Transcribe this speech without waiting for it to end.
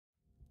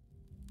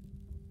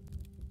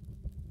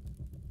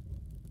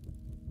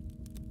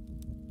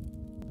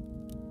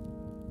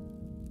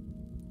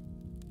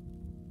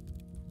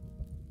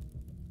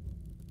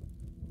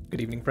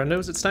Good evening,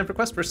 friendos. It's time for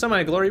Quest for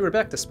Semi-Glory. We're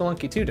back to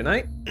Spelunky 2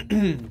 tonight.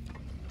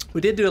 We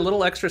did do a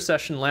little extra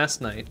session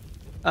last night,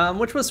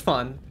 which was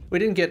fun. We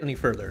didn't get any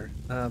further,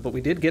 but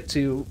we did get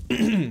to...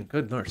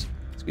 Good nurse.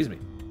 Excuse me.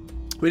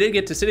 We did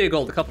get to City of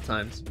Gold a couple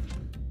times,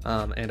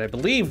 and I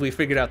believe we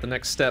figured out the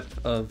next step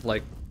of,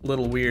 like,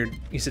 little weird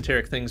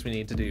esoteric things we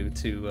need to do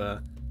to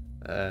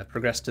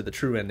progress to the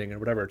true ending or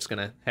whatever it's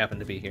gonna happen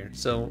to be here.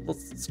 So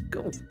let's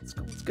go. Let's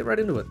get right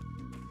into it,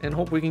 and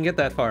hope we can get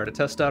that far to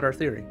test out our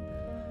theory.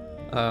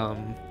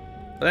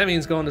 But that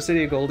means going to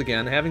City of Gold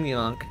again, having the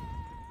Ankh,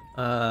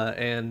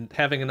 and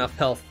having enough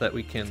health that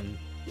we can,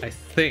 I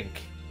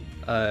think,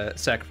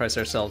 sacrifice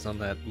ourselves on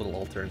that little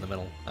altar in the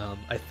middle.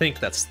 I think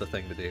that's the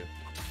thing to do.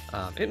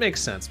 It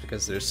makes sense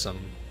because there's some,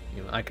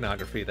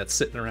 iconography that's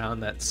sitting around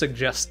that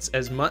suggests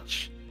as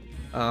much.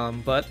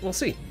 But we'll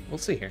see. We'll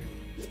see here.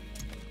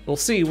 We'll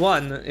see,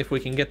 one, if we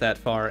can get that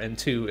far, and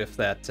two, if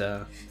that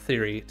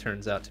theory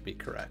turns out to be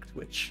correct,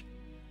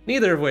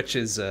 neither of which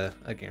is a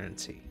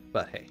guarantee.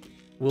 But hey,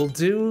 we'll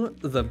do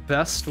the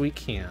best we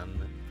can,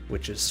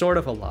 which is sort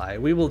of a lie.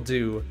 We will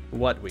do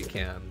what we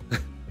can.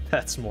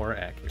 That's more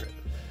accurate.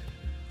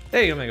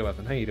 Hey, Omega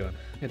Weapon, how you doing?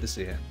 Good to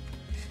see you.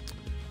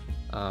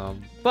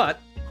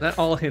 But that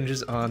all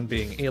hinges on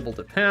being able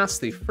to pass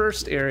the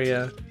first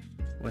area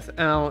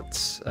without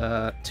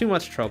too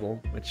much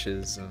trouble, which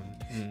is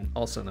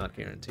also not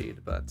guaranteed,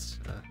 but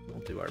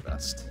we'll do our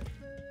best.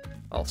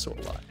 Also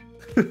a lie.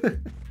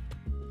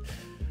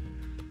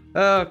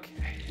 Okay.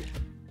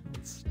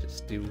 Let's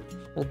just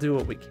we'll do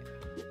what we can.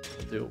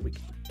 We'll do what we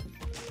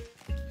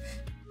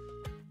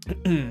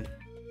can.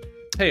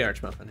 Hey,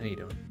 Archmuffin, how you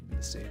doing? Good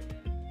to see you.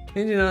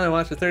 Did you know I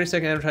watched a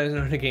 30-second advertisement in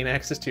order to gain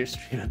access to your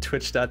stream on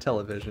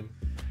twitch.television?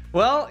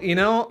 Well,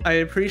 I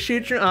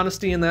appreciate your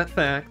honesty in that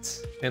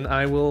fact, and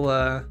I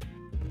will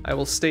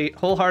state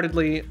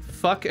wholeheartedly,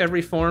 fuck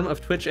every form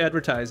of Twitch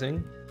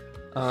advertising.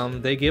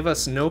 They give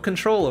us no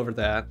control over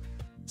that,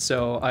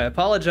 so I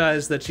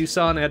apologize that you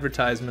saw an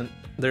advertisement.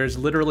 There's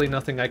literally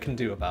nothing I can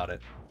do about it.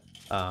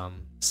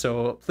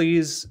 So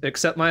please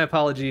accept my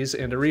apologies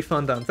and a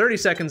refund on 30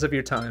 seconds of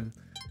your time.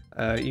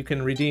 You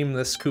can redeem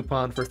this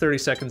coupon for 30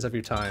 seconds of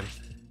your time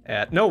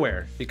at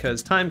nowhere,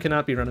 because time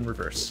cannot be run in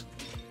reverse.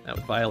 That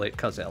would violate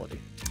causality.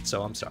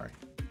 So I'm sorry.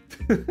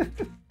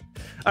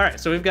 All right,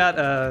 so we've got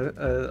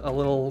a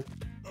little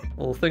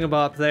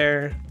thingabop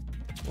there,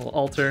 a little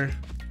altar.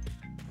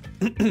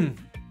 Trying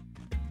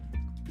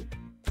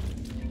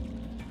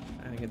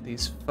to get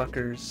these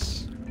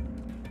fuckers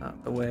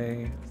out the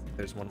way. I think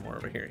there's one more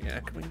over here.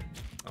 Yeah, can we?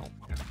 Oh,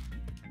 yeah.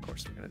 Of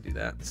course we're gonna do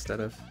that instead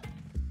of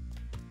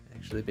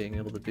actually being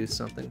able to do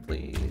something,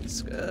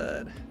 please.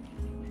 Good.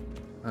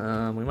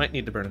 We might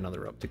need to burn another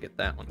rope to get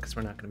that one, because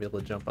we're not gonna be able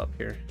to jump up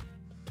here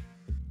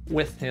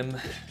with him.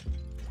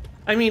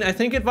 I mean, I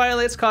think it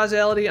violates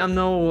causality. I'm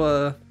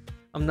not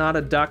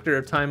a doctor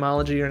of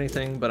timology or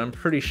anything, but I'm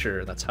pretty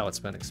sure that's how it's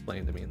been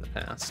explained to me in the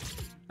past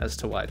as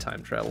to why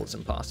time travel is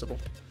impossible.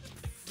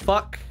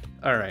 Fuck.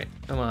 All right,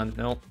 come on.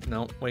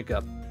 No, wake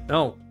up.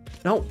 No,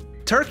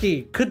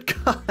 turkey. Good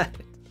God.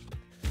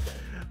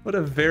 What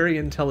a very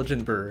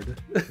intelligent bird.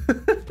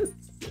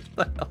 What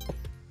the hell?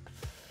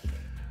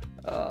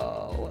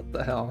 Oh, what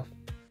the hell?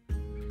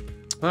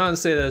 I want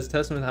to say that as a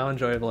testament to how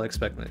enjoyable I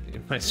expect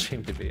my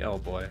stream to be. Oh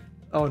boy.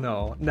 Oh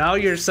no. Now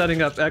you're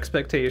setting up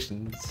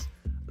expectations.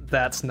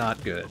 That's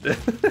not good.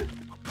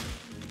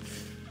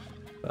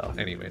 Well,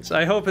 anyways,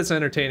 I hope it's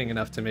entertaining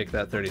enough to make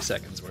that 30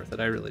 seconds worth it.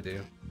 I really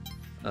do.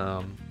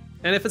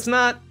 And if it's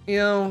not,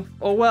 oh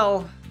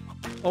well.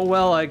 Oh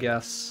well, I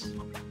guess.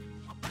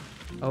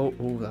 Oh,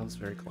 that was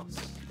very close.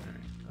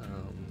 All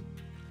right.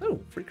 Oh,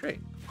 free crate.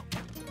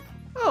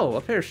 Oh,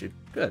 a parachute.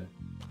 Good.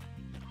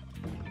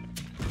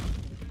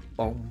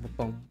 All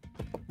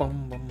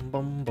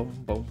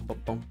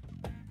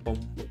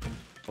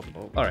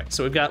right,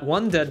 so we've got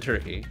one dead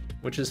turkey,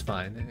 which is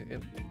fine.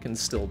 It can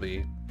still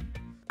be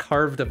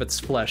carved of its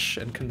flesh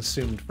and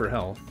consumed for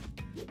health.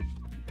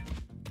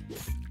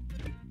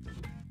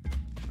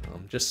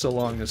 Just so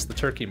long as the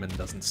turkeyman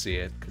doesn't see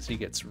it, because he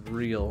gets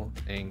real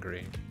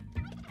angry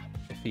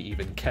if he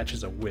even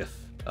catches a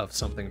whiff of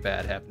something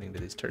bad happening to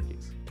these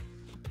turkeys.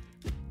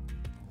 Oh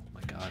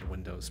my god,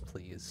 Windows,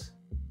 please.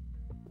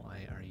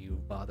 Why are you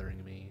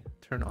bothering me?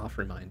 Turn off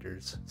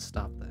reminders.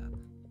 Stop that.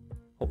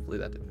 Hopefully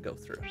that didn't go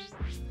through.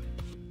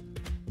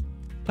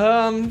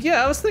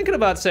 Yeah, I was thinking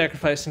about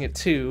sacrificing it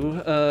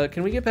too.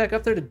 Can we get back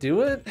up there to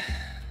do it?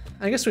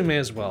 I guess we may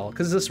as well,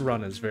 because this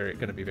run is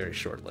gonna be very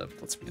short-lived,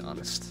 let's be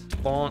honest.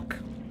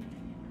 Bonk.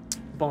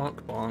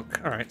 Bonk,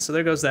 bonk. Alright, so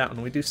there goes that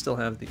one. We do still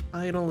have the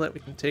idol that we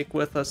can take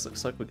with us.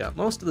 Looks like we got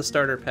most of the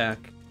starter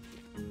pack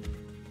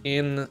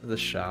in the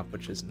shop,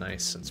 which is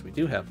nice, since we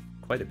do have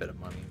quite a bit of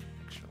money,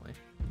 actually.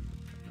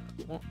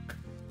 Bonk.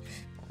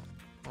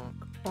 Bonk,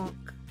 bonk,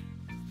 bonk.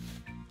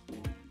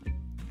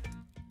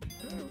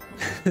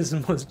 This is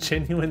the most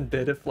genuine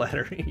bit of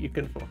flattery you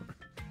can form.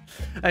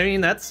 I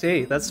mean, that's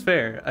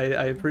fair.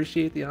 I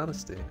appreciate the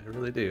honesty. I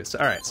really do. So,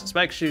 all right, so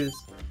spike shoes,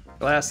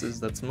 glasses,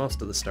 that's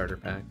most of the starter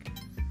pack.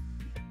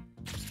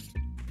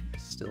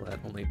 Still at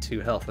only 2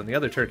 health, and the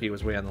other turkey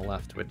was way on the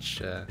left,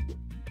 which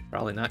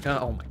probably not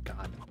gonna. Oh my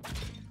god,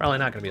 probably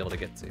not gonna be able to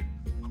get to.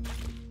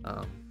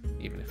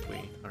 Even if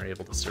we are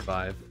able to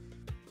survive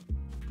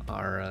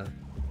our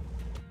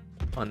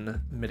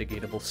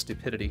unmitigatable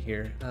stupidity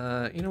here.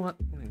 You know what?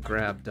 I'm gonna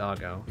grab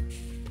Doggo.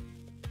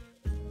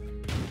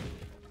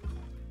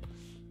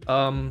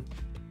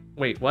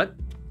 Wait, what?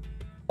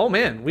 Oh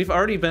man, we've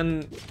already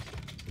been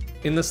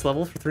in this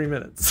level for 3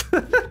 minutes.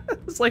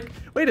 It's like,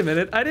 wait a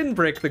minute, I didn't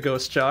break the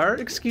ghost jar,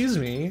 excuse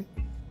me.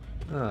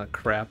 Oh,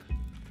 crap.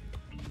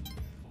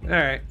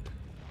 Alright.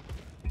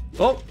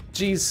 Oh,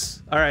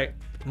 jeez. Alright,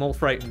 mole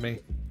frightened me.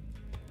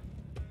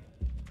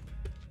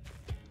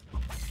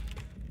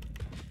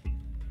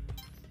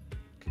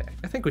 Okay,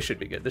 I think we should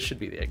be good. This should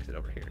be the exit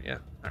over here, yeah?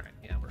 Alright,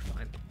 yeah, we're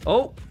fine.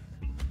 Oh!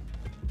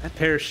 That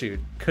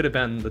parachute could have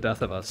been the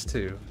death of us,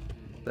 too.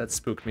 That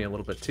spooked me a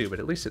little bit, too, but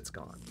at least it's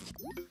gone.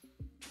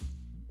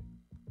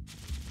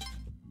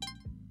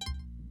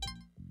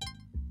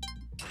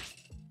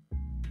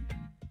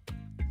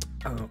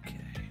 Okay,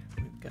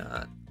 we've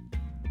got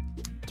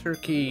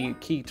turkey,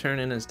 key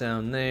turn-in is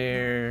down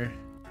there.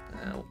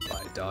 We'll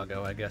buy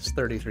Doggo, I guess.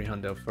 33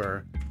 hundo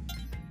for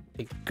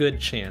a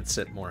good chance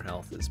at more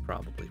health is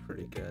probably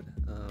pretty good.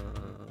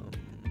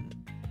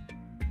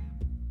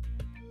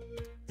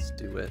 Let's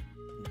do it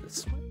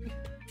this way.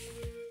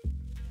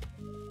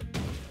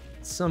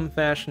 Some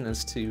fashion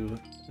as to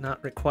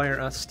not require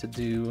us to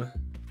do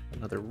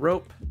another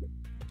rope.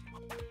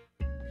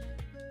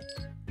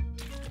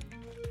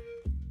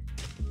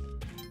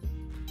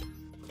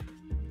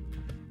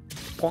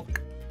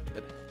 Plonk.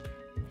 Good.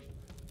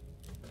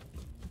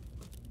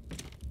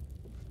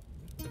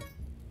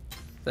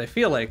 I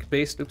feel like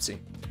based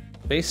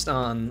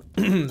on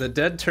the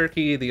dead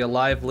turkey, the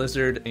alive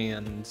lizard,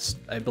 and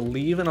I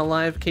believe an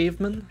alive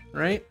caveman,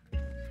 right?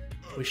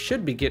 We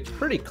should be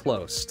pretty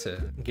close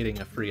to getting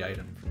a free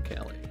item from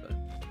Callie, but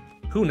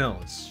who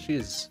knows?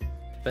 She's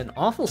been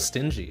awful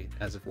stingy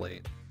as of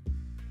late.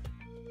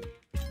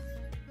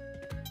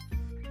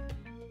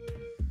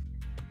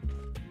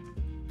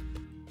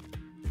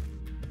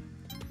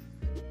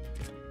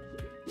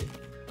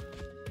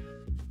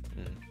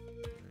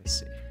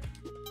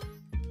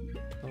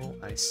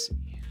 I see.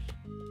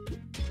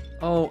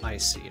 Oh, I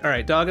see. All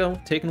right, Doggo,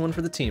 taking one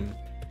for the team.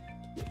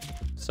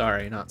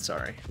 Sorry, not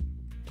sorry.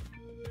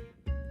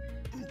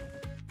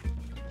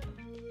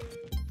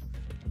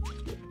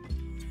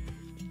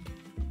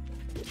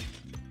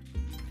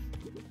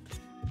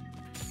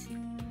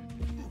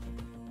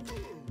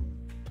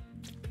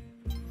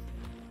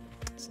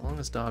 As long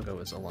as Doggo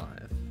is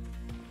alive,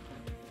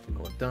 he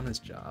will have done his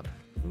job.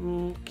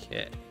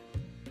 Okay.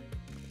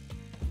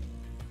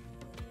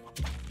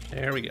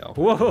 There we go.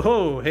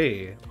 Whoa,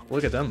 hey,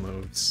 look at them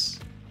moves.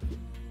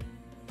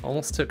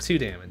 Almost took 2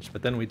 damage,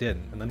 but then we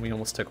didn't. And then we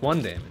almost took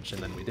 1 damage,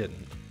 and then we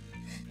didn't.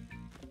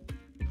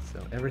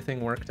 So everything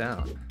worked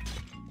out.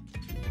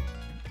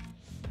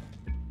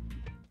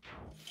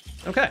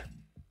 Okay.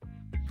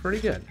 Pretty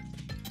good.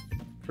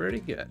 Pretty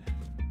good.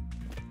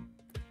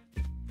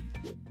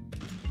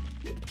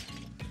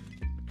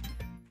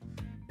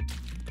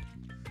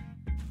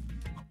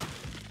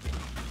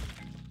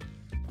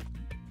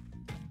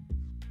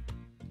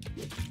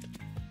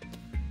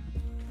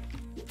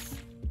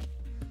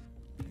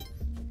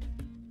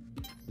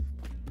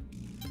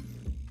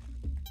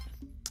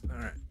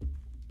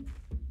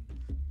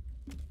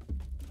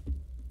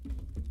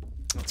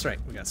 That's right,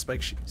 we got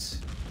spike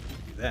shoes.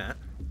 Do that.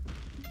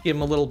 Give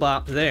him a little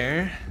bop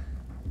there.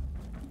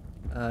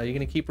 You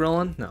gonna keep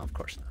rolling? No, of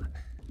course not.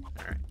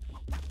 Alright.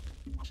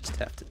 Just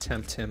have to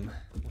tempt him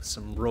with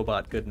some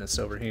robot goodness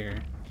over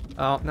here.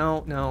 Oh,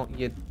 no,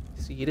 you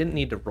didn't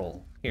need to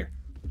roll. Here,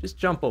 just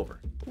jump over.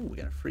 Ooh, we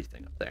got a free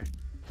thing up there.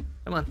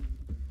 Come on.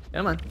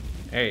 Come on.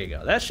 There you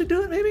go. That should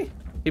do it, maybe?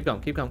 Keep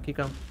going, keep going, keep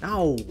going.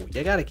 No,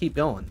 you gotta keep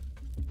going.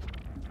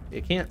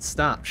 You can't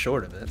stop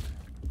short of it.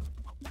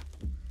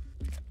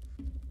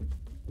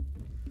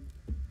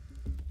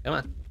 Come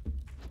on.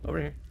 Over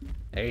here.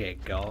 There you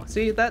go.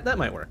 See, that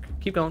might work.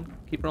 Keep going.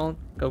 Keep rolling.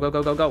 Go, go,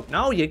 go, go, go.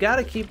 No, you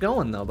gotta keep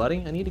going, though,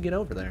 buddy. I need to get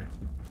over there.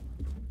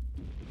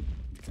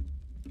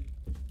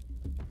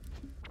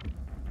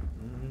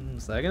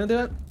 Is that gonna do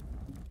it?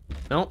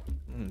 Nope.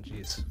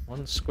 Jeez.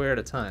 1 square at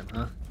a time,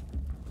 huh?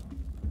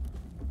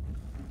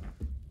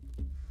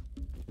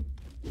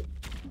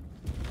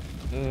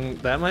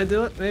 That might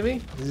do it, maybe?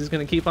 Is he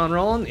gonna keep on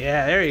rolling?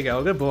 Yeah, there you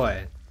go. Good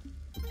boy.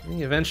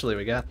 Eventually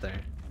we got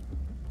there.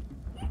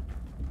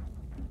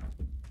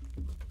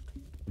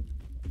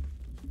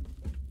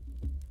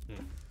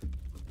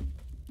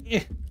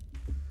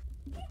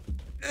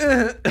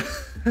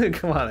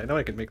 Come on, I know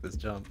I can make this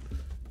jump.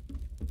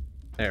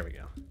 There we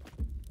go.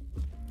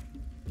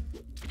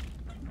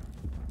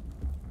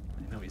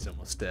 I know he's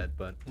almost dead,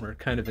 but we're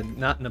kind of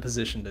not in a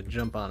position to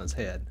jump on his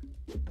head.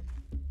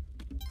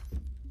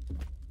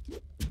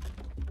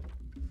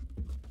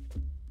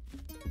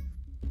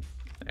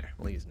 There,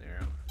 we'll use an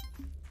arrow.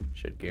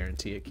 Should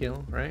guarantee a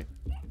kill, right?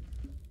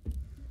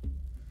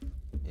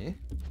 Yeah?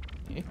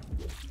 Yeah?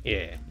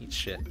 Yeah, eat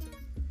shit.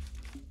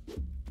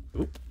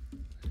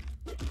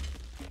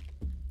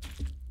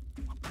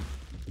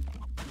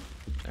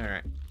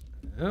 Alright.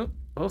 Oh,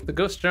 both the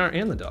ghost jar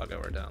and the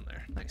doggo are down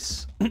there.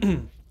 Nice.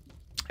 And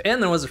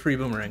there was a free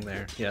boomerang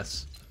there,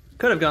 yes.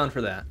 Could have gone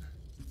for that.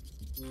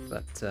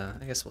 But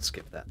I guess we'll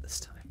skip that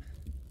this time.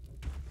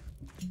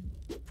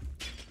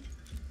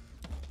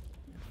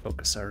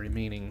 Focus our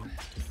remaining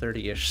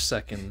 30-ish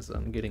seconds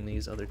on getting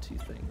these other two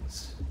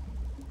things.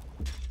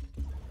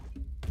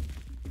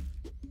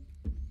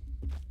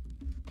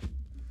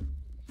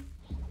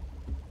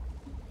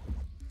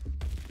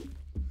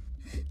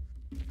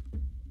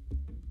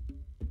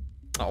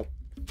 Oh.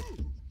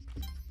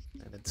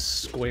 And it's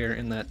square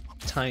in that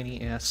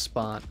tiny ass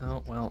spot.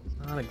 Oh, well,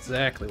 not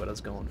exactly what I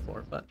was going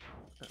for, but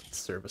that's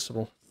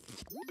serviceable.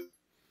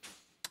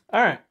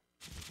 Alright.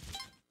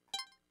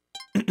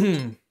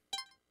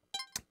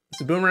 Is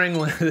the boomerang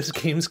one of this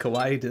game's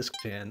kawaii disc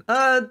Jan?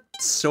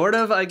 Sort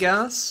of, I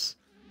guess.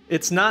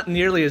 It's not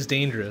nearly as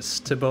dangerous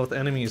to both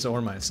enemies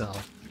or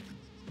myself.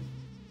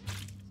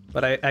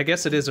 But I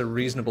guess it is a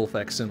reasonable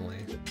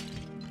facsimile.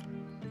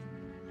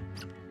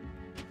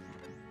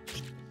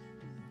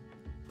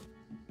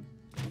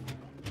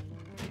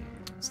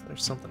 Is there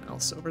something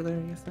else over there,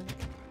 you think?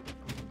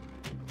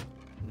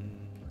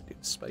 Do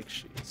spike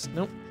sheets.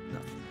 Nope,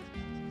 nothing.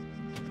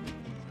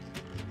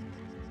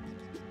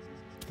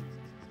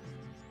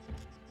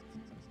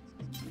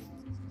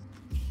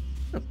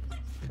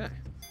 Okay.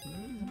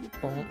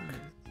 Bonk.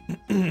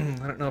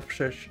 I don't know if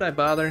should I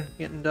bother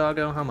getting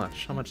doggo? How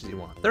much? How much does he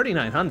want?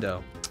 39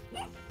 hundo.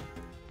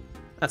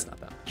 That's not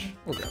that much.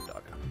 We'll grab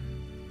doggo.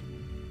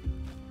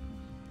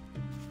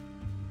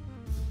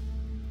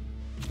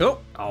 Oh!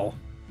 Oh.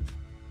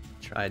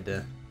 Tried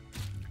to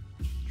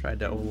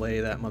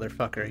olay that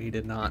motherfucker. He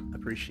did not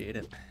appreciate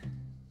it.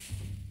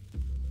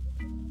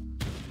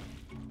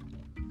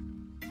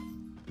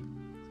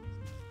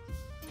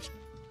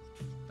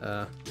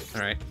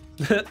 Alright.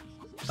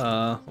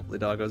 Hopefully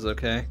doggo's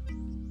okay.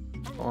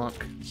 Bonk.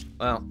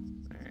 Well,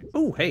 alright.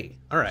 Ooh, hey,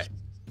 alright.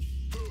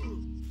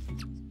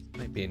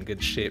 Might be in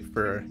good shape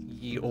for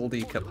ye olde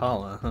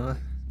Kapala, huh?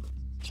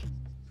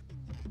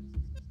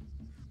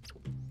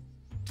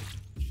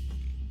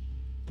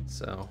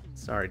 So,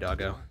 sorry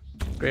doggo.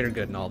 Greater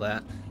good and all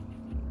that.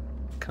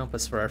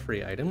 Compass for our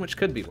free item, which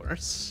could be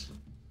worse.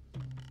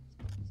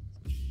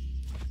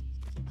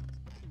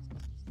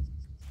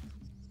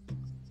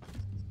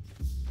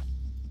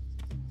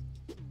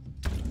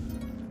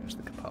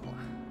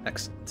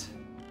 Excellent.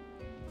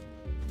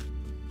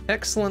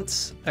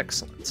 Excellent,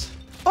 excellent.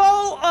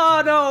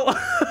 Oh no!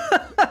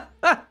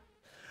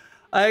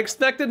 I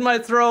expected my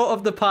throw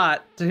of the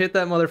pot to hit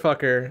that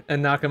motherfucker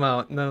and knock him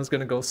out, and then I was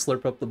gonna go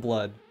slurp up the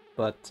blood,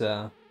 but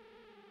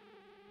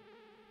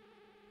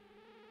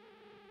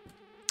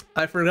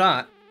I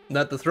forgot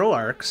that the throw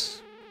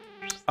arcs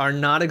are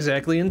not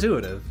exactly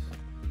intuitive.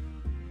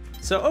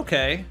 So,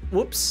 okay,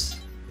 whoops.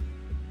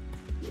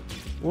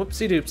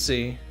 Whoopsie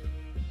doopsie.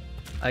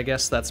 I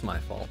guess that's my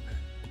fault.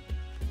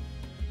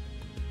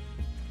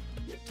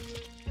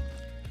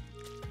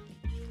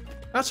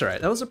 That's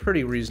alright, that was a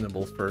pretty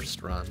reasonable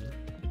first run.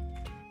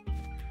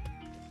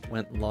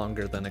 Went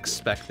longer than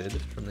expected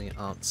from the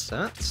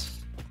outset.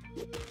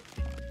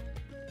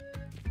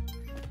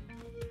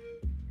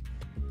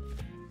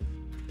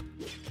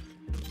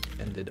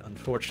 Ended,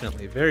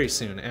 unfortunately, very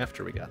soon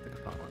after we got the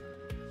Kapala.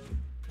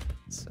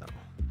 So,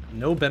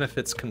 no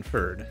benefits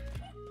conferred.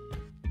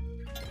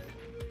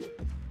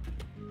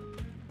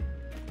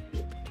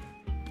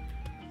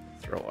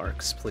 Throw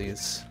arcs,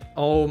 please.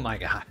 Oh my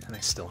god, and I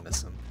still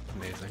miss him.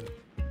 Amazing.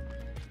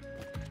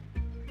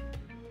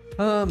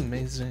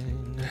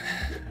 Amazing.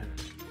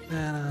 Get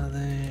out of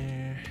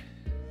there.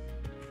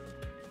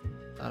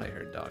 Thought I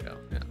heard doggo.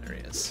 Yeah, there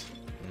he is.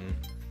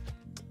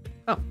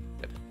 Oh,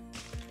 good.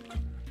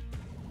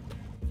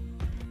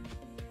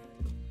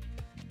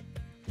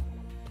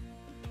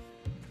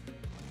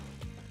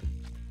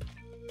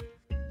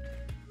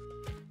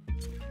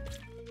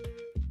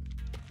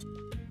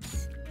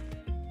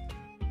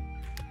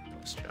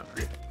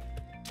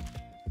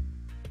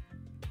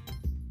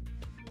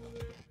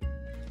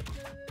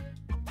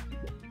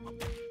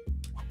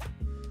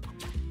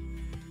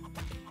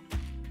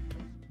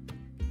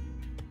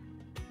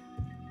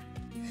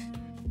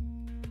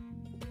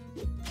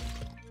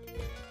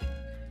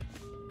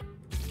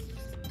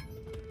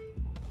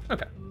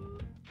 Okay.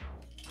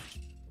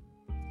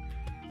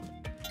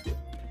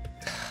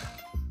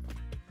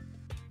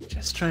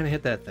 Just trying to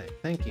hit that thing.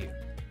 Thank you.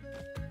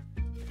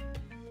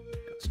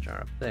 Ghost jar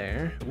up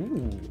there.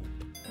 Ooh.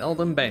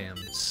 Eldom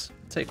Bams.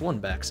 Take one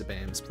Bax of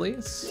Bams,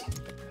 please.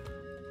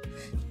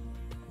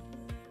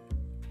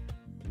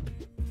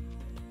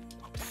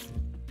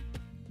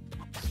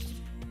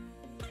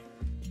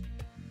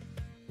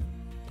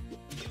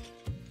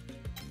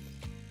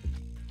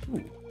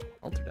 Ooh.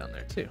 Altar down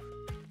there, too.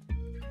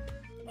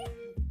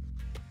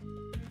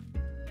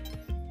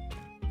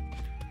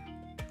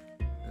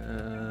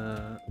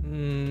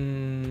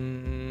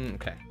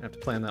 Okay, I have to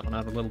plan that one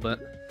out a little bit.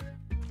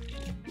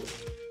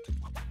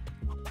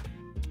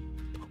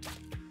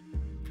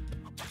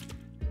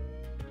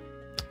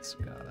 It's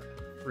got a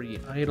free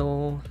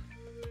idol.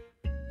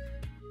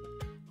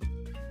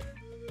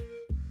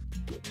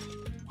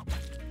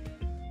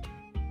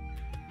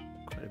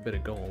 bit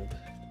of gold.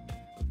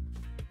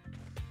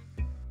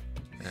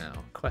 Now,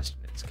 question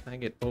is, can I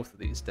get both of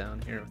these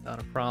down here without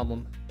a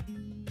problem?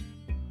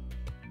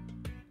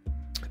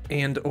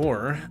 And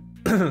or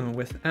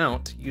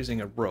without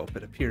using a rope?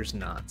 It appears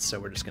not, so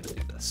we're just gonna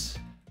do this.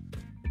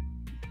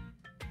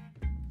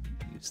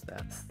 Use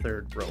that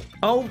third rope.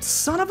 Oh,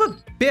 son of a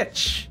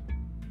bitch!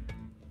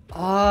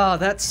 Oh,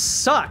 that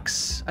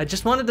sucks. I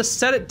just wanted to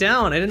set it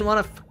down. I didn't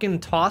want to fucking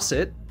toss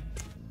it.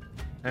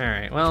 All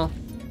right, well,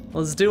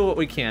 let's do what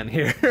we can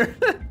here.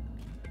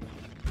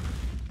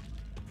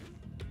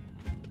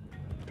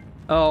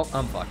 Oh,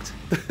 I'm fucked.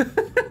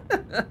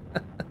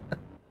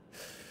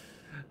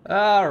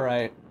 All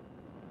right.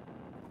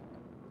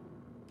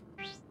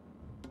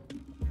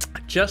 I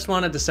just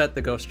wanted to set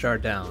the ghost jar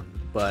down,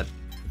 but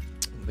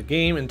the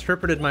game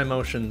interpreted my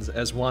motions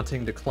as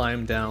wanting to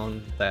climb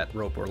down that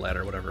rope or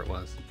ladder, whatever it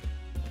was.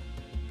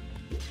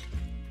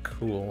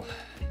 Cool.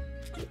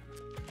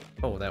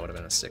 Oh, that would have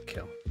been a sick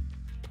kill.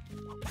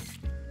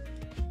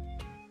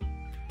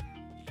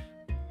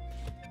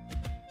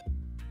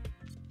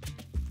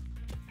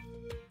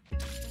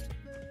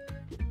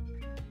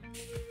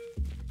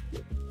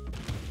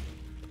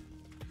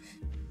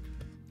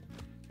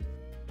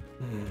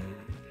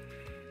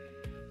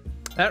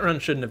 That run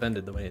shouldn't have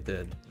ended the way it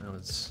did. It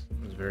was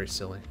very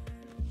silly.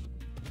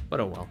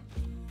 But oh well.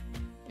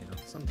 You know,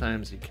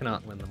 sometimes you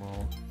cannot win them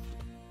all.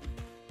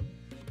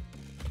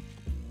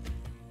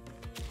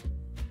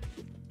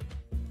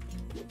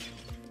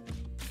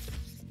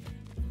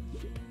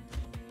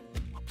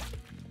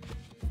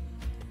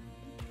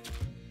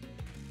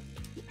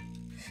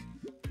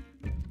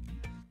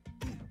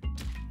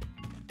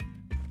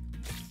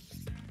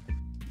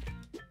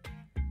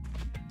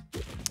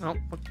 Oh,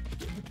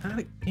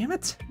 God, damn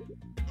it!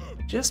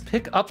 Just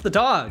pick up the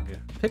dog.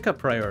 Pick up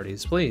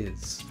priorities,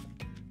 please.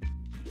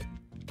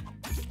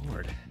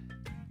 Lord.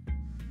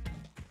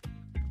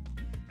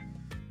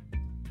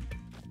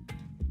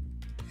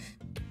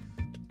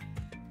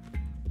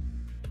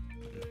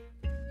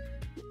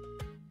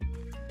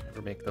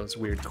 Never make those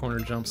weird corner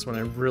jumps when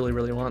I really,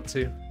 really want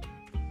to.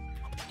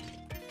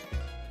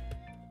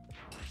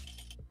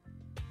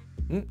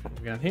 What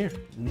we got here?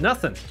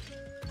 Nothing.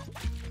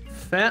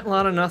 Fat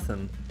lot of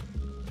nothing.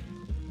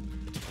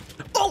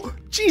 Oh,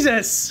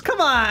 Jesus! Come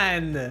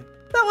on!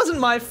 That wasn't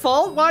my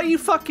fault. Why are you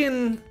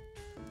fucking...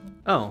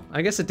 Oh,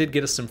 I guess it did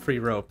get us some free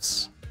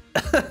ropes.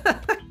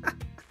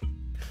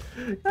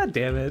 God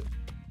damn it.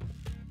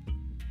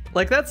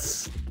 Like,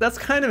 that's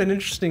kind of an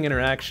interesting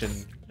interaction,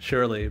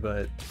 surely,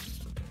 but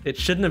it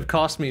shouldn't have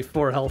cost me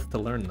 4 health to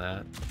learn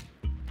that.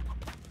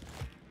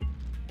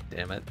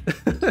 Damn it.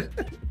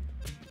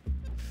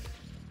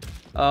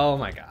 Oh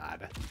my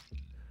god.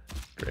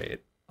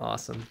 Great.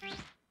 Awesome.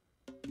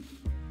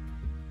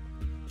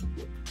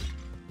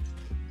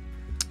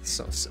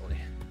 So silly.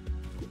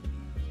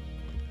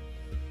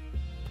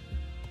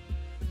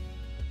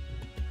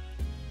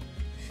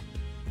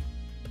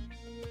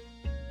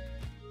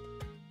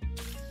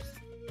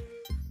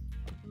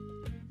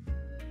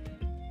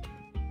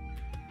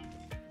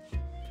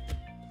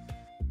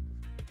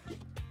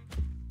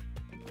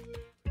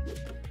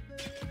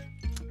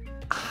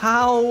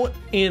 How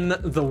in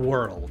the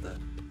world?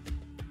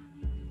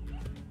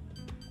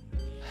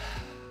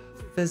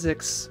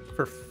 Physics,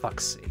 for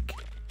fuck's sake.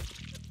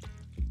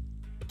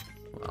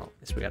 Well,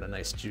 at least we got a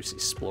nice juicy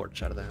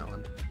splorch out of that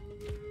one.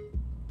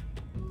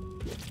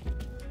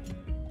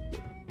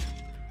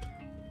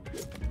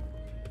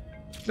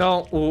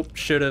 Oh, oop,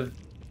 should have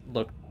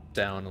looked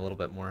down a little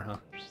bit more, huh?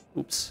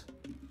 Oops.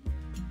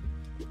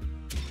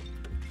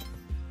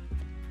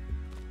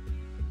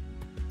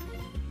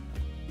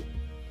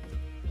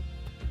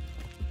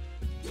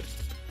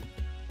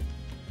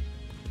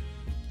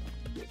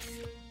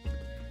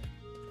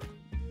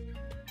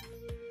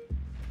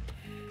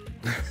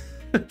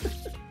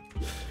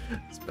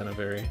 It's been a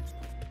very,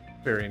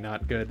 very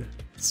not good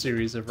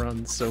series of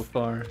runs so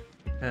far,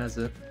 has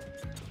it?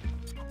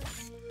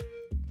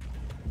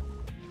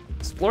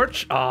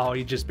 Splorch? Oh,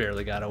 he just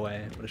barely got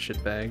away. What a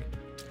shitbag.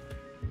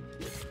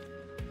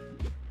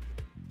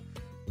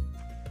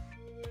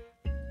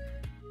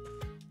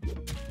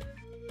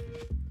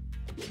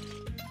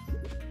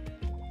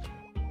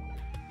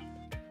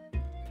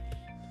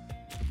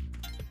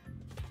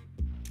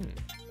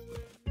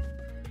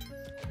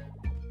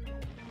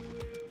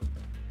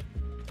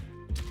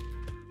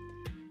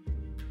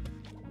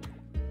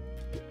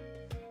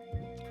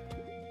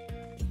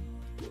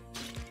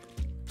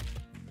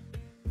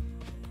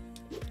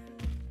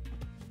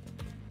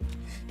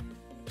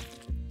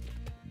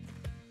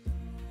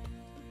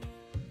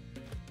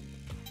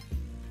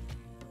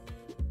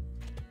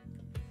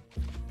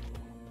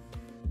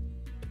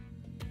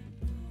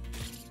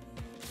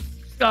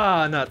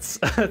 Ah, nuts.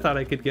 I thought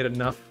I could get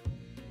enough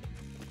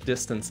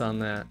distance on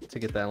that to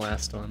get that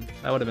last one.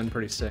 That would have been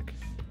pretty sick.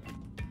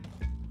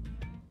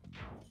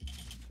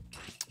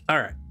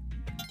 Alright.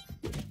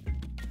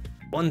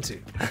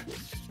 1-2.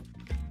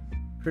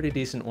 Pretty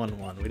decent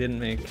 1-1. We didn't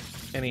make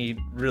any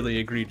really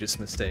egregious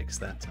mistakes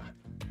that time.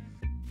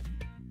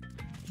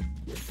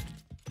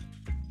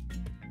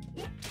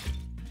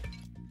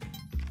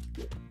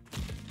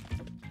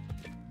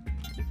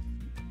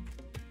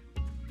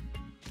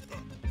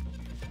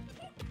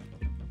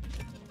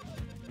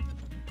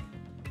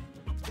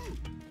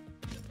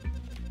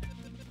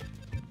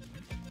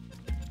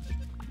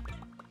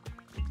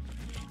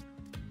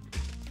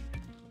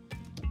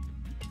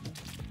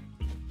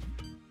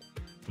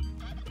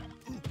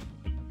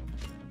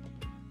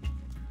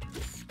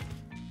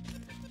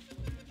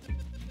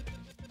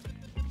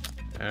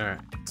 Alright,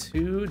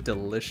 2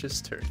 delicious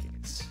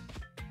turkeys.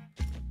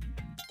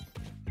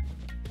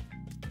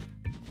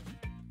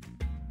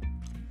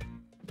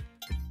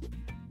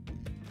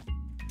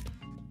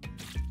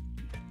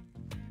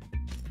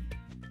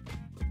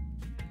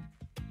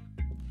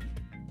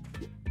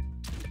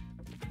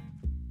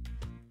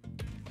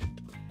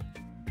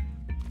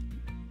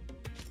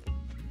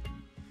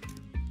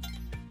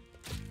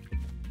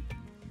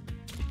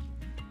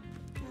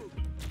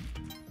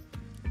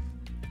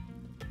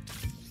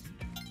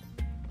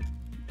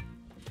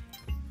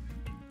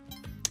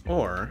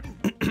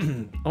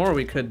 Or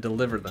we could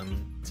deliver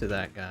them to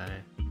that guy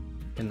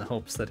in the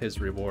hopes that his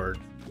reward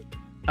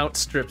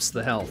outstrips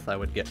the health I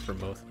would get from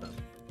both of them.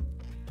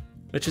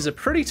 Which is a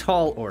pretty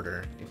tall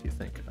order, if you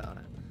think about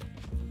it.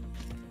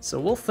 So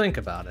we'll think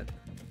about it.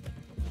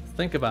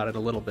 Think about it a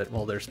little bit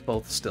while they're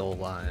both still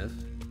alive.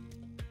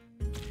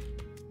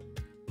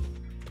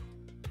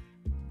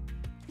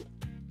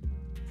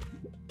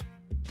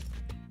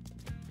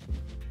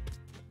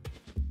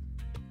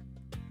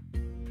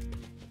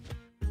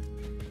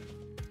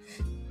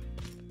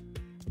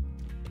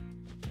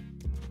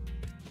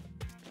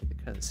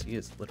 He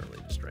is literally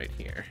just right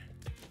here.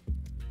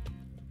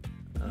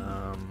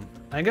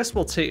 I guess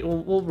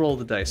we'll roll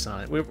the dice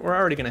on it. We're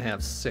already gonna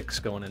have 6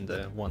 going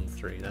into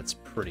 1-3. That's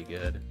pretty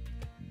good.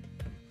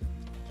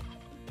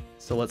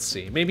 So let's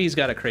see. Maybe he's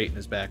got a crate in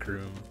his back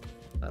room.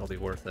 That'll be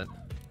worth it.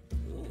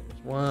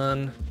 There's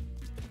 1.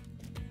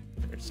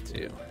 There's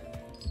 2.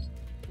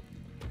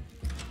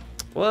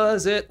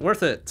 Was it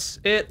worth it?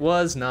 It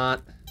was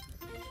not.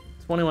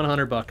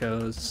 2,100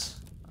 buckos.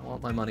 I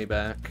want my money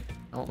back.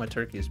 I want my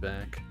turkeys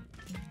back.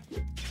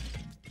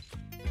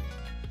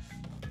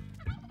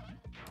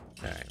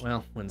 Alright,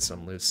 well, win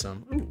some, lose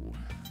some. Ooh,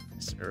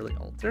 nice early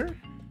altar.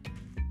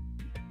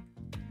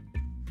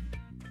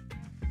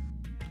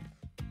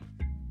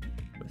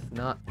 With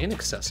not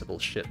inaccessible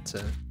shit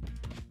to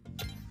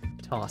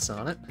toss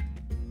on it.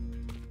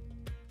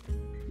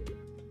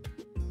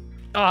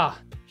 Ah,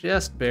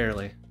 just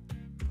barely.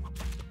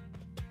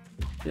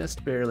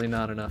 Just barely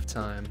not enough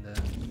time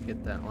to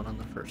get that one on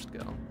the first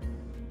go.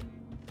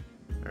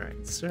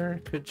 Alright,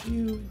 sir, could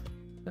you...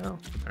 No?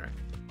 Alright.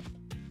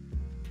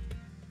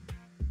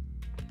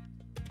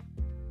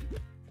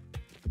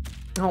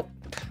 Oh.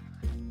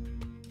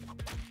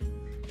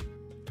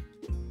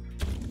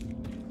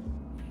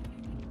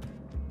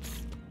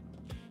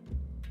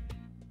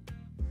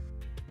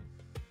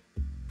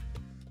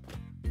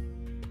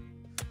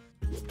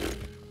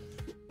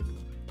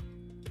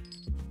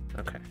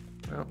 Okay,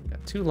 well, we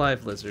got 2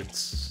 live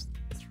lizards,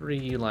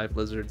 3 live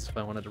lizards if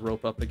I wanted to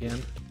rope up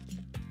again,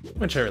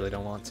 which I really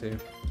don't want to.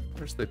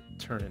 Where's the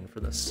turn-in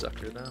for this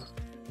sucker, though?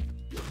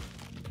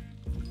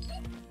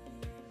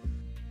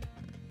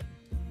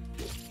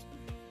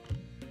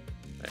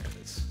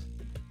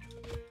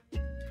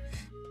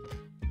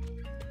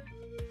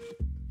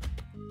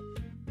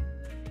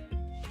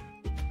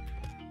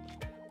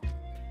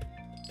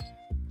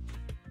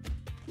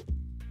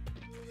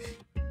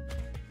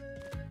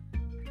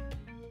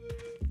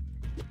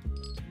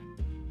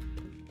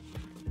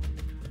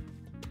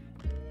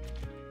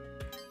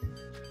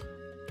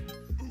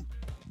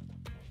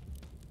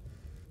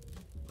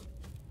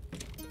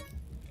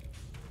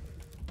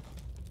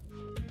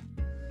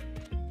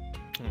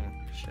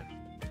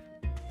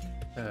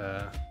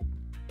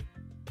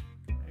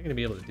 Are you gonna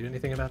be able to do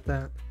anything about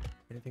that?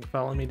 Anything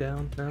following me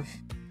down? No?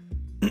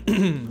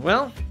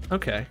 Well,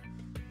 okay.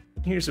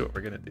 Here's what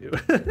we're gonna do.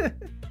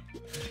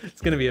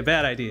 It's gonna be a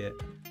bad idea,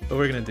 but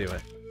we're gonna do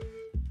it.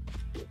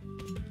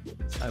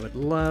 I would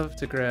love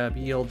to grab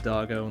Ye Olde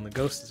Doggo, and the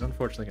ghost is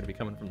unfortunately gonna be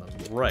coming from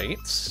the right,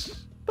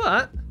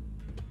 but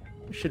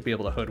we should be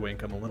able to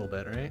hoodwink him a little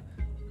bit, right?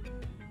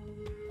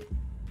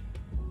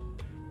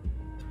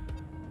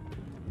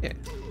 Yeah,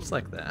 just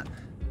like that.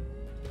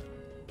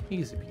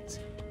 Easy peasy.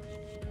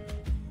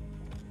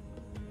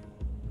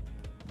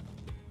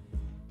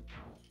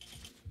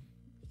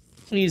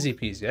 Easy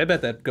peasy. I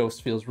bet that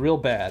ghost feels real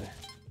bad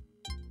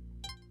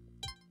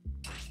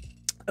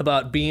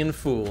about being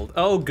fooled.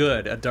 Oh,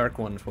 good. A dark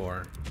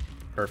 1/4.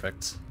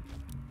 Perfect.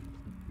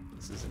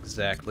 This is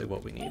exactly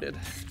what we needed.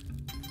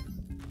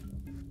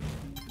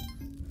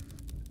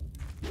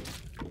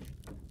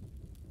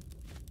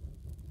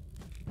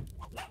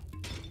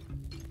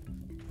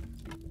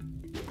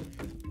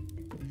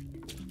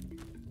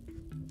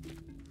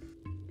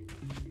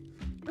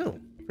 Oh,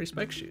 free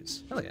spike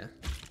shoes. Hell yeah.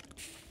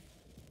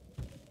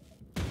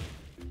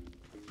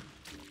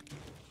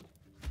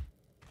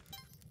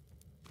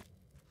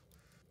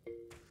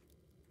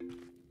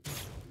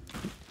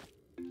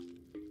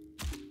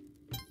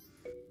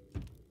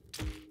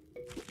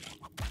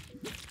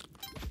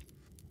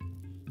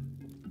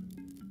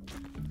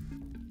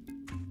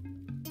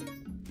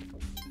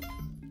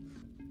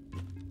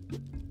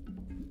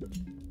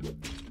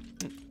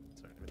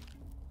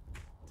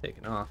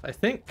 Taken off. I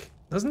think,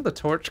 doesn't the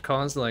torch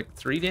cause like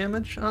 3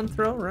 damage on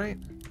throw, right?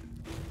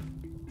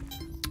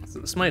 So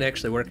this might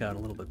actually work out a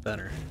little bit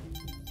better.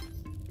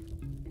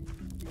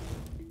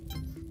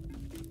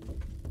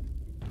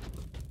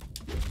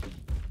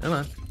 Come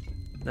on.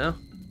 No?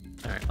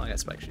 Alright, well, I got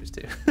spike shoes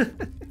too.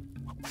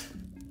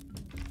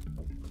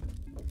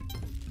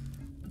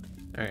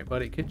 Alright,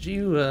 buddy, could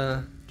you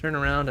turn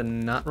around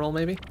and not roll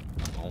maybe?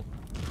 Oh.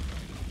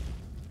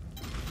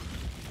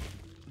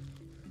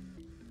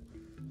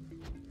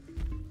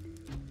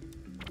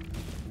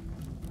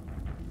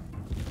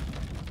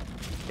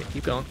 Okay,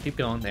 keep going, keep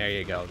going. There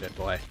you go, good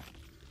boy.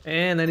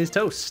 And then he's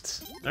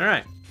toast.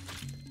 Alright.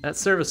 That's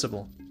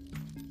serviceable.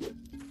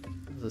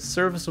 It's a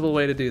serviceable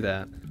way to do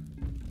that.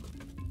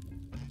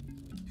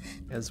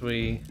 As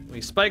we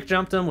spike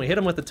jumped him, we hit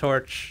him with the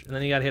torch, and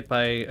then he got hit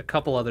by a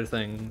couple other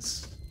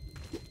things.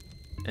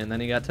 And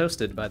then he got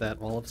toasted by that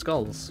wall of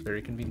skulls,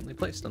 very conveniently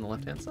placed on the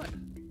left-hand side.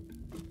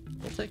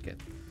 We'll take it.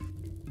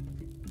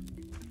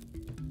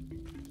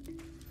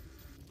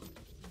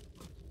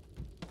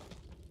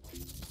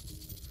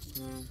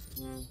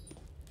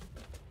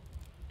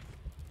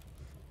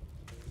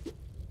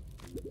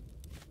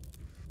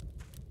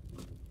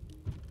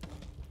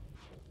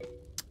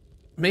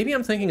 Maybe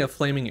I'm thinking of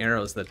flaming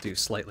arrows that do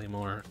slightly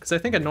more, because I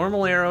think a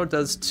normal arrow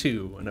does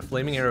 2, and a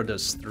flaming arrow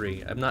does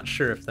 3. I'm not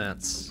sure if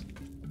that's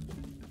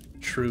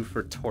true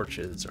for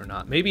torches or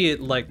not. Maybe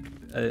it, like,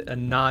 a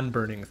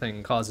non-burning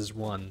thing causes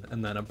 1,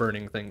 and then a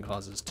burning thing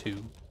causes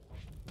 2.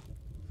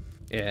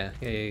 Yeah.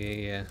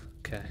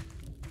 Okay.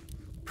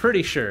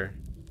 Pretty sure.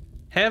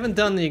 Haven't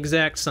done the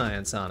exact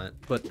science on it,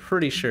 but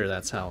pretty sure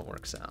that's how it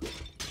works out.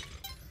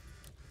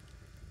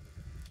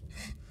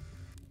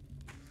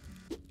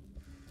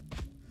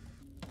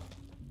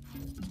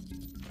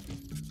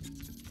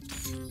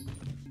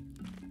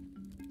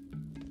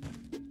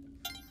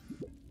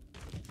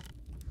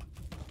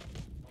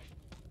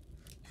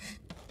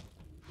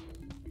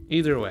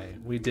 Either way,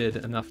 we did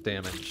enough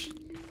damage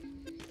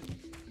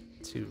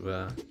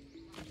to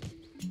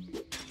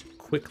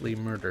quickly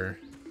murder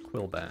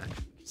Quillback.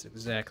 It's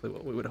exactly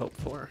what we would hope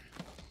for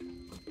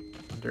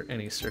under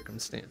any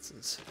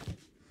circumstances.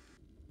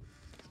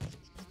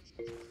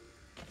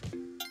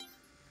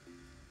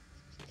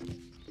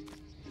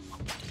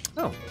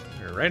 Oh,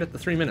 we're right at the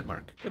 3-minute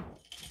mark. Good.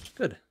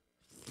 Good.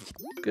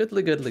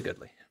 Goodly, goodly,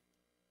 goodly.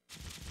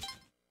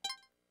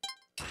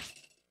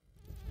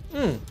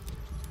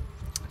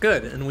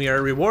 Good, and we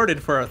are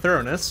rewarded for our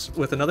thoroughness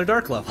with another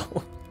dark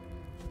level.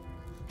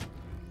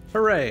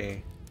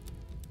 Hooray!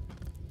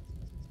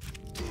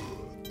 I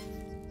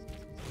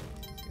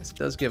guess it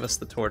does give us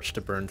the torch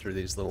to burn through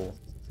these little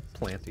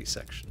planty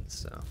sections,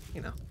 so,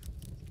 you know.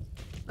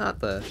 Not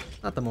the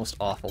most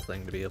awful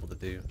thing to be able to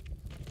do.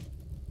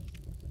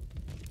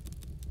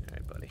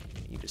 Alright, buddy.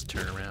 You just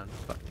turn around, you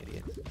fucking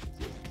idiot.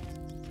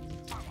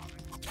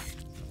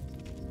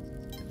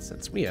 And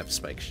since we have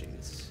spike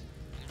shoes.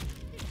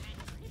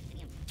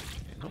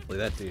 Hopefully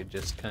that dude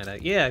just kind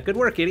of... Yeah, good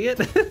work, idiot!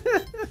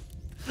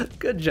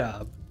 Good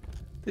job.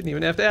 Didn't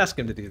even have to ask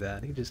him to do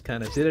that. He just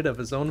kind of did it of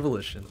his own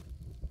volition.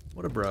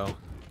 What a bro.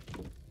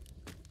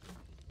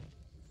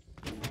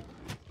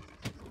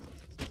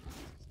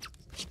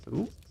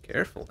 Ooh,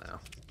 careful now.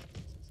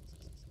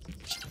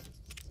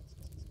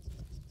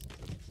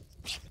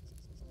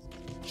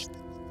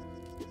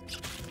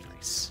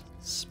 Nice.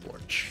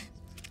 Splorch.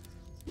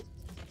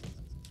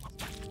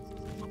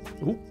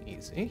 Ooh,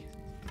 easy.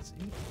 Easy.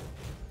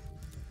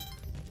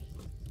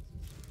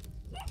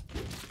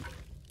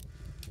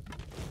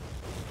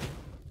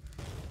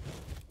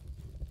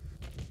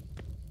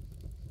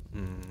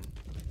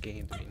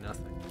 Gained me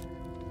nothing.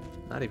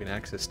 Not even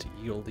access to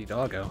ye olde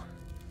doggo.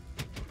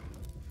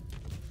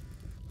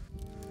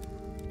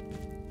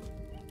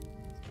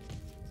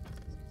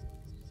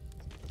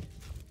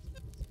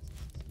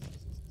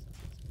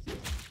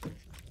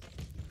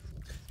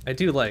 I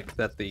do like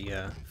that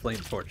the flame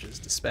torches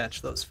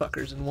dispatch those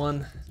fuckers in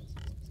one.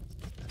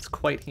 That's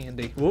quite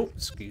handy. Whoa,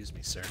 excuse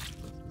me, sir.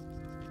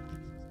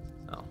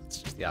 Oh, it's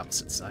just the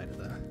opposite side of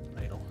the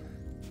idol.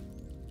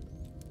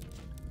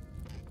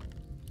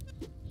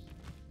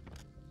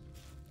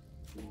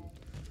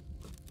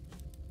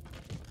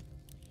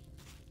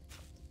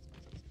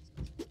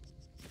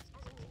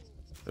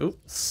 Oop,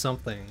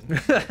 something.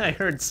 I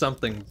heard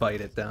something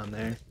bite it down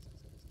there.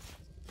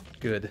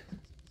 Good.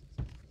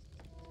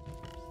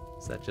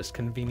 Is that just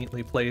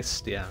conveniently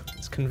placed? Yeah,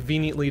 it's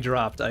conveniently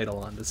dropped idol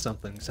onto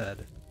something's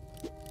head.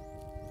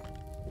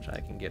 Which I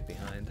can get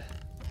behind.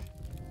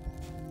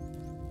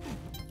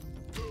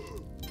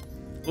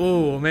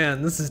 Oh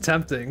man, this is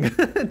tempting.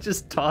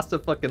 Just toss a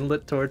fucking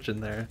lit torch in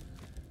there.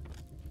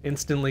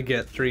 Instantly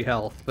get 3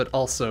 health, but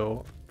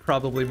also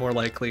probably more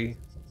likely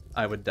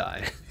I would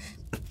die.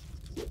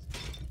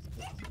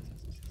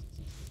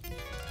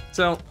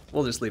 So,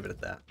 we'll just leave it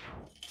at that.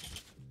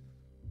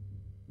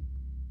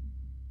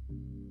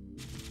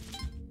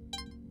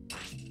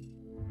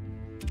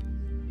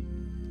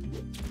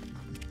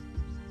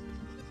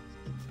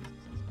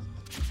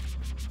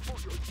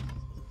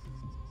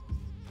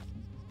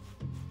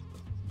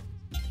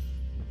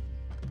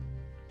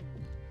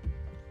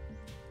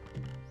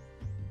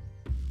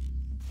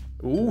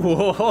 Ooh,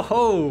 ho, ho,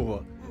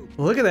 ho.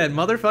 Look at that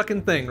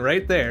motherfucking thing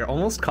right there.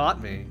 Almost caught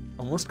me.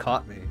 Almost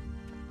caught me.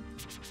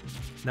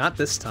 Not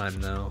this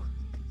time, though.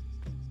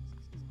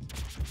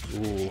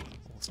 Ooh,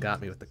 almost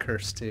got me with the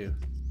curse too.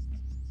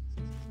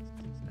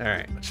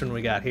 Alright, which one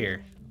we got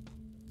here?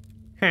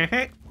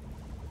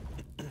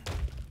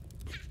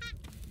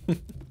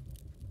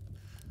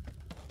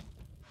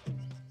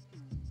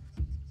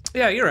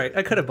 Yeah, you're right.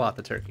 I could have bought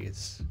the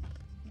turkeys.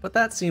 But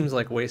that seems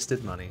like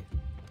wasted money,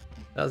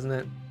 doesn't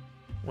it?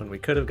 When we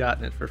could have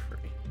gotten it for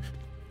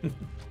free.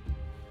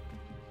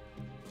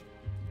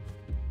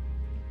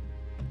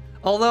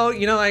 Although,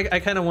 you know, I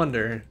kind of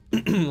wonder,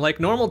 like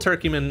normal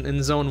Turkeyman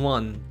in Zone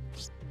 1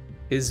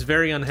 is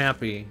very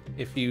unhappy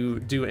if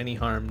you do any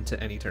harm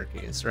to any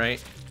turkeys,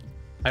 right?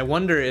 I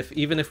wonder if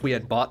even if we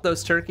had bought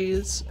those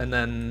turkeys and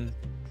then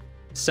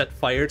set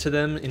fire to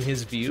them in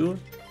his view,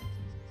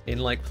 in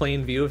like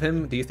plain view of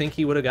him, do you think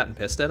he would have gotten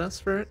pissed at us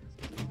for it?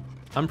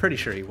 I'm pretty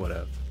sure he would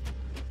have.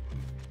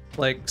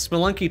 Like,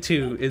 Spelunky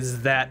 2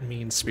 is that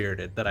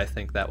mean-spirited that I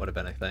think that would have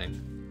been a thing.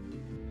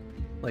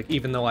 Like,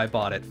 even though I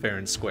bought it fair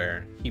and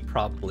square, he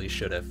probably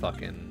should have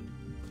fucking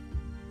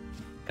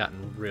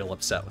gotten real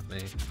upset with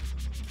me.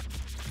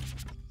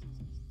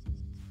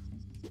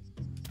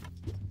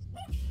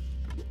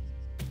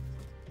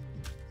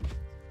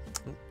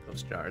 Oh,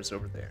 those jars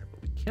over there,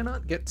 but we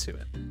cannot get to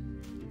it.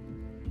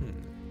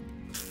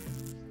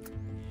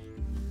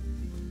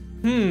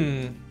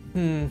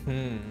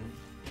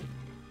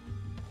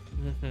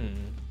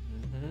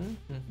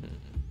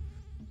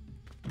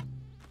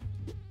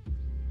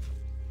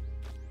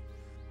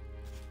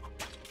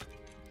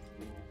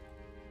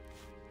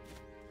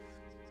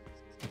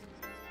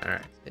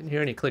 Alright, didn't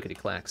hear any clickety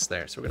clacks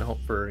there, so we're gonna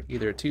hope for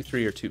either a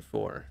 2-3 or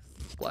 2-4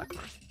 black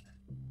market.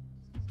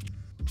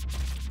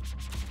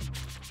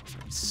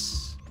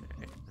 Nice.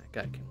 Alright, that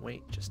guy can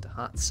wait just a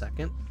hot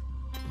second.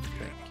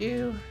 Thank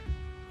you.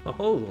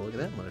 Oh, look at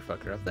that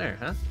motherfucker up there,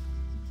 huh?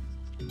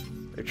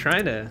 They're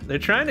trying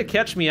to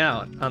catch me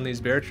out on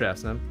these bear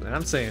traps, and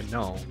I'm saying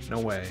no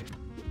way,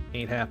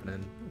 ain't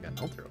happening. We got an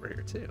altar over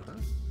here too, huh?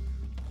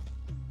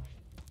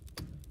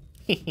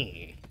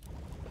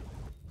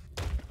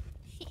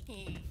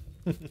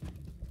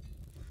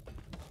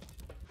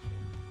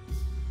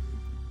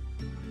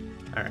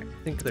 All right,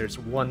 I think there's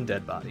one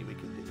dead body we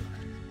can do.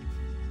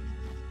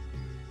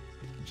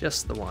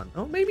 Just the one.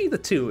 Oh, maybe the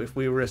two if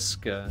we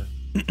risk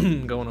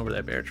going over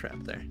that bear trap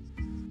there.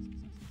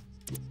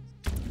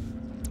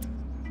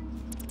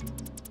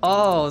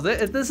 Oh,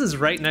 this is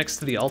right next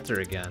to the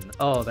altar again.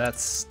 Oh,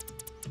 that's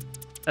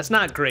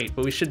not great,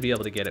 but we should be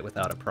able to get it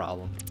without a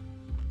problem.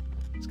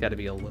 Just got to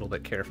be a little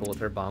bit careful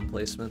with our bomb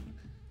placement.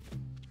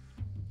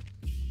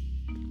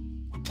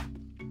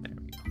 There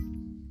we go.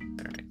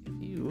 All right,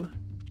 if you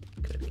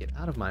could get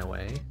out of my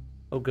way.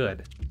 Oh,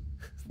 good.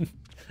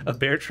 A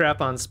bear trap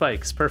on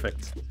spikes.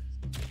 Perfect.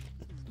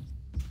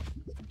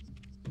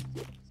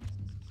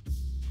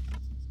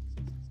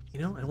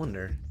 You know, I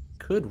wonder,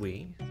 could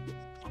we?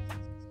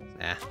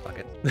 Nah, fuck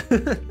it.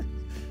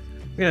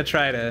 I'm gonna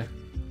try to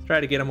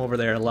get him over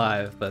there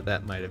alive, but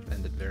that might have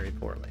ended very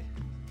poorly.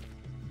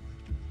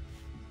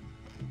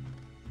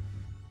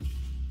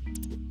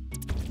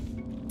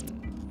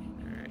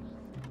 Alright.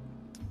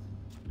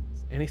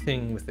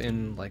 Anything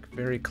within like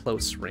very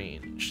close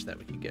range that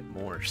we could get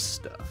more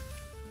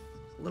stuff.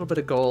 A little bit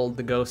of gold,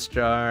 the ghost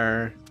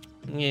jar.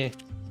 Yeah.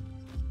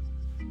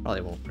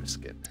 Probably won't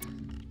risk it.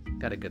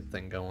 Got a good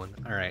thing going.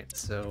 Alright,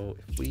 so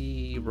if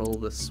we roll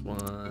this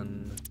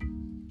one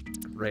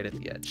right at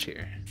the edge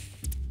here.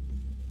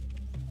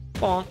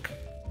 Bonk.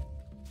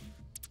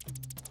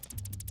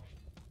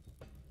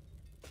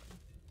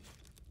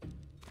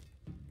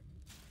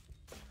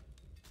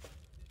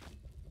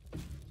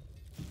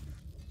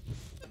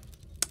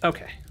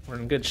 Okay, we're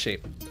in good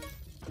shape.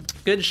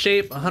 Good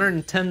shape,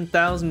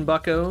 110,000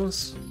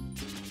 buckos.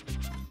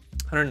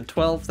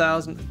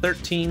 112,000,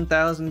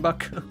 13,000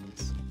 buckos.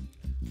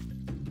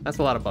 That's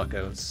a lot of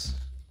buckos.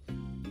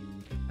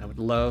 I would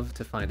love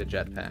to find a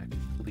jetpack,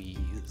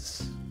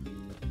 please.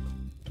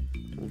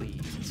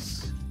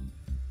 Please.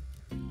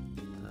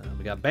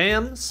 We got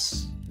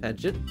BAMs,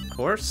 Edgit, of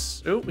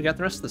course. Oh, we got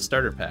the rest of the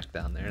starter pack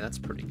down there. That's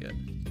pretty good.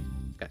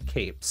 Got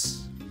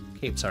capes.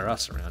 Capes are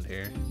us around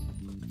here.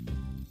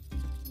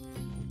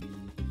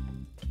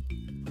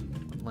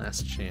 One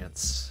last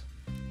chance.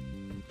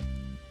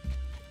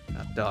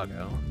 Got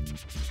doggo.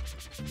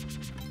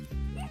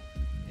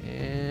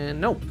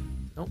 And nope.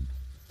 Nope.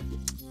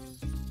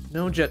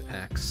 No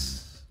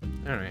jetpacks.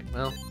 Alright,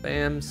 well,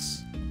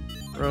 BAMs,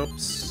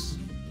 ropes,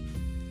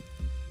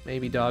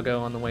 maybe doggo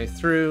on the way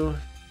through.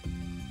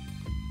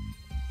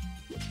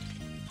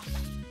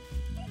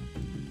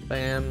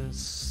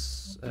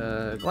 BAMs,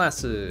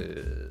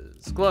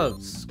 glasses,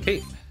 gloves,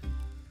 cape.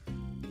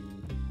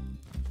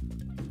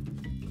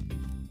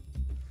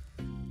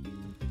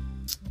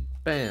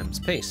 BAMs,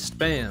 paste,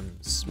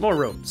 BAMs, more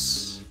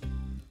ropes.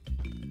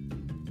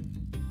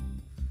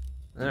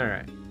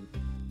 Alright.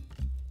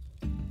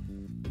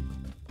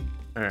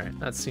 Alright,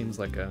 that seems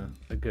like a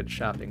good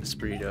shopping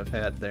spree to have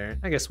had there.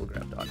 I guess we'll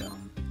grab doggo.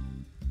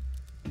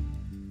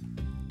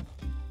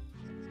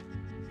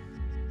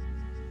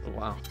 Oh,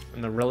 wow.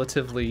 And a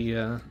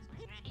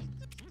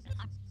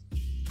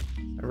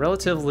A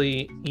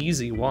relatively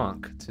easy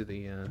walk to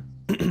the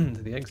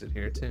to the exit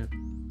here too.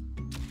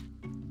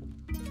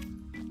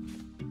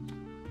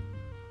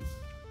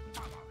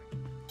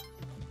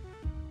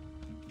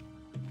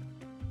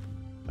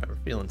 If I were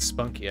feeling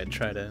spunky, I'd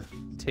try to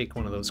take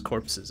one of those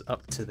corpses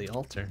up to the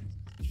altar.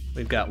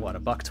 We've got what,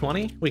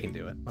 $120? We can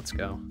do it. Let's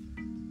go.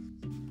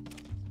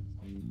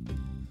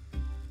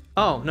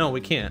 Oh no,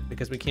 we can't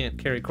because we can't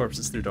carry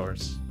corpses through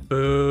doors.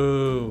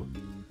 Boo.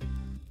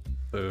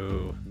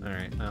 Boo. All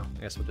right, well,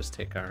 I guess we'll just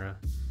take our.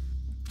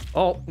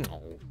 Oh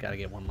no, gotta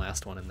get one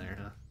last one in there,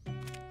 huh?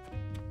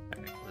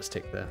 All right, let's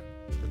take the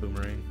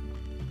boomerang.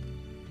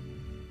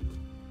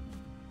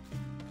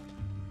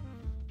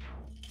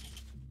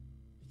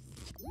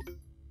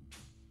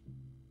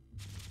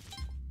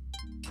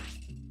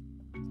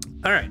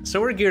 All right, so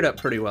we're geared up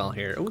pretty well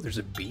here. Oh, there's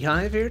a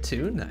beehive here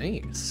too.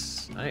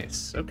 Nice,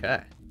 nice.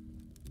 Okay.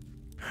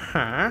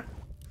 Huh?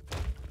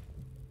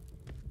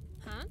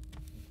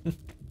 Huh?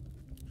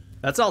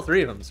 That's all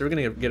 3 of them. So we're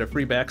gonna get a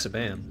free box of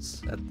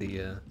BAMs at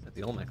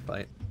the Olmec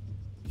fight.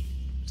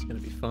 It's gonna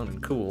be fun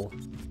and cool.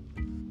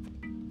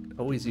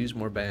 Always use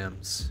more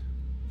BAMs.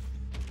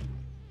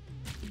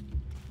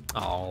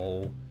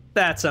 Oh,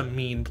 that's a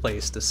mean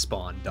place to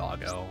spawn,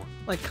 doggo.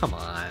 Like, come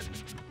on.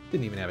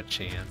 Didn't even have a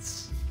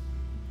chance.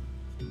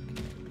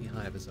 Okay,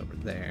 beehive is over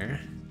there.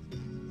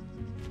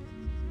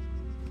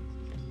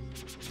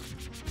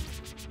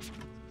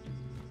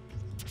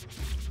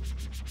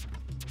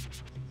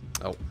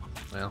 Oh,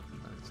 well,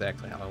 not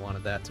exactly how I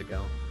wanted that to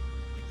go.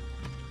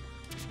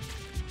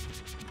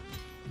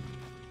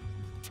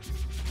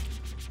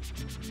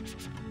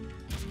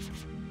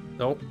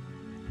 Nope.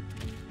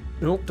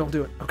 Nope, don't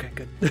do it. Okay,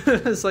 good.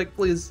 It's like,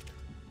 please,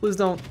 please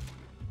don't.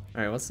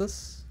 All right, what's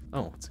this?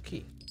 Oh, it's a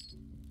key.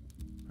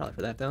 Probably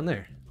for that down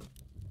there.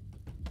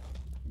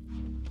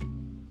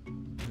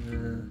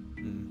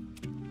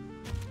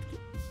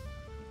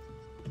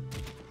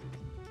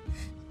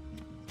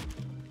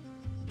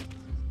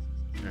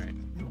 All right,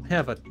 we don't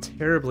have a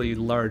terribly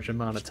large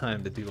amount of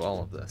time to do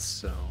all of this,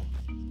 so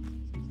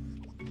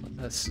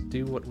let us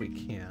do what we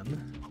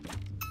can.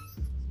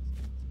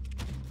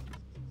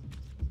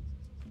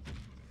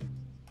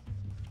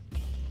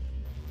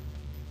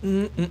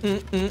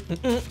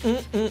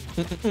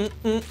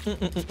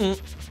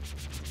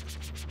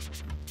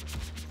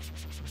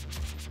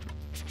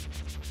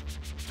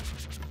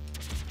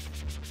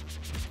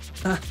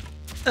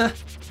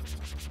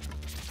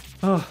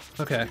 Oh,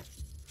 okay.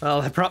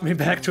 Well, that brought me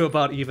back to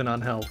about even on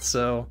health,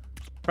 so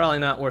probably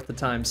not worth the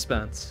time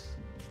spent.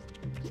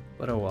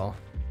 But oh well.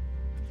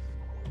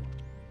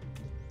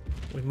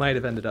 We might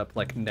have ended up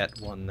like net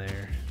 1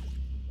 there.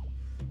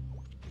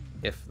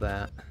 If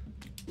that.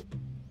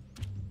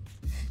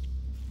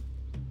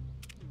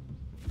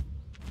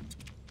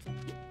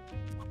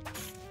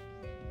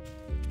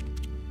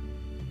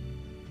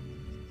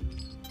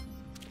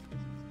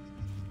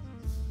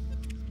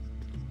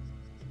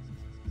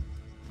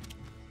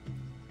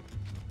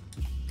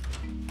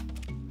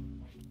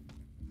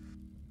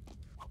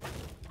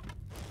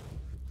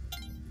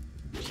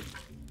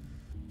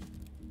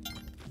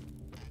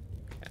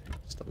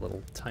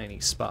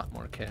 Tiny spot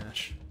more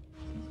cash.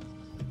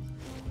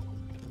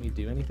 Can we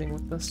do anything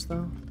with this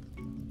though?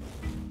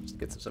 Just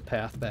gets us a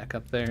path back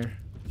up there.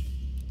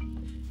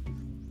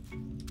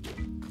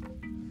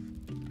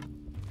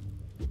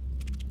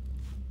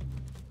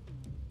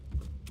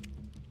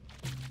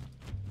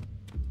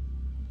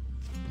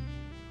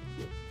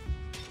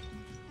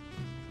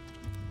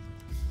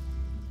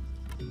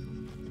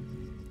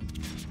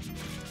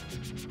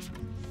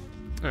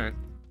 All right,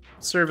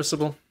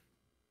 serviceable.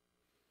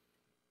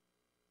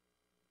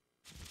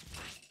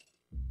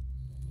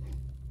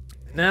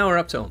 Now we're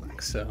up to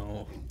Olmec,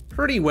 so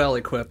pretty well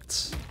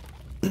equipped.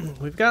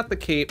 We've got the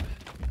cape,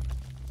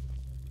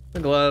 the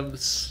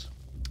gloves,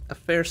 a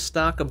fair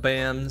stock of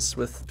BAMs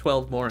with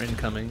 12 more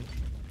incoming.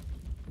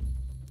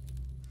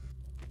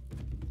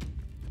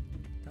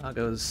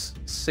 Doggo's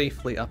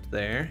safely up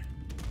there.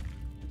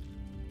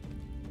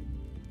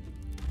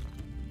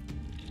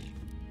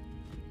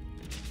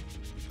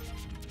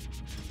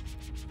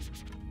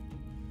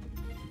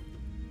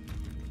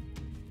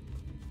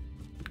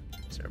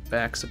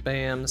 Backs of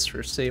BAMs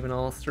for saving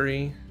all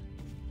 3.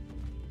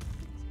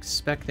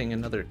 Expecting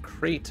another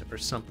crate or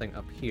something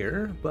up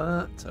here,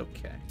 but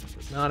okay.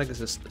 Does not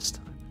exist this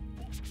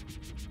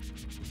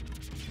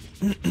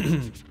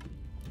time.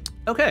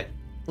 Okay,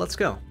 let's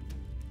go.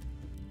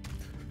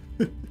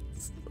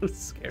 It's so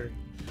scary.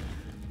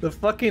 The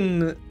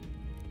fucking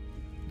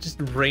just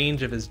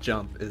range of his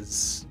jump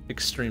is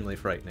extremely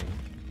frightening.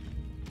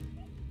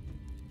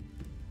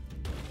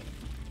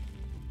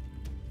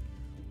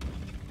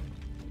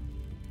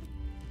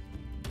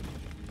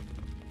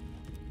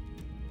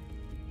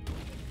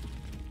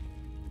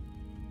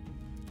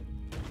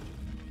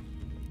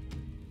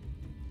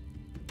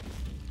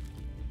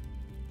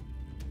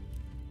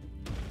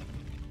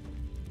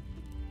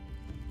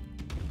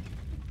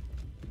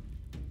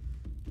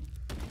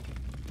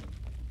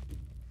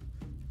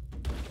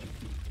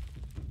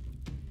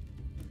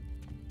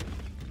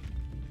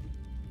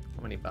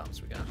 many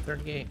bombs we got?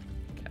 38?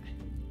 Okay.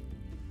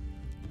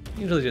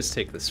 Usually just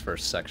take this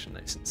first section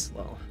nice and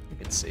slow. We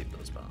can save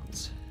those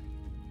bombs.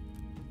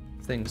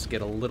 If things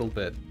get a little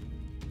bit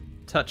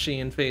touchy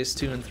in phase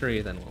 2 and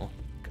 3, then we'll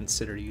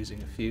consider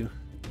using a few.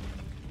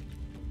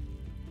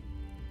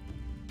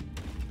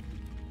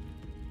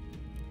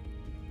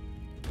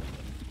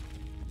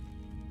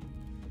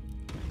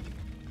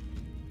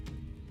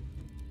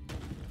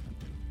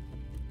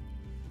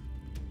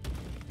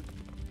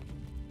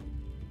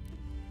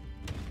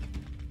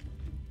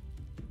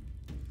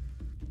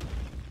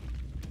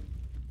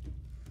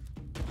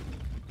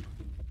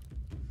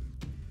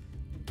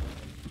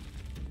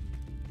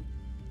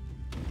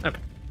 Okay.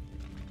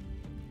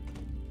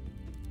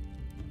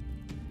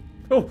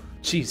 Oh,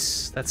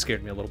 jeez, that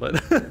scared me a little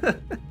bit.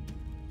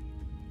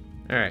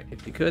 All right,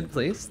 if you could,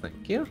 please,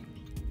 thank you.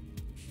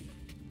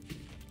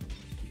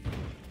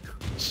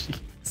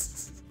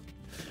 Jeez.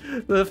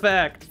 The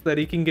fact that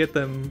he can get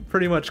them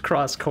pretty much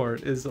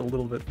cross-court is a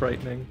little bit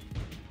frightening.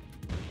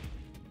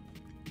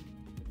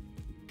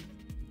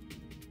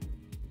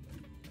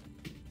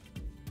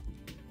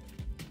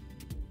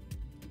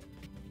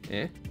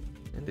 Eh?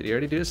 And did he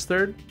already do his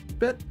third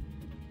bit?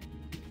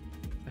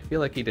 I feel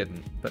like he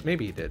didn't, but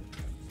maybe he did.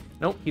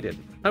 Nope, he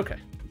didn't. Okay.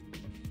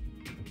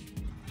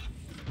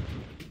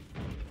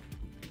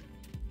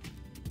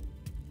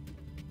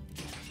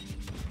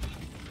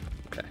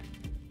 Okay.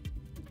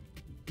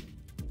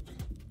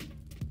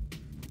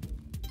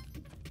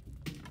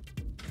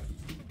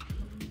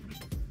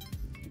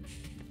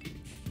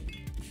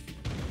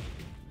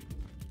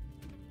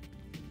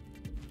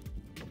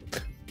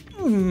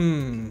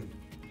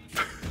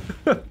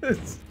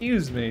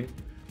 Excuse me.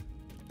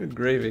 Good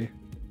gravy.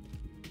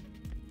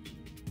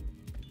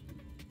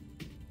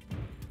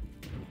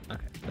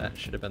 Okay, that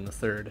should have been the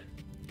third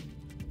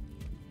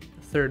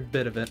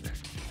bit of it.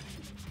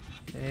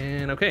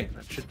 And okay,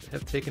 that should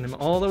have taken him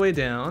all the way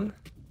down.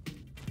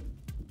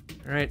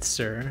 All right,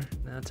 sir.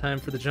 Now time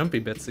for the jumpy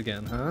bits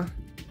again, huh?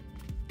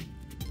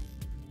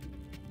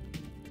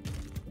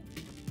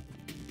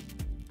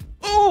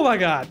 Oh my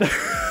god!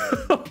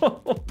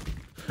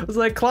 I was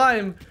like,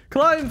 climb,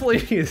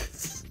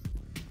 please.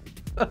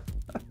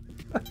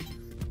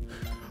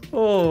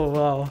 Oh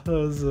wow, that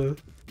was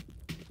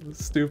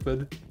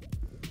stupid.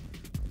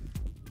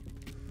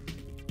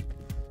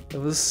 That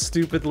was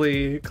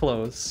stupidly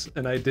close,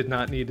 and I did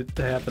not need it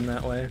to happen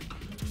that way.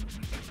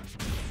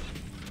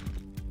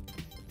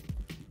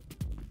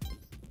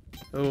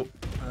 Oh,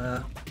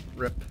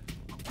 rip.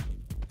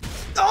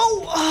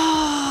 Oh!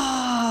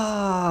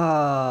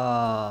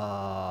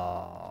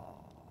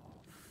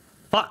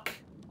 Fuck.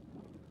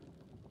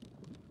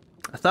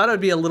 I thought I'd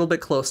be a little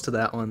bit close to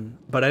that one,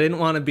 but I didn't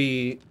want to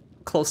be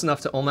close enough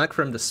to Olmec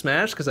for him to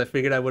smash, because I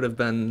figured I would have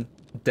been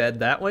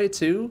dead that way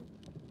too.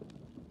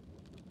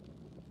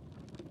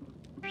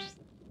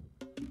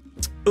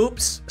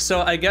 Oops,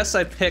 so I guess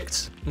I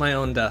picked my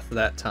own death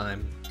that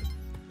time.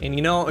 And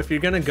you know, if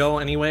you're gonna go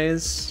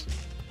anyways,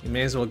 you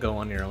may as well go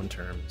on your own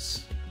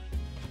terms.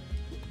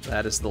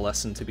 That is the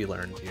lesson to be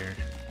learned here.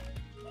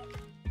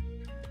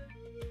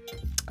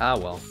 Ah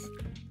well.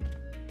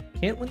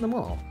 Can't win them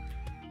all.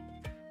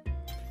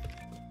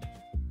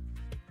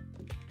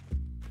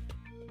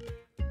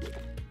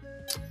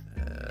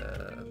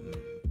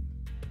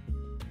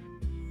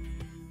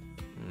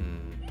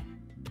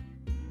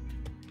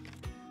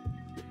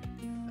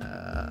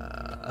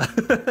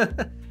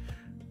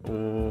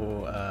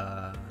 Oh,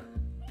 I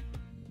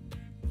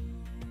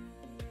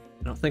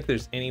don't think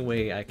there's any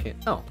way I can...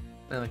 Oh,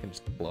 now I can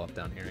just blow up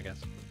down here, I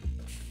guess.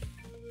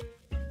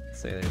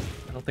 I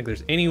don't think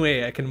there's any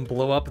way I can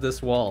blow up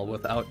this wall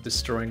without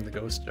destroying the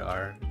ghost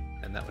jar,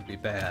 and that would be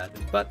bad.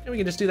 But we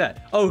can just do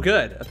that. Oh,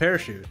 good, a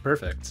parachute,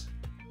 perfect.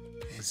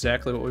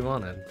 Exactly what we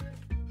wanted.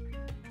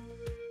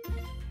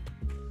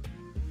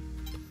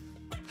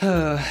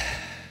 Oh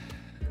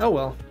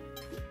well.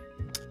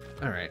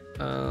 All right,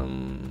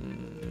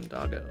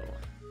 doggo.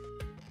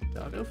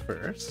 Doggo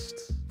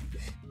first.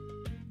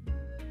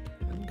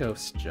 Then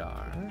ghost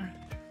jar.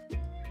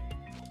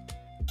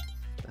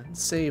 Then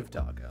save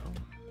doggo.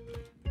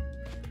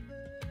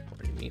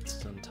 Before he meets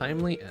his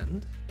untimely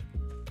end.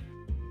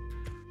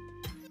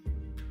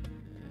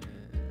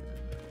 And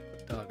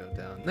put doggo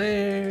down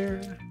there.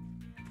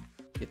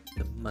 Get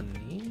the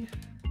money.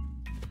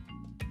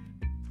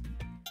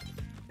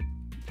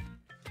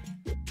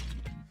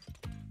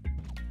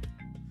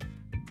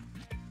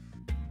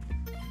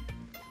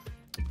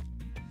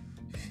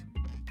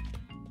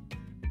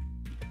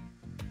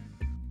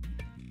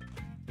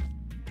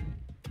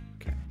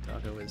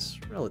 Is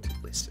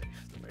relatively safe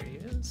where he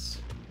is.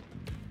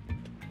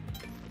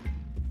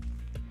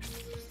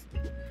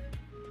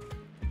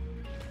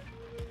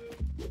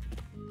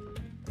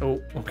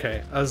 Oh,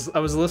 okay. I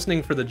was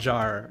listening for the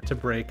jar to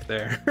break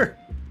there.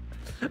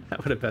 That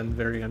would have been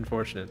very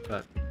unfortunate,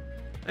 but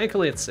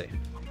thankfully it's safe.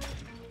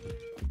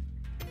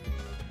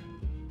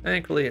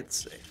 Thankfully it's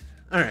safe.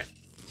 All right,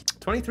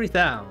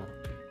 23,000.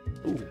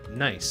 Ooh,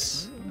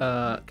 nice.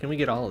 Can we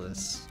get all of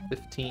this?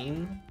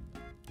 15.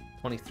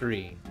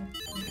 23.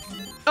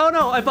 Oh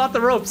no, I bought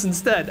the ropes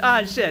instead.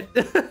 Ah, shit.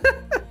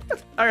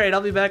 All right,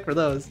 I'll be back for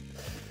those.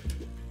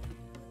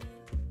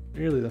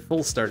 Really the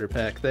full starter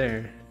pack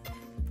there.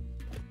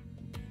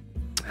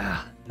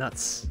 Ah,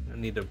 nuts. I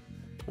need to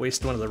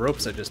waste one of the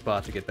ropes I just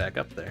bought to get back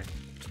up there.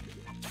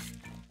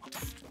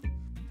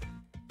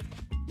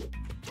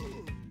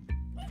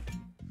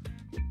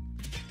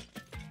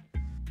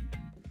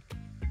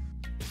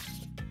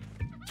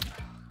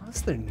 How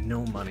is there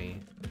no money?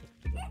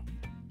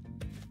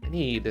 I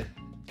need...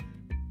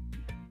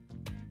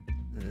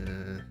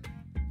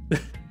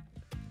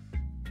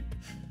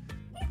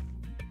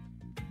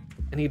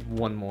 I need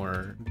one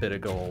more bit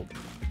of gold.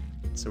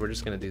 So we're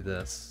just gonna do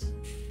this.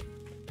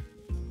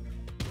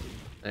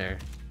 There.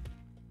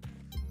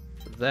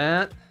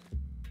 That...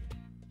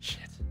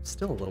 Shit,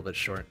 still a little bit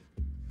short.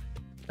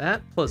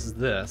 That plus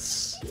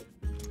this.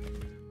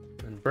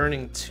 And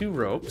burning 2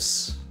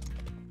 ropes.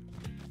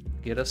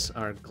 Get us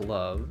our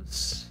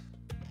gloves.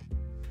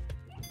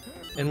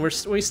 And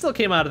we still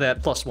came out of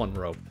that plus 1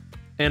 rope.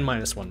 And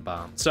minus 1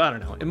 bomb. So I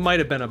don't know, it might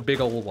have been a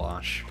big old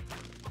wash.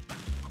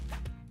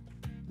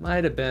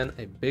 Might have been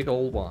a big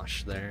old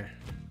wash there.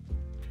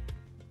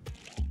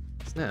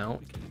 So now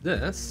we can do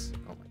this.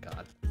 Oh my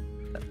god.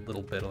 That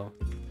little bit of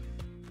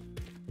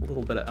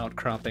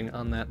outcropping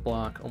on that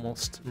block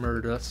almost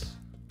murdered us.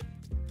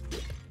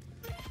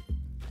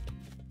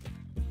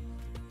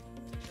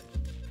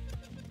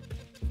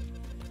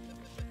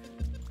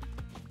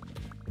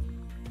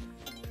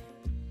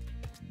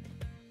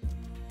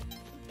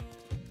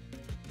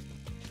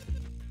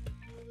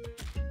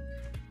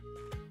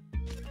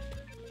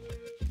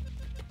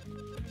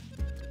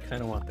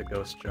 Kind of want the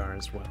ghost jar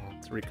as well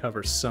to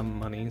recover some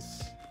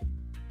monies,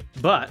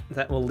 but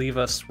that will leave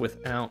us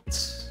without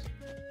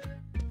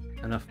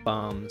enough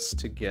bombs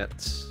to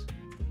get,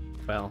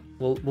 well,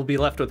 we'll be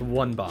left with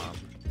 1 bomb,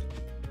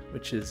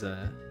 which is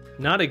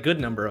not a good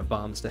number of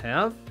bombs to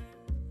have,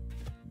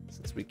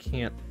 since we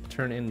can't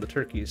turn in the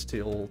turkeys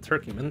to old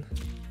Turkeyman.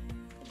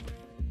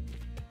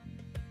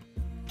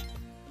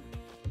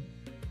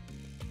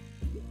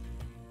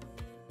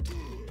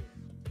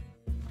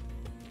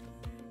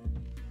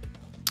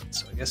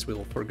 I guess we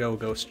will forego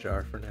Ghost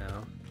Jar for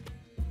now.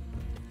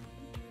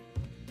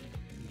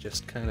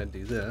 Just kind of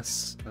do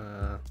this.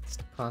 Let's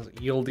deposit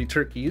Yieldy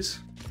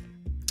Turkeys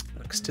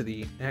next to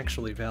the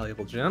actually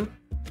valuable gem.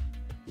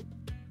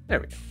 There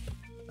we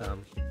go.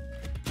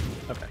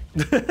 Okay.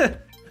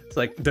 It's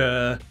like,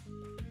 duh.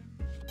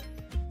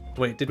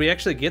 Wait, did we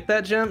actually get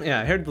that gem?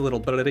 Yeah, I heard the little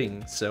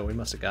bling, so we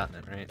must have gotten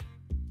it, right?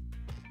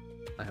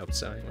 I hope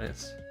so,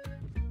 anyways.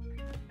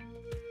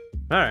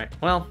 Alright,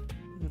 well,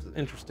 it's an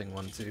interesting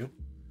one, too.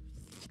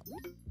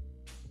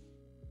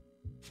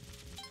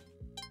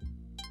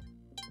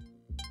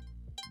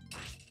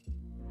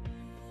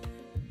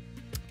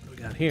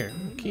 Got here.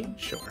 Okay,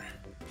 sure.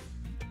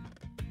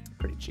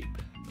 Pretty cheap.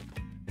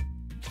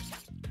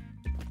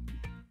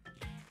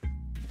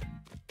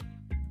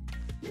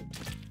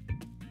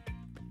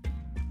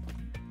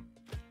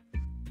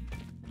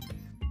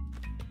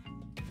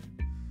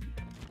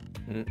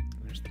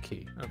 There's the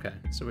key. Okay,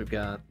 so we've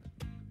got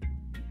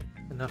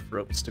enough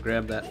ropes to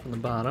grab that from the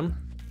bottom.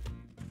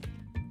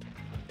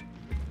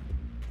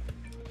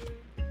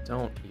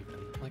 Don't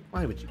even. Like,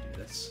 why would you do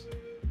this?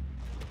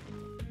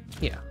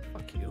 Yeah.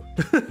 Fuck you.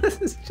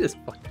 Just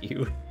fuck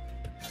you.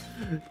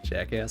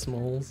 Jackass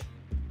moles.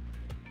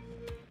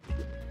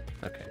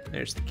 Okay,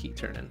 there's the key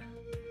turning.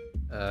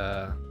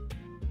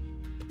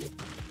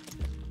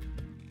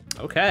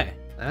 Okay,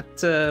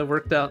 that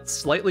worked out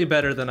slightly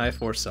better than I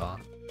foresaw.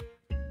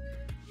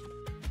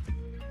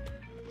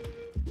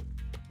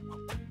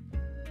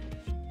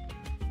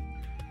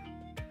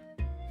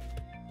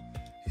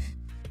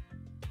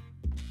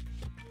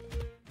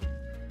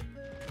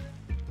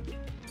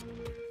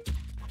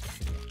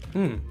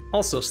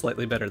 Also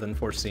slightly better than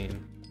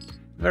foreseen.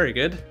 Very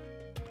good.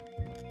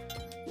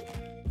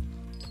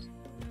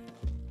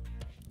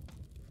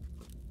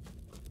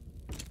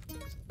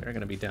 They're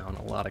gonna be down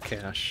a lot of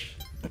cash.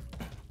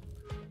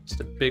 Just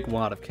a big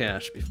wad of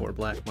cash before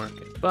black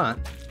market, but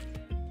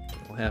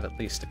we'll have at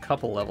least a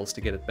couple levels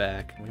to get it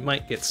back. We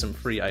might get some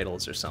free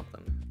idols or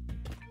something.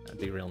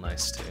 That'd be real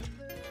nice too.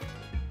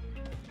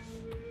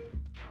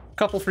 A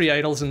couple free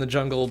idols in the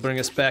jungle will bring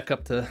us back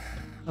up to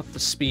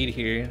speed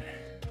here.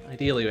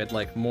 Ideally, we'd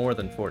like more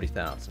than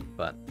 40,000,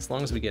 but as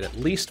long as we get at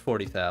least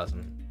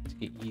 40,000 to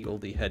get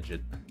Yieldy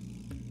Hedged,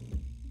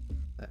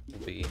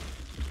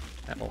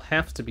 that will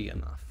have to be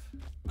enough.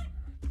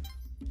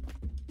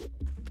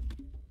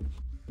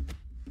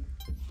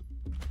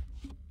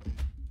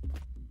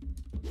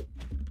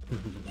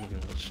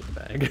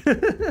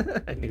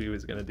 Shitbag. I knew he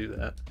was gonna do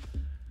that.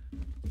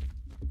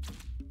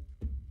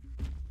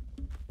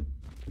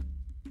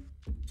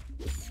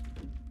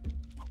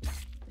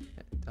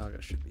 Doggo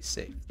should be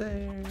safe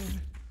there.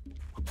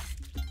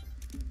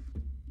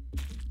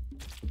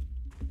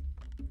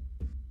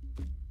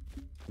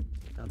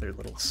 Other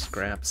little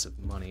scraps of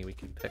money we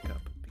can pick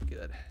up would be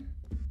good.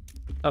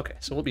 Okay,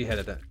 so we'll be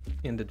headed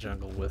into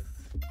jungle with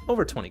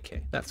over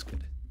 20k. That's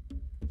good.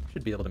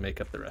 Should be able to make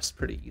up the rest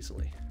pretty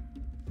easily.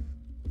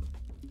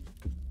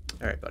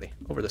 All right, buddy.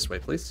 Over this way,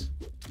 please.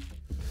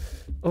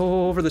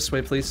 Oh, over this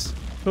way, please.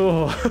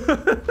 Oh.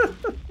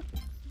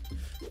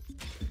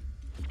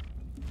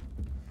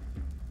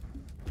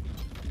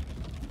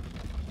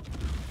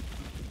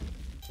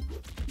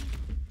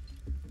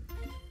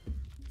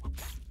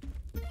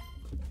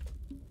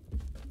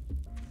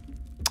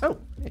 Oh,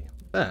 hey,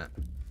 that.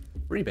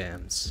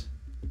 Rebams.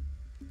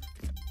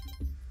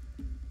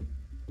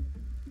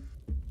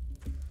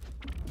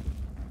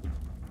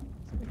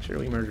 Make sure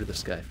we murder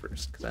this guy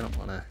first, because I don't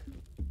want to...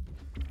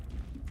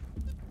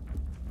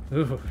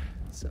 Ooh,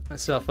 set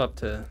myself up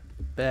to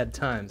bad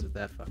times with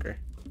that fucker.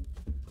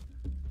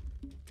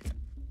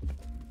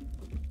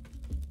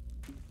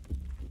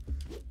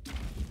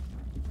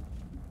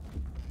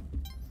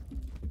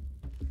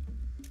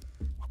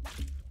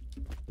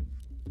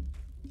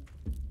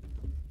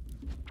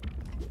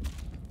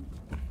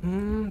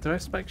 Do I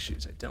have spike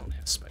shoes? I don't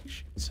have spike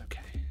shoes.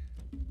 Okay.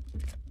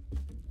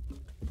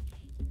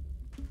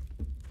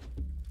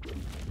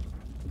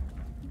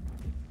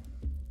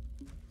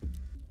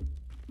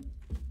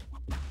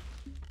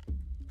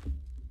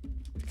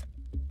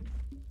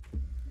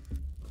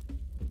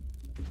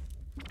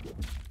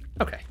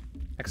 Okay,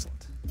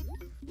 excellent.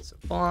 So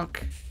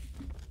bonk.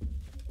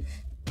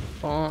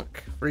 Bonk.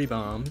 Free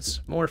bombs.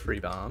 More free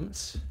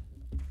bombs.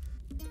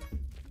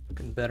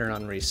 Looking better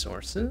on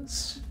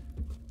resources.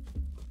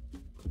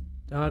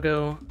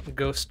 Doggo,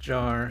 ghost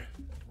jar,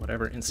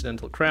 whatever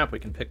incidental crap we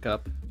can pick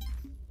up.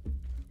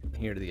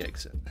 Here to the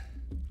exit.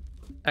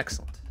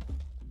 Excellent.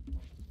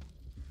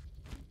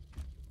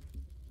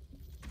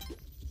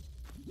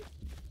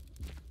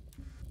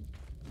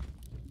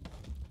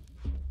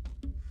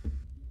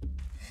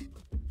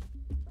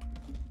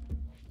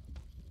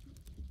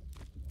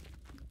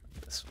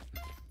 This one.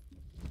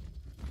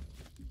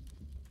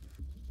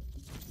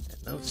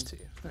 And those two.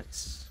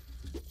 Nice.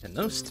 And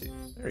those two.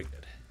 Very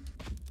good.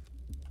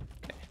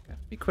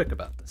 Be quick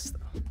about this,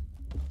 though.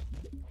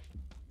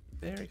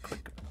 Very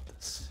quick about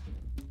this.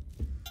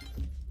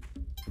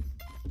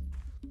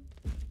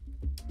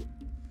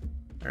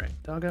 Alright,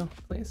 doggo,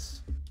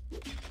 please.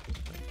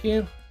 Thank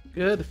you.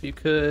 Good. If you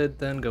could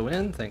then go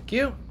in. Thank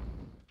you.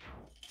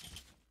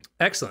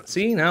 Excellent.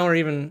 See, now we're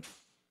even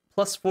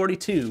plus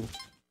 42.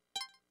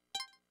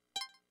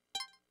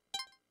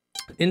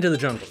 Into the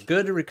jungle.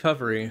 Good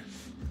recovery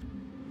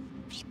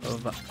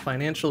of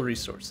financial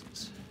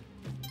resources.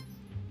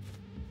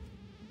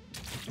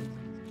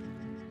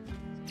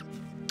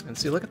 And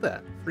see, look at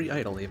that. Free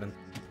idol, even.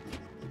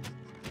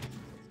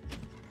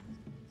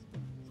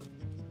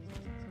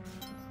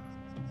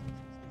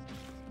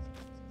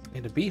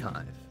 And a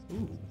beehive.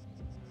 Ooh.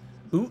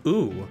 Ooh,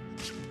 ooh.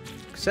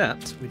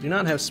 Except, we do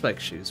not have spike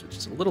shoes, which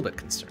is a little bit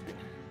concerning.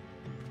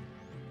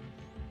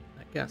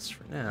 I guess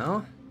for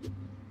now,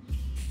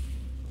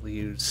 we'll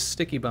use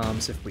sticky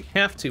bombs if we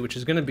have to, which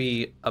is going to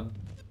be a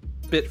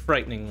bit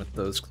frightening with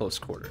those close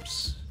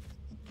quarters.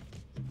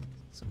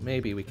 So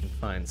maybe we can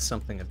find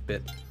something a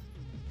bit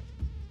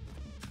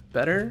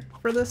better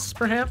for this,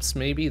 perhaps?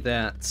 Maybe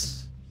that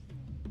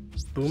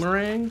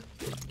boomerang?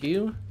 Fuck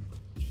you.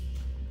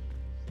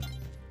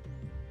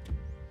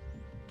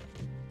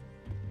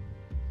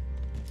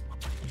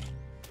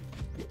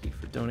 Thank you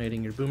for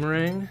donating your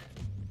boomerang.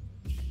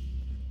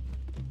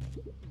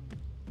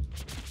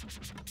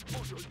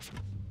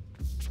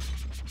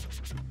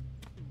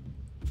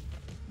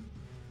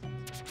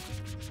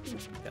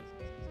 Got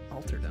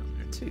altar down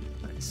there too.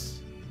 Nice.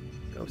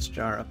 Ghost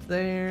jar up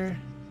there.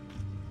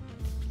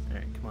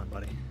 Alright, come on,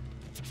 buddy.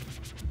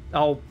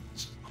 Oh,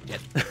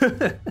 shit.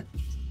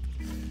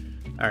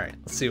 Alright,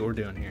 let's see what we're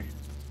doing here.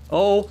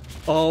 Oh,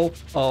 oh,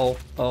 oh,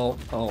 oh,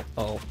 oh,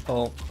 oh,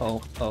 oh,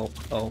 oh, oh,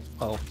 oh,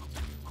 oh.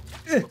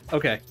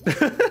 Okay.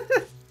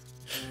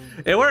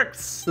 It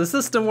works! The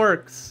system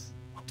works!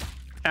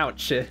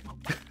 Ouch.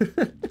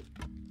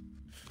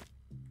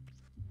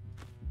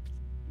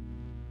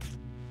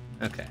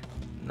 Okay.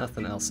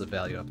 Nothing else of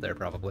value up there,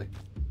 probably.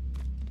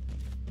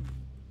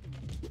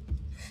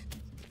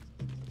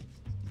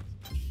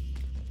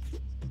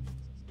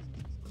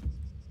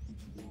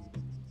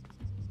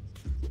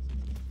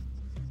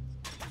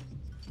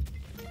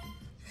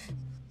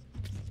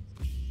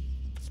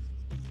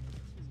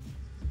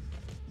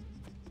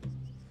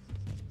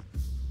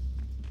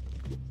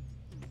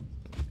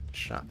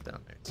 Shop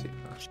down there too,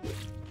 huh?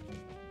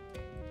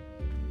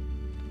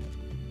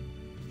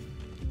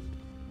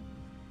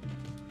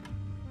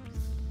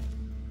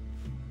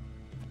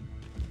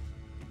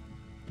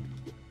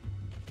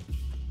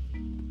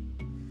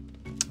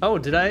 Oh,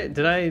 did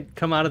I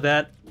come out of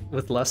that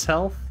with less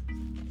health?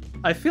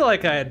 I feel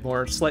like I had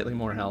slightly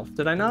more health.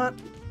 Did I not?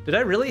 Did I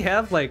really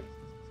have like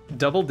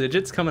double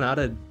digits coming out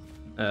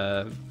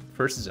of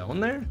first zone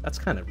there? That's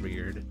kind of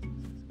weird.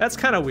 That's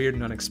kind of weird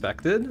and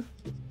unexpected.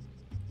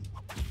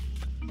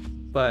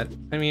 But,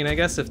 I mean, I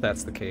guess if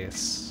that's the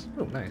case...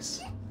 Oh,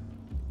 nice.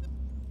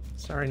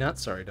 Sorry, not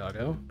sorry,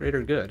 doggo.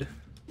 Greater good.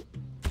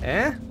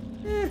 Eh?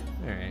 Eh,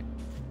 alright.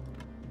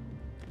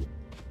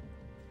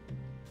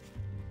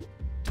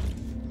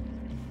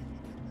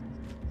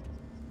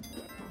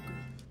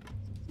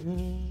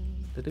 We'll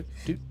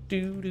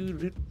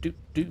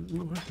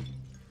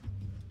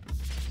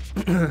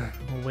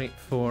wait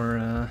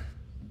for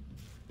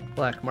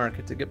black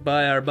market to get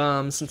by our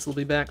bombs since they'll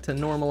be back to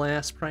normal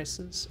ass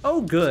prices.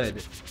 Oh,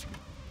 good.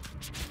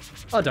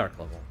 A dark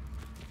level.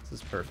 This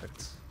is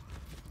perfect.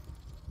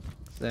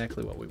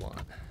 Exactly what we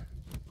want.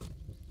 We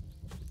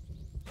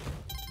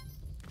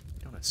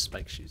don't have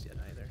spike shoes yet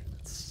either.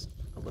 That's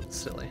a little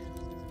silly.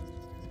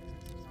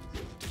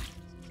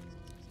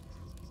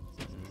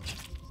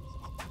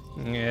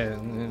 Yeah.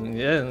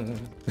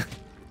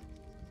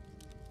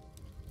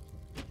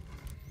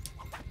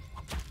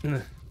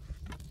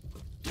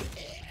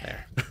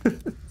 There.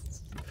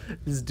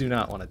 Just do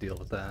not want to deal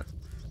with that.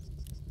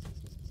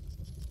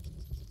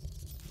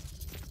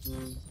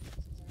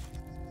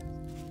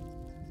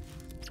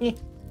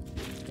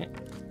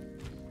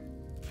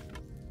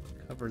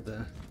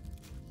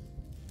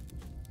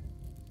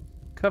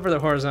 Cover the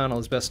horizontal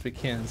as best we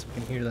can so we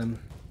can hear them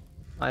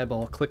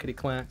eyeball clickety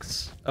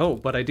clacks. Oh,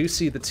 but I do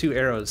see the 2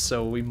 arrows,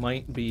 so we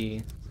might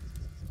be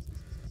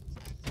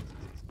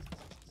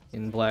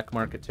in black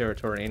market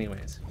territory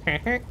anyways.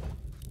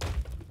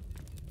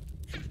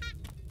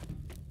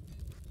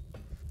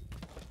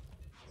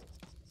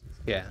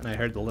 Yeah, and I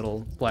heard the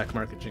little black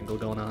market jingle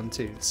going on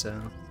too, so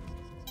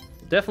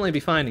definitely be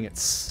finding it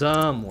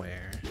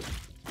somewhere.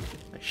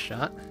 Nice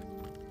shot.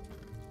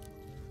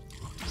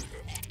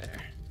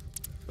 There.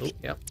 Oh,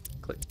 yep.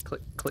 Click,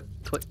 click, click,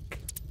 click.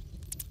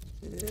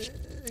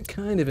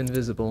 Kind of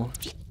invisible,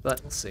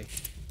 but we'll see.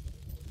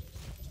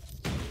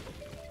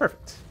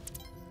 Perfect.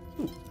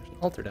 Ooh, there's an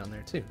altar down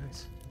there too.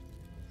 Nice.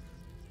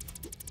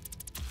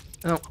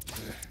 Oh.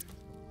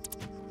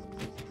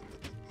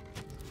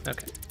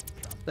 Okay.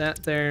 Drop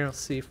that there. Let's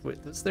see if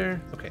was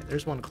there. Okay,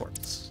 there's one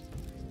corpse.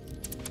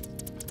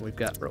 We've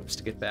got ropes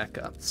to get back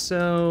up,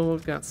 so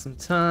we've got some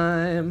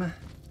time.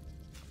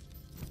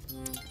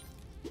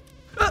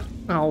 Ah!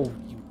 Oh,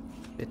 you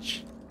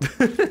bitch!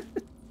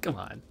 Come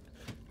on.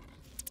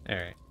 All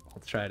right,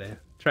 I'll try to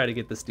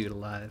get this dude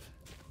alive.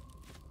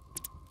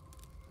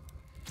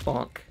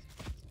 Bonk,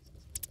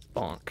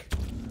 bonk.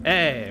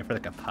 Hey, for the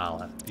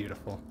Kapala,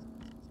 beautiful.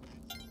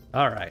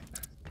 All right.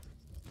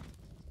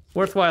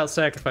 Worthwhile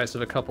sacrifice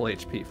of a couple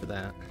HP for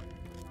that.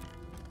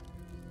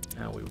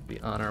 Now we would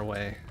be on our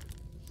way.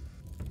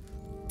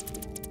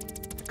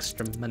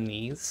 Extra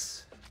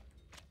monies.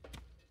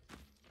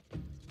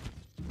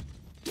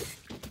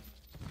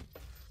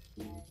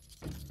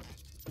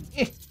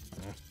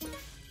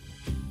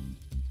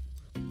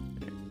 A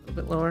little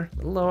bit lower, a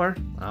little lower.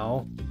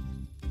 Oh.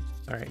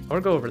 Alright, or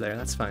go over there,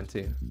 that's fine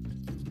too.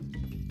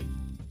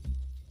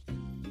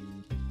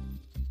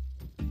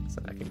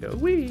 So I can go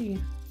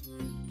wee.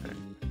 Right.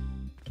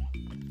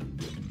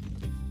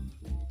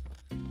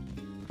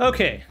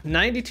 Okay,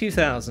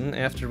 92,000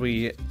 after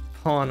we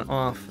pawn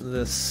off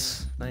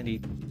this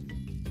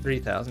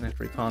 93,000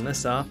 after we pawn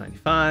this off.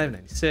 95,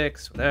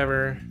 96,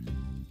 whatever.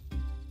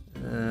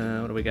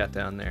 What do we got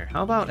down there?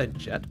 How about a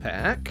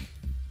jetpack,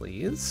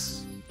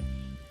 please?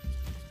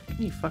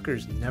 You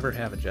fuckers never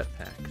have a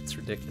jetpack. It's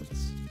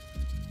ridiculous.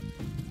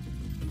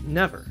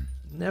 Never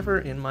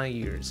in my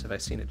years have I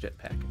seen a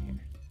jetpack in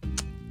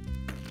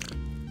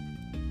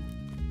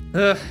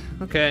here.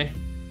 Okay.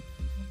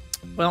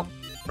 Well,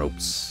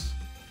 ropes.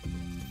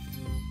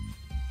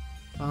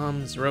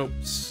 Bombs,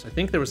 ropes. I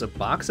think there was a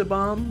box of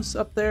bombs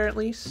up there at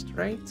least,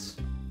 right?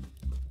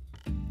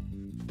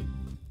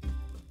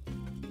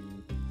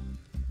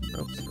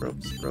 Ropes,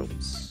 ropes,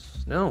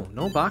 ropes. No,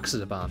 no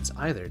boxes of bombs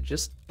either.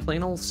 Just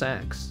plain old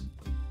sacks.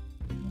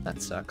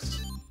 That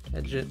sucks.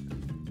 Edge it.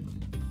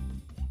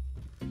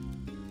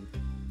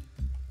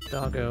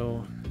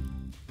 Doggo.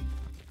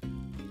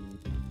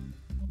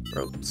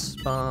 Ropes,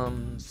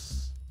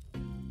 bombs.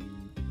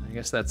 I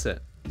guess that's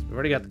it. We've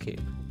already got the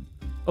cape.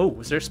 Oh,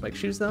 was there spike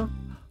shoes though?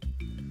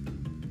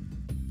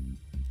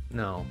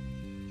 No.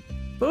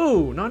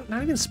 Oh, not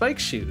even spike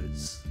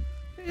shoes.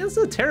 This is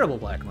a terrible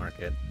black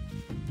market.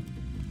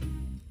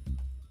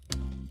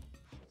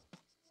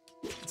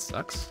 It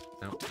sucks.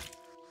 No.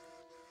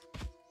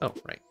 Oh,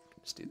 right.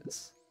 Just do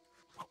this.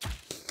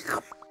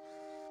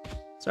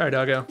 Sorry,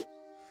 doggo.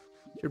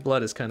 Your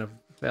blood is kind of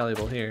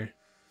valuable here.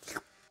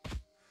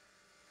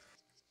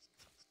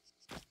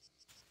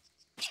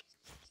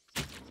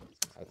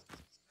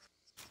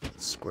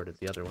 Squirted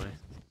the other way.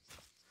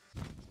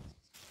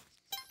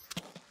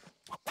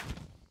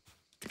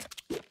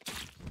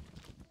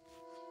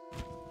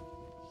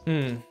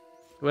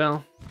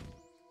 Well,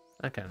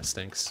 that kind of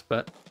stinks,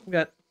 but we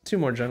got 2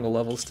 more jungle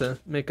levels to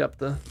make up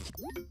the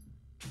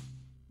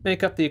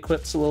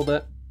equips a little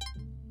bit.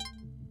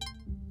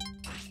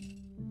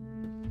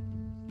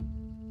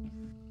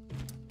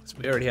 So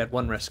we already had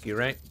 1 rescue,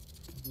 right?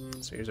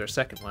 So here's our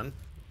second one.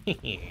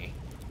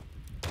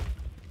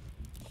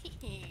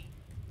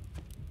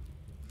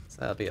 So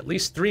that'll be at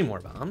least 3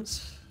 more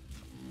bombs.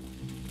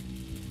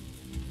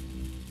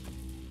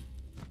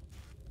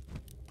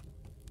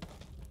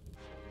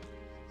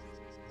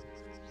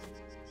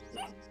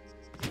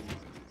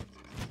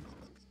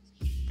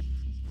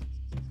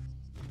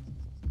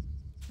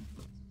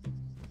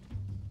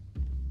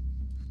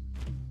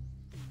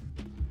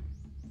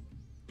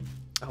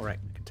 Oh, right.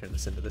 I can turn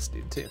this into this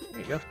dude, too.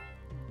 There you go.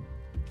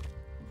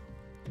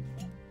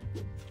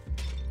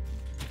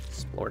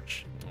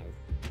 Splorch.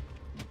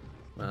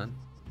 Come on.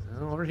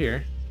 Oh, over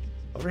here.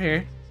 Over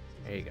here.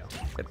 There you go.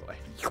 Good boy.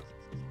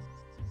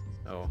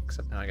 Oh,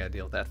 except now I gotta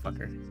deal with that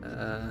fucker.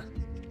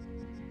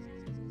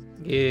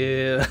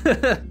 Yeah.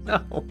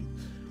 No.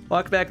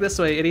 Walk back this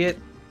way, idiot.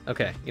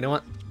 Okay, you know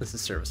what? This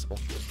is serviceable.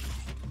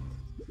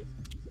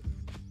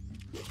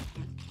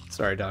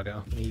 Sorry,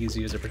 doggo. I'm gonna use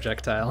you as a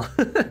projectile.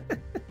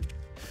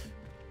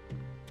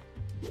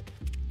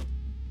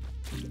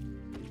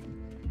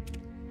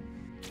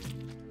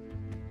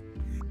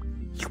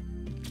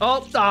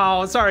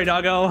 Oh, sorry,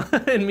 doggo. I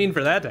didn't mean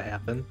for that to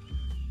happen.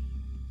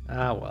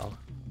 Ah, well.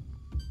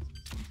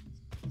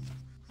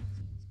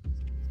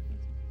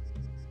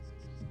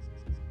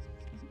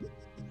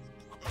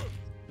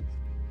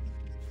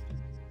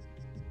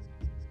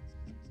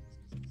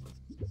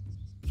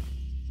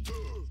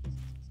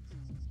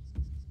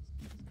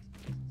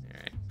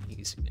 Alright,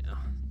 easy now.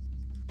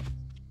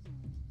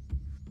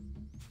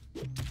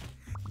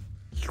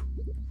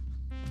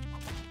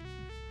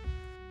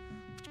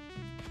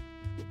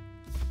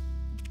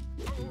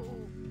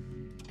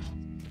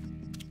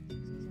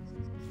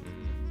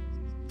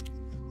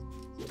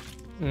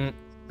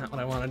 Not what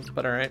I wanted,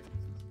 but alright.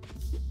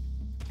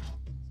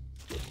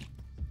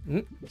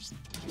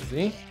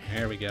 See?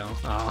 There we go.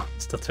 Oh,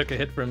 still took a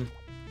hit from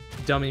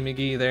Dummy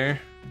McGee there.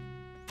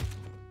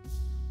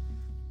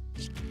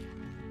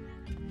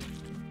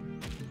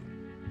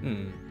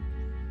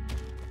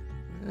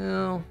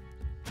 Well.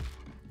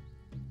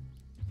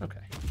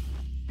 Okay.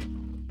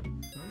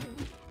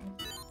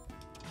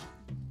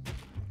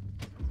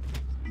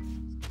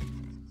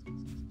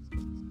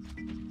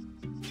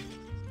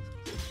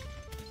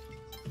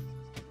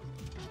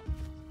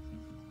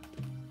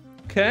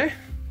 Okay.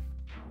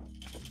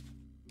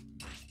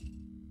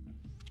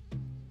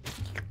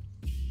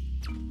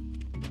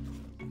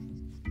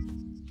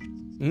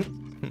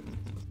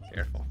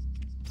 Careful.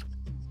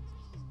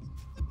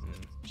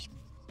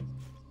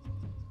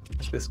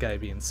 This guy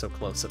being so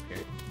close up here.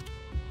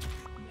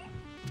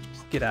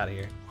 Just get out of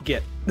here.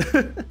 Get.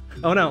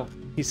 Oh no,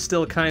 he's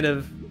still kind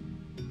of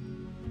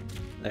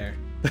there.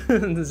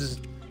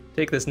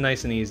 Take this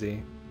nice and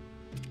easy.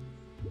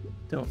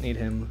 Don't need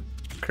him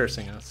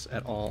cursing us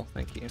at all,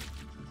 thank you.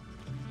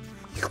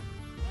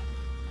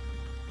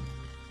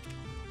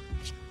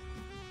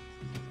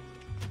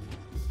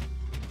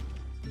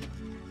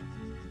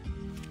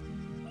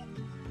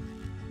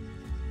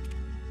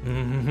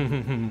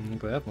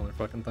 Look at that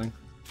motherfucking thing.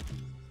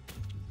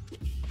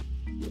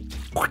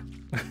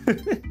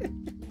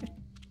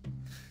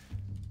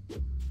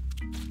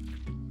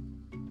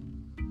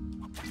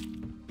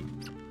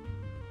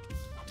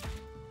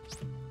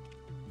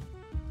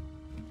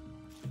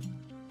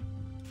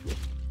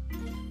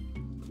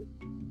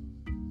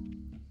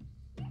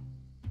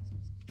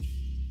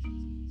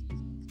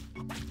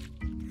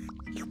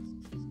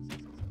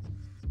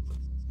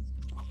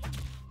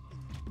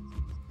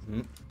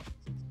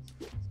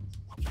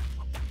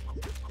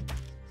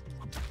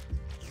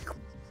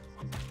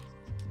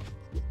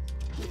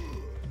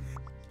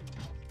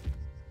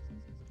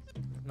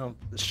 No,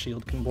 the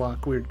shield can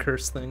block weird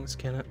curse things,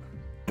 can it?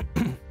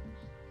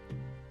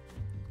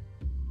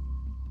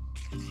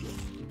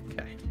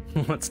 Okay,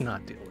 let's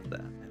not deal with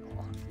that at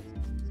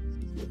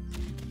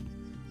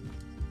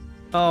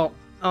all.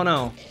 Oh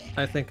no,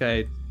 I think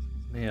I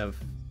may have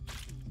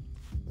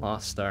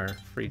lost our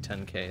free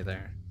 10k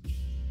there.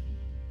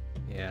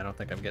 Yeah, I don't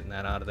think I'm getting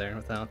that out of there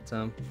without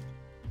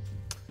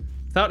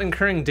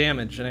incurring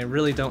damage, and I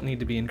really don't need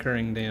to be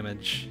incurring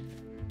damage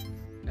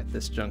at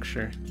this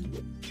juncture.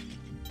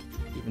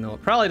 Even though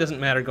it probably doesn't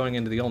matter going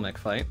into the Olmec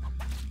fight,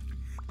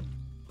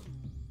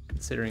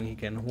 considering he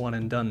can one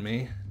and done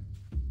me.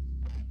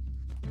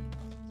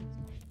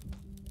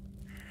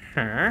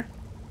 Huh?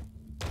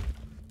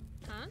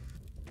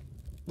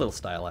 Little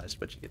stylized,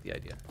 but you get the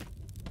idea.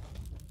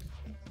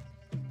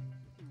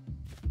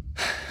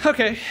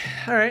 Okay,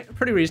 alright,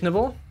 pretty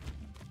reasonable.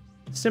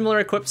 Similar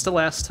equips to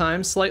last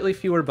time, slightly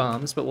fewer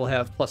bombs, but we'll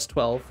have plus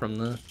 12 from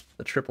the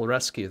triple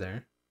rescue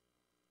there.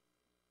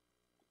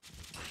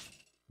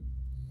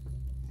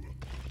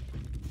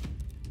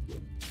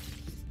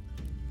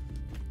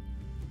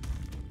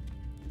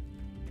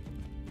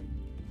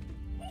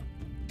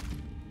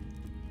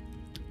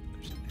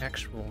 There's an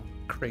actual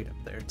crate up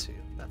there too,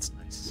 that's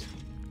nice.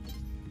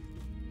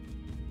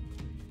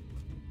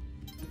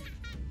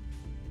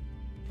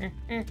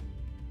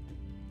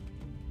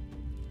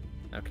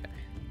 Okay.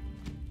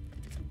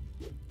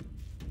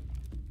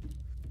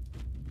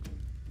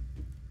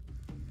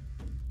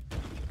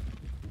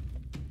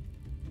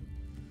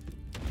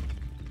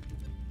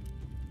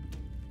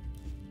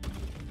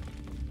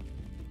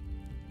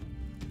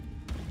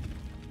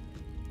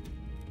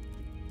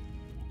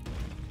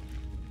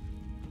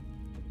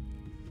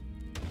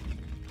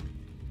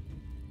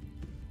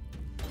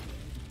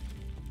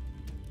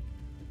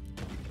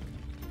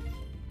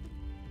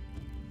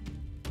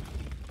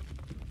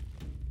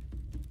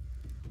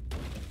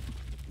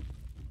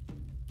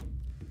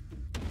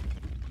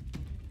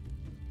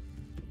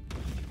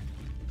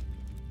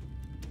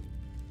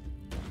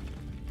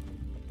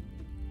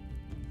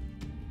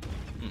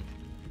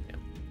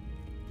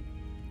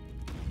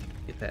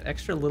 that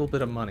extra little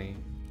bit of money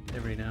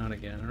every now and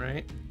again,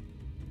 right?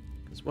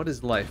 Because what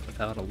is life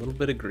without a little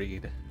bit of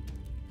greed?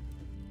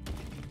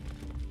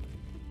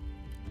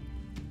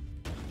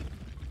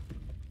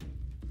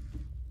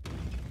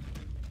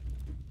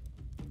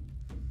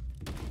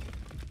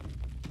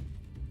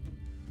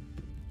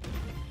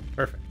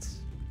 Perfect.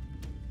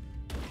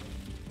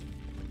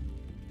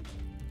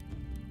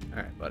 All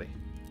right, buddy.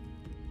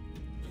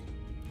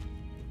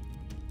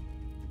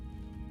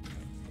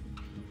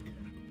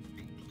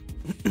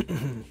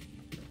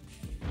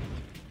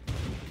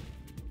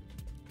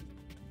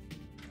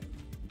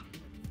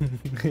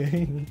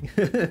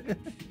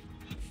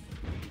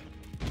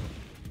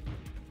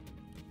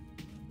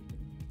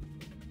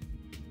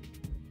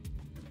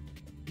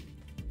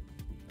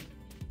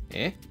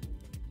 Eh?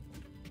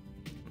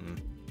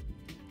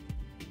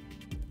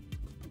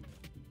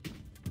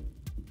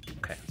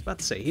 Okay, I was about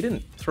to say, he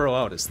didn't throw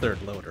out his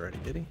third load already,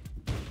 did he?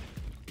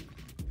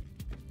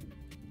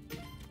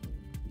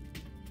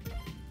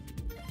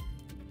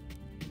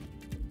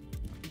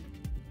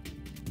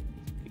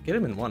 Get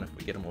him in one if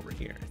we get him over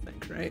here, I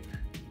think, right?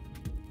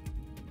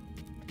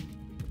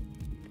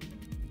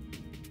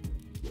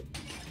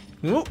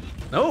 Oh,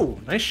 no,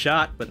 nice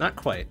shot, but not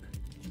quite.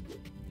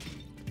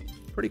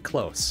 Pretty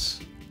close.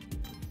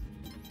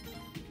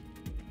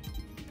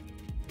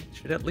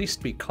 Should at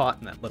least be caught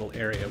in that little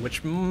area,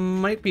 which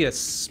might be a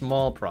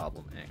small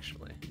problem,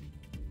 actually.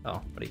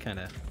 Oh, but he kind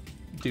of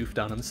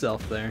doofed on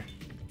himself there.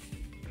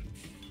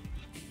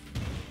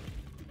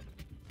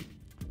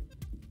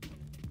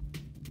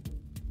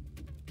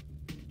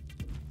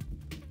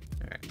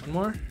 Alright, one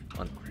more?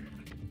 One more.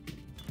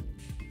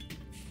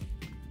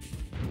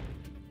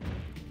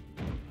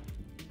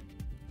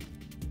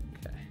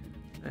 Okay,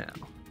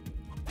 now.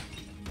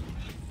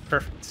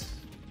 Perfect.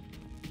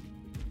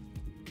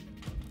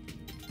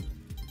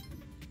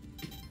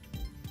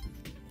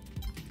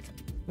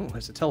 Oh,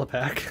 there's a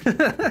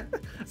telepack.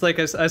 It's like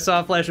I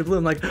saw a flash of blue.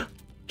 I'm like,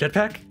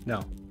 jetpack?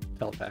 No,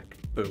 telepack.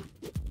 Boo.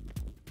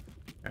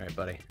 All right,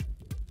 buddy.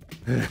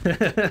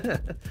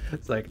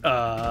 It's like,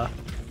 I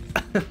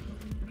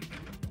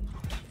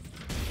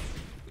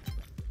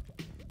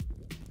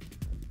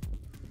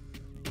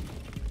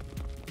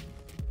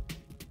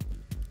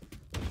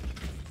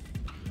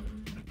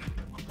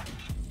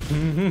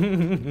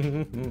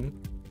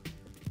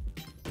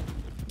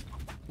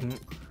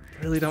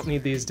really don't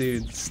need these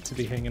dudes to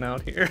be hanging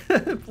out here,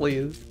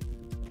 please.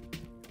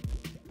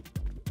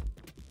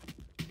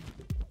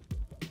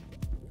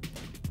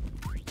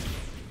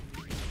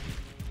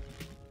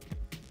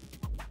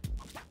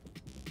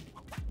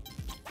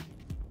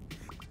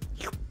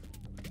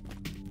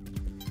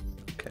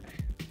 Okay.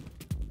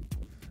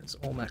 There's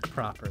Olmec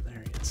proper.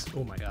 There he is.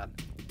 Oh my god.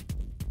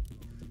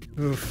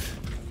 Oof.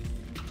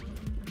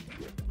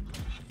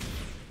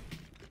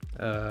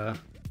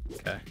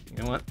 Okay.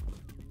 You know what?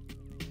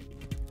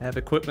 Have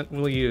equipment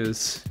we'll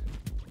use.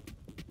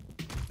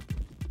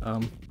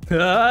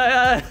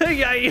 Yeah.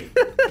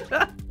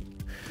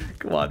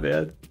 Come on,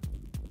 man.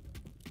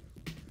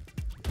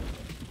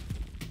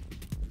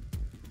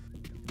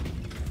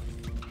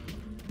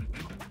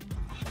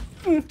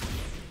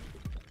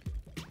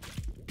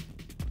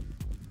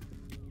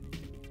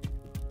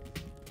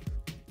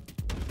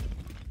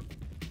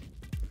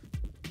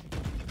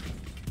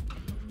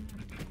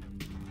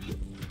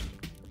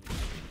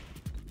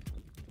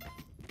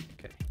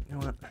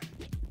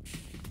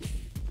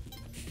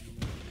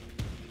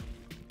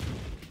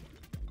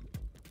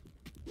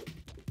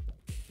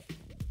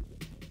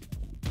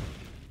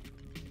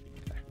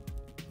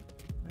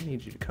 I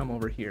need you to come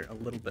over here a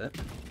little bit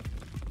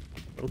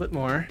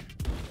more.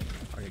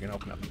 Or you're gonna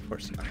open up, of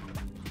course you are.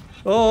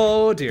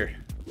 Oh dear,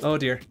 oh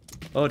dear,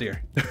 oh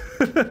dear.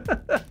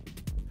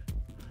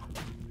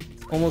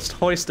 Almost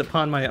hoist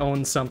upon my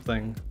own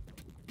something,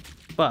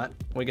 but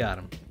we got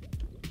him.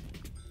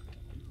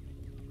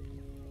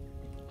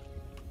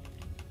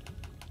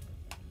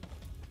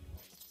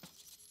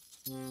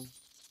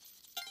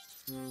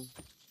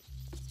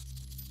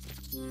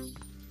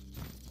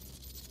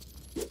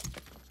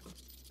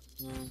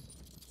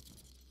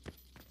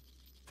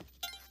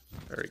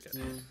 Very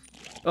good.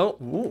 Oh,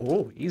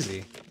 ooh, easy.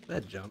 Look at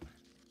that jump.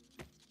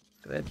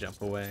 Look at that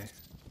jump away.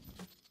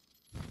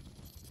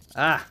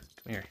 Ah,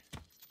 come here.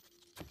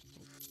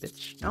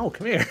 Bitch. No,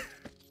 come here.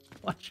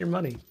 Watch your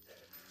money.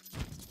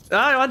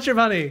 Ah, I want your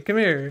money. Come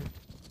here.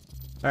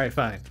 Alright,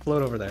 fine.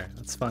 Float over there.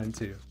 That's fine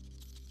too.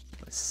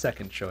 My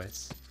second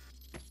choice.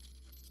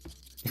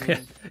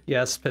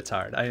 Yes,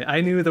 petard. I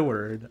knew the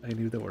word. I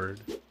knew the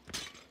word.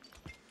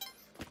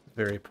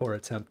 Very poor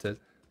attempt at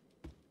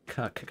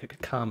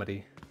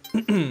comedy.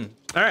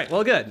 Alright,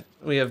 well good.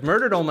 We have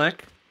murdered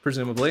Olmec,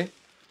 presumably.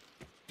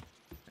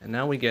 And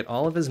now we get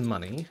all of his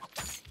money.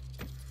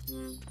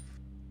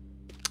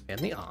 And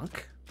the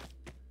Ankh.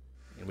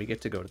 And we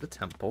get to go to the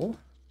temple.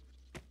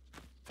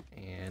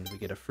 And we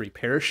get a free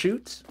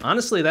parachute.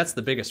 Honestly, that's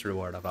the biggest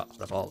reward out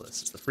of all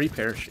this. It's the free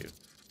parachute.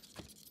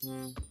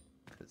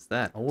 Because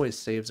that always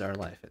saves our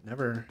life. It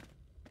never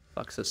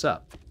fucks us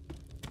up.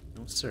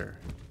 No, sir.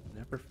 It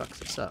never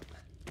fucks us up.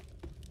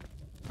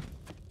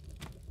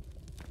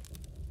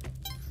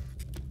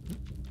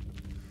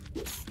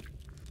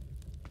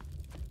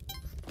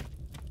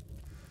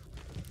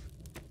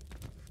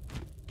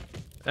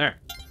 There.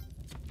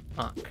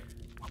 Honk.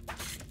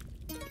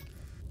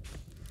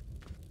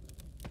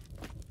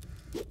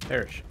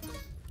 Parachute.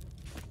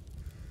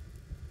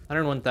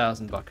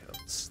 101,000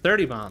 buckos.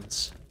 30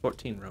 bombs.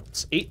 14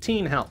 ropes.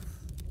 18 health.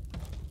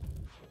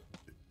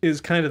 Is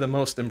kind of the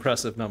most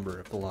impressive number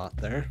of the lot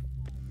there.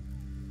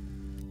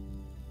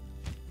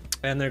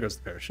 And there goes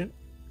the parachute.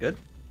 Good.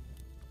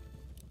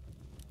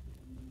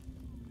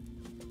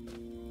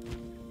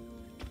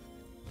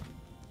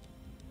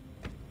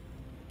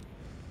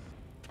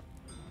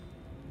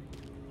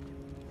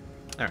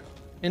 Alright,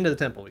 into the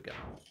temple we go.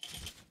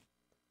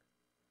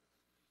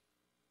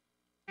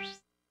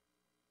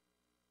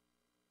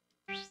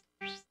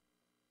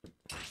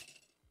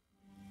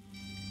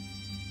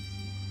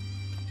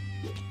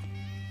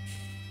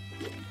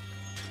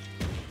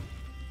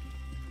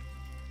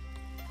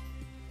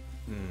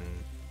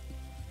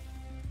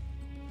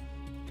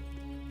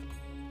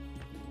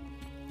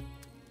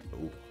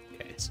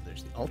 So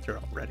there's the altar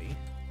already.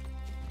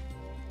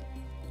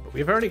 But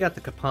we've already got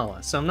the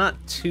Kapala, so I'm not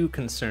too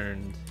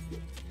concerned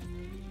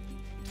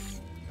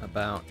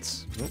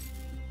about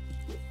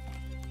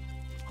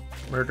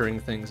murdering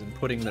things and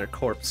putting their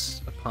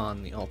corpse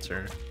upon the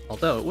altar.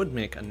 Although it would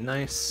make a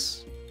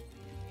nice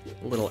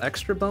little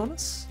extra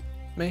bonus,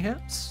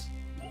 mayhaps.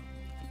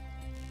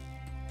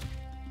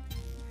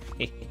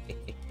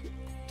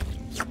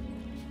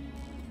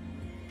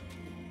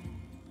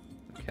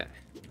 Okay,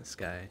 this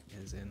guy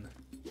is in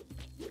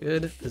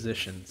good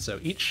position. So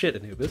eat shit,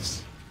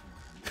 Anubis.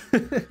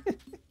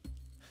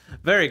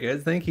 Very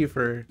good. Thank you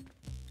for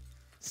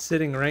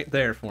sitting right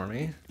there for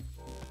me.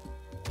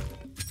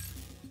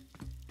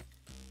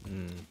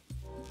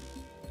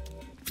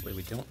 Hopefully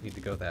we don't need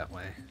to go that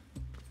way.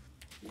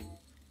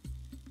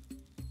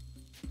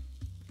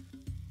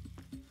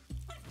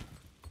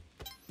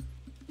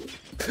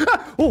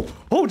 Ah! Oh!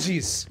 Oh,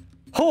 jeez!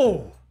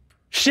 Oh!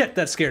 Shit,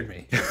 that scared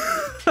me.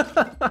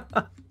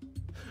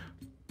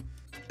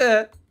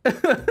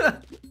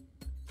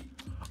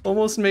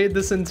 Almost made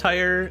this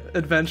entire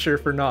adventure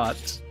for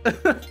naught.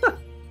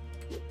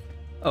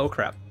 Oh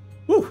crap.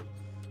 Woo!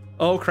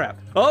 Oh crap.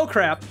 Oh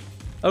crap!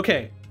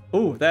 Okay.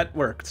 Ooh, that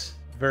worked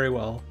very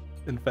well,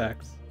 in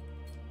fact.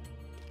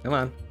 Come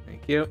on.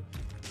 Thank you.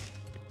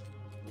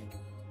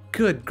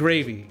 Good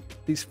gravy.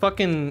 These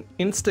fucking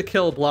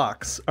insta-kill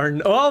blocks are...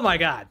 Oh my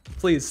god!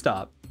 Please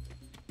stop.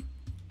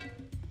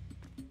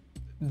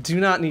 Do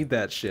not need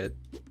that shit.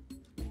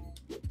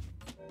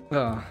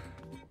 Oh.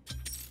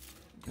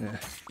 Yeah.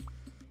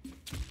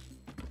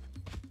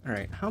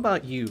 Alright, how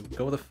about you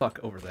go the fuck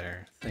over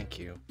there? Thank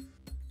you.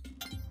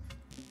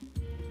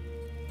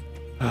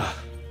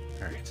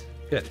 Alright,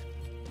 good.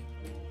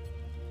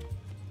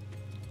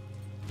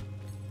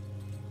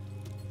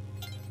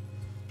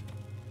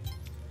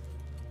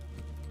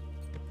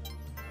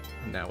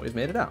 Now we've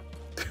made it out.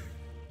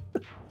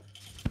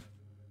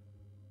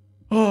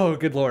 Oh,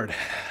 good lord.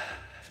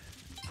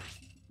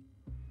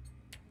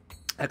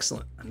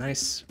 Excellent. A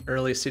nice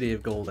early City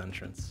of Gold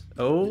entrance.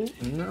 Oh,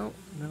 no,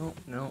 no,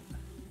 no.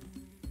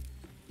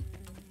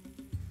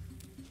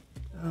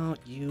 Oh,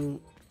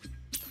 you...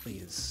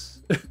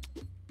 Please.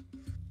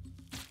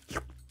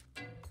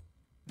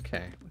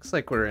 Okay, looks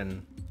like we're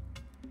in...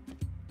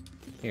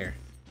 Here.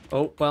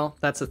 Oh, well,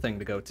 that's a thing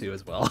to go to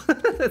as well.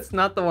 That's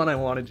not the one I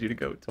wanted you to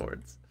go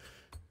towards.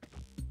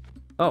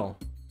 Oh.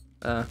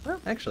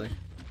 Well, actually.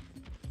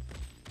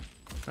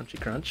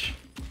 Crunchy crunch.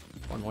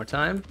 One more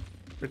time.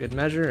 For good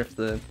measure, if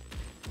the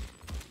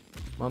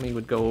mummy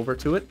would go over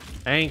to it.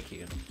 Thank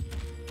you.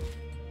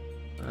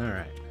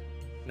 Alright.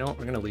 You know what?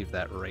 We're gonna leave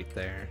that right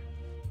there.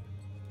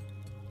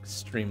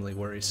 Extremely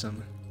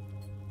worrisome.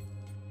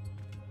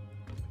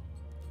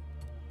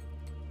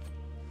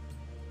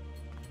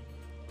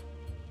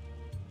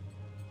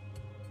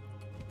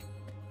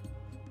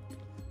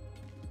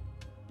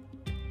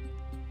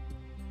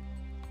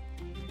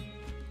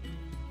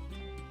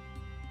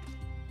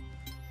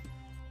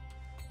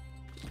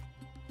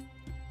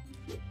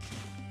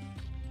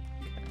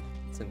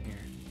 In here.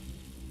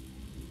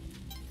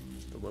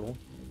 Just a little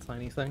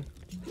tiny thing.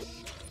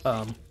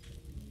 No.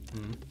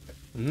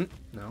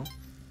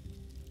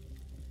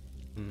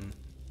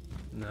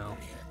 No.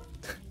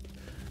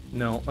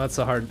 No, that's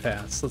a hard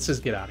pass. Let's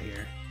just get out of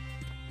here.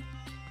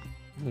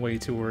 I'm way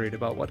too worried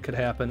about what could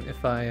happen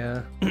if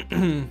I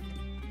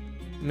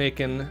make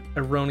an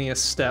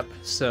erroneous step,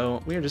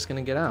 so we are just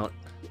gonna get out.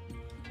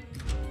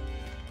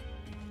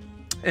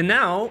 And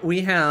now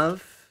we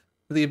have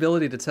the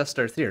ability to test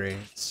our theory,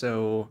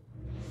 so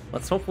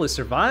let's hopefully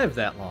survive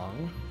that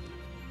long.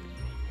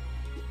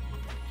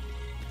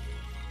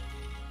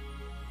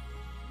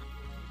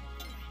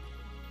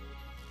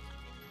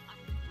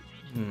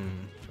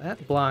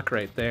 That block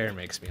right there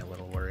makes me a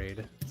little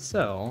worried.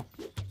 So,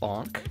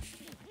 bonk.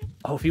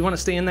 Oh, if you want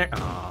to stay in there?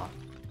 Oh.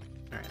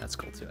 Alright, that's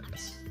cool too, I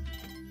guess.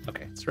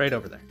 Okay, it's right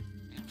over there.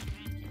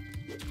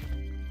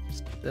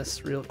 Just do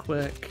this real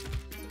quick.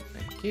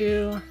 Thank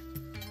you.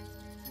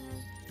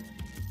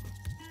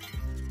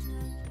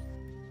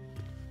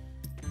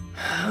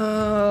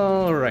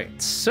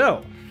 Alright,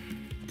 so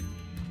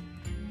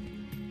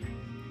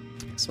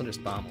this will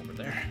just bomb over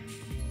there.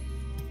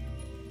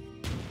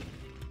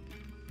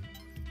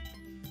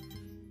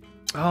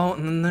 Oh,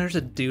 and then there's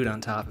a dude on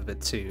top of it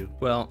too.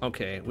 Well,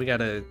 okay, we have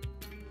to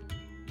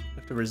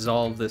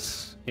resolve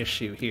this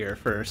issue here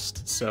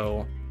first.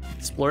 So,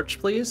 splorch,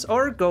 please,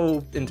 or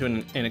go into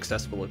an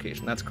inaccessible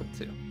location. That's cool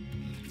too.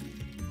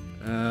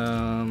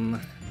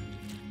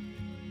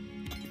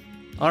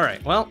 All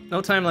right. Well,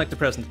 no time like the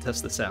present to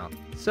test this out.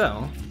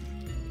 So,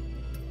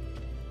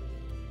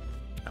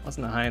 that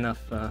wasn't a high enough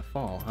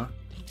fall, huh?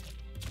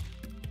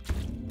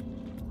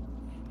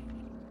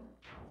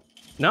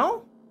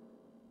 No?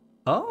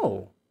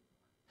 Oh,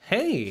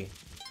 hey,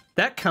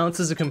 that counts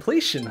as a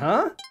completion,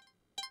 huh?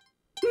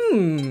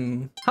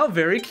 How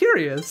very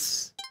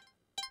curious.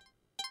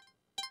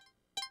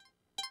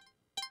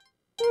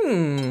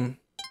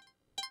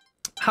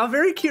 How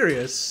very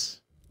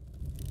curious.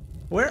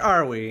 Where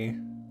are we?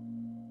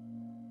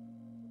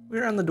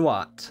 We're on the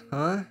Dwat,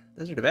 huh?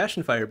 Desert of ash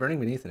and fire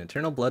burning beneath an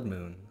eternal blood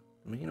moon.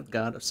 Domain of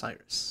God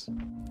Osiris.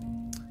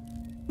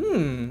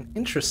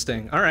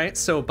 Interesting. Alright,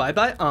 so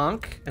bye-bye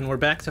Ankh, and we're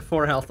back to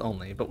 4 health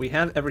only, but we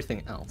have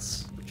everything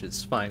else, which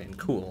is fine and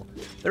cool.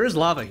 There is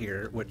lava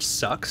here, which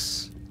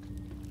sucks.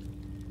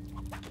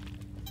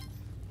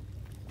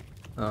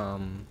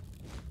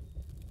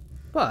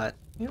 But,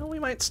 you know, we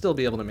might still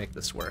be able to make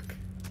this work.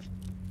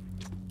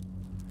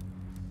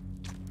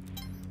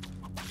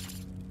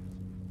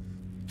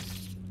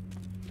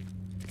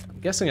 I'm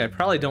guessing I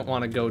probably don't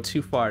want to go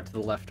too far to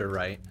the left or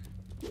right.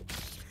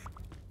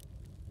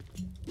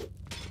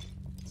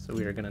 So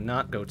we are going to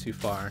not go too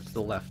far to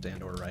the left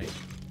and or right.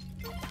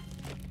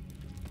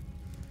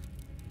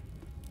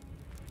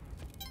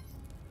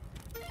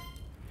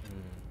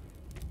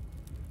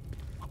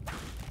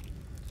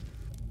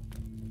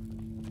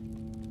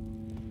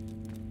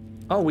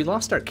 Oh, we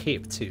lost our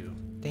cape too.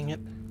 Dang it.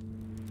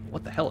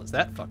 What the hell is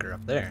that fucker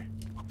up there?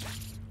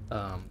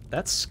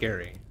 That's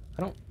scary.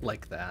 I don't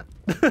like that.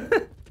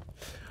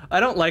 I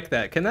don't like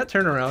that. Can that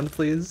turn around,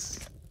 please?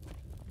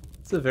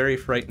 It's a very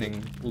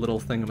frightening little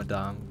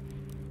thingamadong.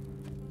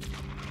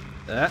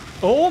 That.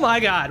 Oh my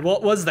god,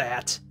 what was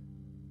that?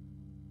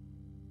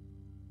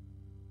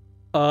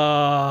 Oh,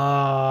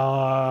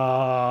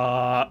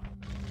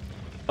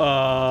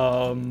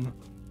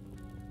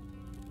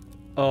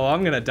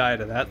 I'm gonna die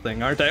to that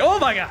thing, aren't I? Oh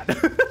my god!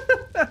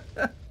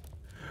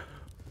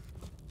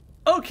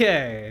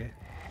 Okay.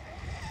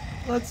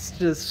 Let's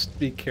just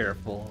be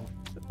careful.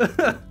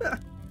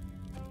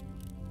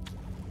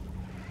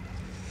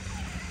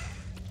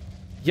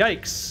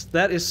 Yikes,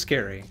 that is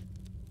scary.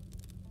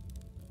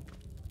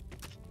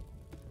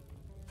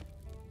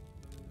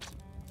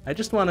 I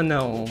just want to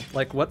know,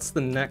 like, what's the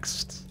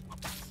next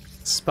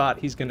spot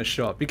he's gonna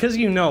show up? Because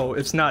you know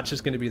it's not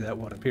just gonna be that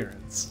one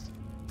appearance.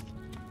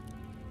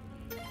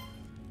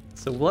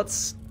 So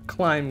let's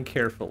climb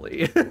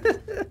carefully.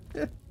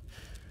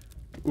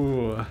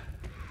 Ooh.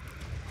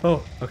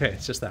 Oh, okay,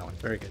 it's just that one.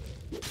 Very good.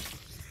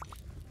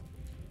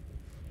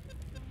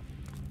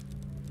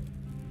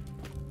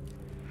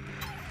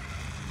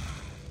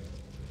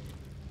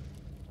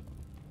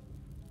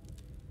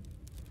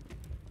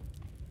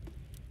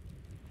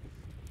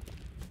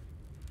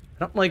 I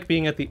don't like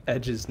being at the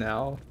edges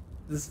now.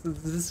 This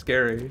is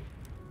scary.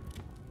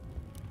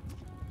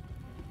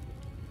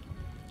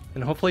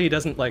 And hopefully he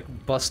doesn't, like,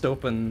 bust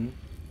open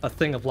a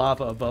thing of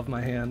lava above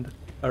my hand.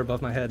 Or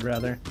above my head,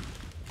 rather.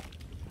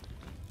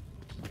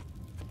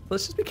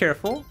 Let's just be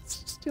careful.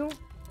 Let's just, you know,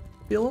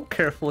 be a little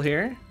careful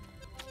here.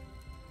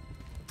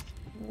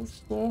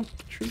 We'll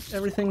treat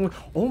everything with...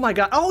 Oh my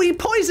god! Oh, he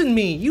poisoned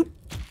me! You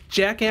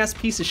jackass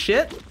piece of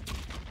shit!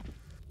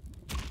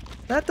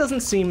 That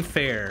doesn't seem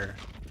fair.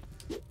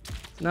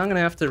 Now I'm gonna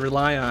have to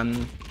rely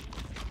on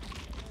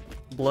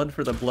blood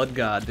for the blood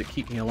god to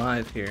keep me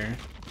alive here.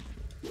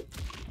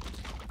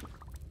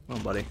 Oh,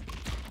 buddy.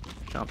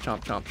 Chomp,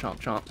 chomp, chomp, chomp,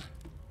 chomp.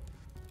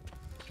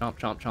 Chomp,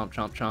 chomp, chomp,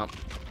 chomp, chomp.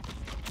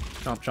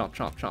 Chomp, chomp,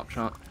 chomp, chomp,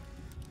 chomp.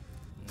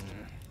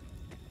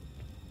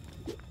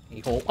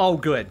 Hole. Oh,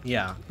 good.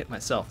 Yeah, hit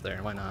myself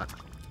there. Why not?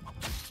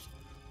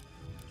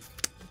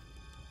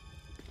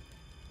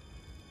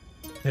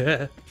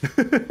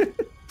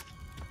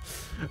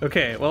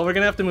 Okay, well, we're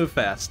gonna have to move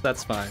fast.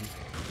 That's fine.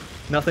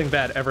 Nothing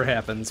bad ever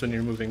happens when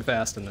you're moving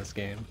fast in this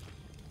game.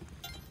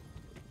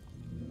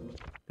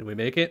 Did we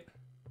make it?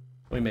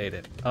 We made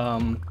it.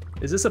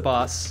 Is this a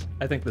boss?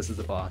 I think this is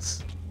a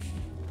boss.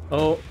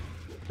 Oh,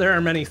 there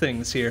are many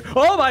things here.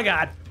 Oh my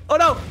god! Oh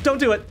no! Don't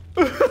do it!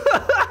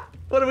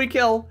 What did we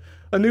kill?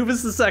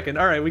 Anubis the second.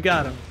 Alright, we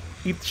got him.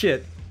 Eat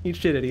shit. Eat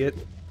shit, idiot.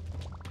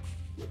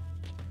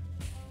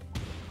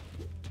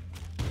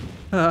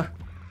 Oh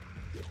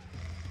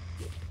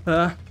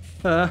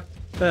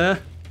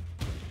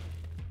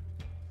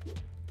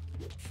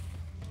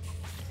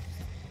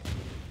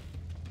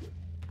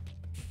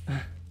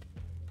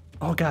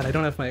god, I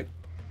don't have my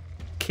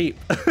cape.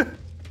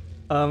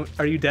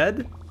 Are you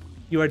dead?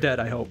 You are dead,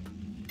 I hope.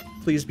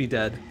 Please be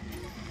dead.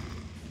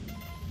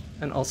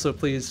 And also,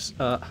 please,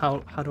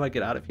 how do I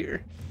get out of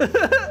here?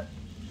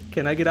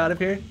 Can I get out of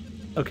here?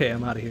 Okay,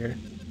 I'm out of here.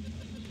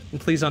 And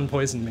please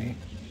unpoison me.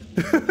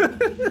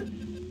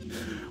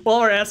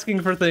 While we're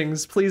asking for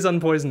things, please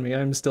unpoison me.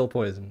 I'm still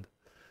poisoned.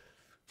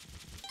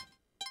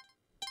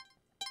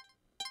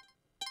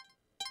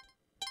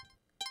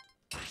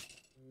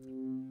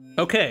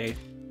 Okay.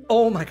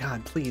 Oh my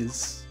god,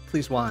 please.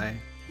 Please, why?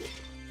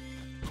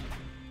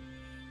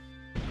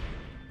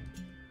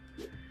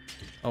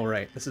 Oh,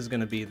 right. This is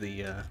gonna be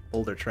the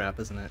boulder trap,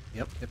 isn't it?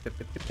 Yep.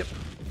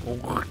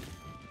 Oh.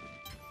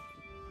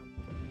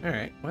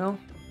 Alright, well.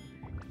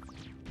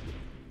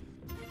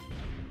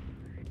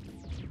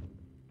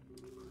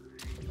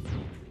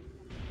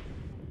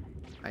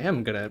 I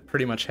am gonna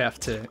pretty much have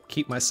to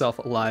keep myself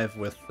alive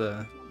with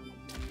the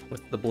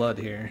blood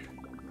here.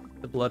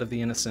 The blood of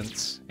the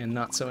innocents, and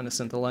not so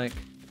innocent alike.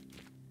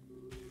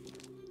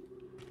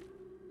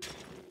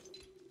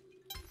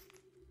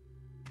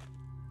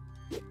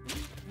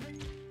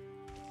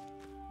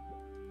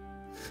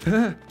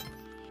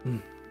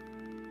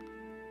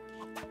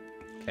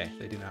 Okay,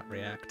 they do not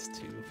react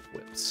to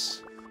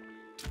whips.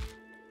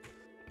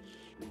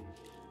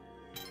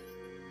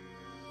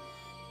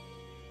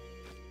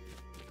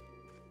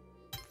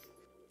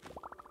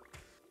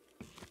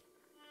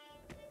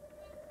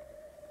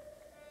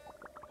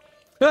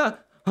 Ah!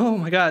 Oh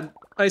my god,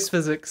 ice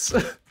physics.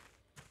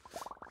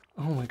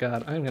 Oh my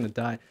god, I'm gonna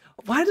die.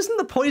 Why doesn't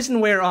the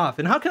poison wear off?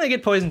 And how can I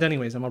get poisoned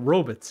anyways? I'm a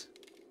robot.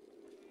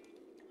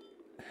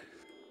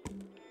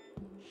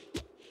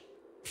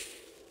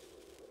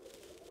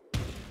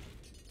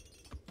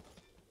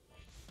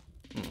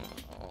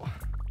 Oh.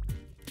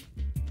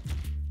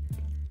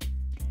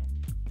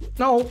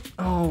 No!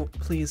 Oh,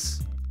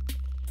 please.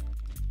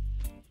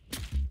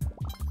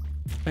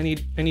 I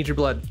need your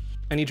blood.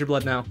 I need your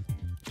blood now.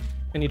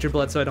 I need your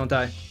blood so I don't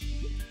die.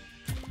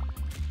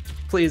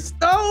 Please.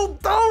 Oh,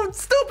 oh,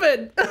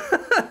 stupid!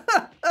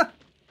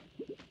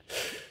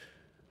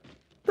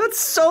 That's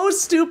so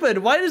stupid.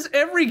 Why does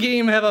every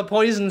game have a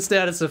poison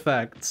status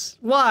effect?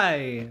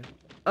 Why?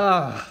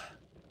 Ugh.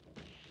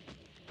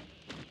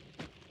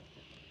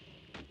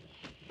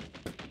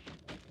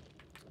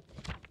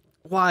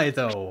 Why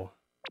though?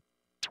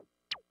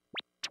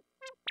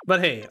 But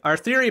hey, our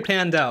theory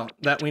panned out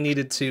that we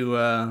needed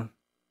to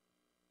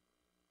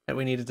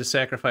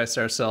sacrifice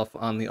ourselves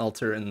on the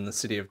altar in the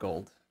City of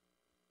Gold.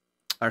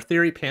 Our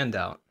theory panned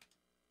out.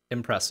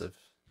 Impressive.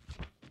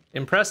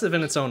 Impressive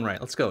in its own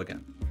right. Let's go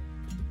again.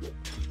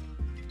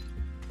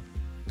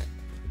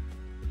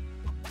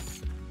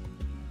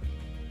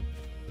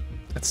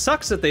 It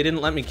sucks that they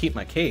didn't let me keep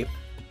my cape.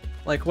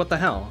 Like, what the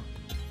hell?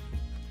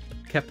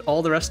 Kept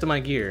all the rest of my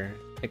gear,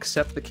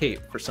 except the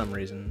cape for some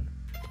reason.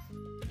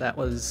 That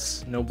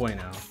was no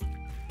bueno.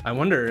 I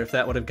wonder if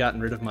that would have gotten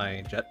rid of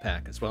my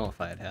jetpack as well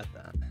if I had had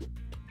that.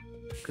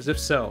 Because if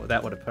so,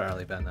 that would have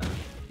probably been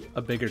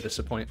a bigger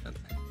disappointment.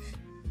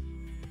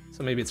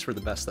 So maybe it's for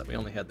the best that we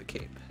only had the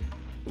cape.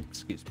 Ooh,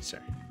 excuse me,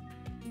 sir.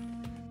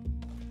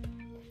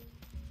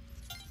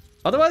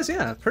 Otherwise,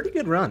 yeah, pretty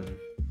good run.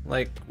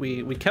 Like,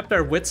 we kept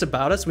our wits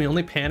about us. We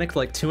only panicked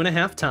like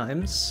 2.5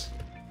 times.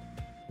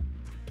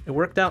 It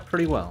worked out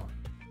pretty well.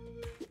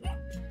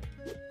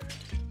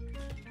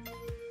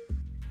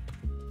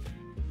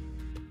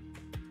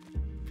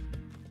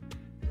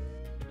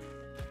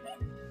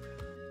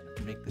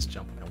 Make this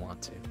jump when I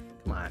want to.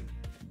 Come on.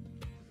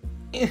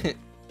 I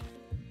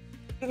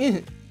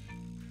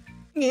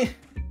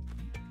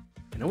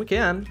know we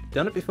can.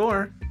 Done it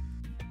before.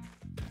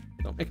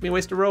 Don't make me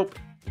waste a rope.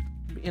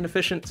 Be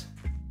inefficient.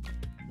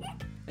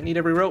 I need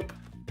every rope.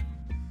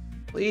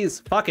 Please,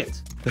 fuck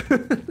it.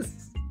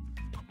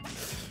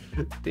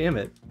 Damn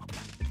it.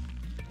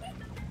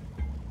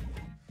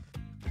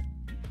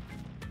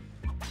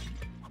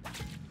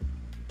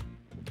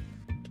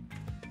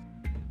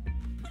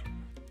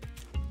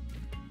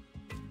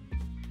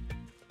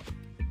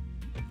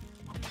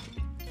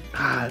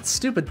 Ah, it's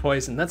stupid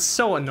poison. That's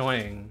so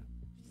annoying.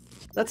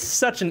 That's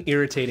such an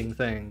irritating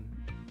thing.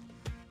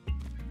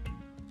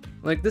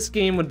 Like, this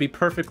game would be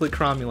perfectly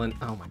cromulent,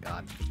 oh my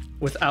god,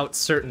 without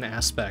certain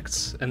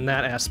aspects, and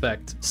that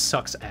aspect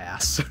sucks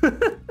ass.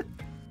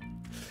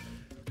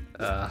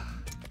 Wow,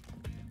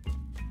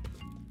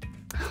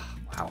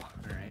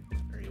 alright,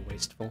 very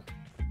wasteful.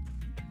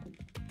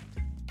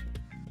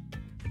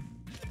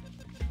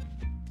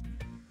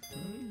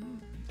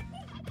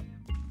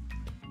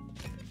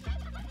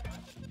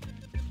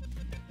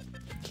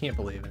 Can't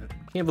believe it.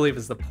 Can't believe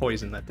it's the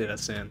poison that did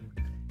us in.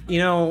 You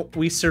know,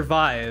 we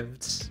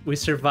survived. We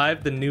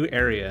survived the new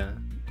area.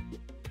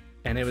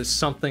 And it was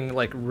something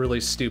like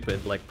really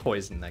stupid, like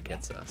poison that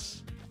gets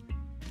us.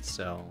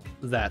 So,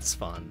 that's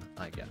fun,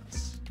 I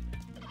guess.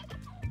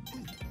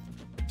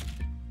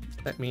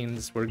 That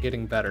means we're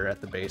getting better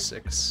at the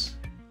basics.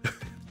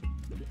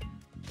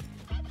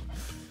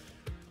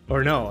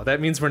 Or no, that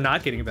means we're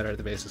not getting better at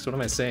the basics. What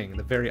am I saying?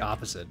 The very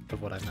opposite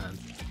of what I meant.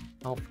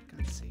 Oh, for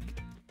God's sake.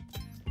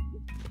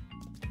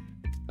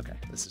 Okay,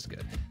 this is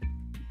good.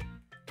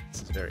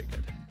 This is very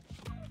good.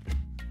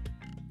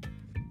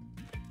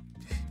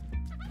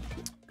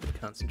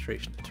 Good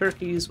concentration of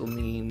turkeys will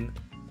mean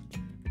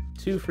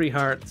 2 free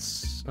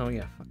hearts. Oh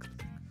yeah, fuck.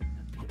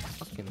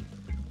 Fucking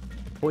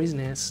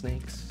Poisonous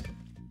snakes.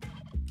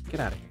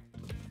 Get out of here.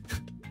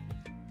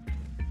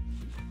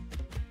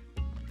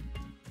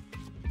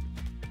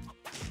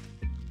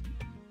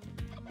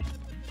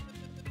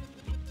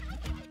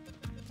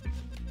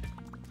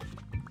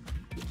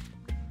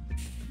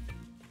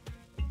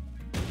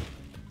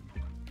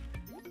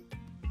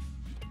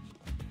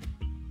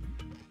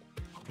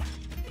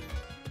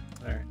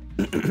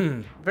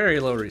 Very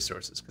low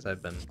resources, because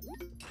I've been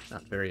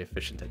not very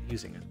efficient at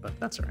using it, but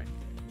that's alright.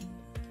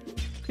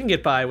 We can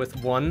get by with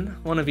one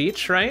of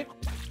each, right?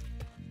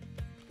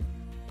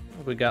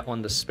 We got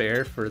one to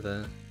spare for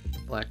the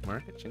black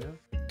market, you know?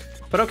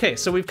 But okay,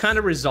 so we've kind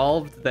of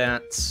resolved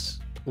that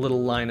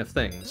little line of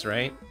things,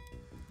 right?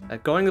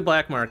 Going to the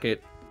black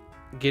market,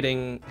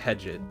 getting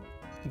Hedged,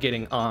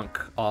 getting Ankh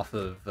off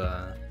of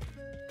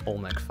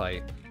Olmec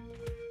fight.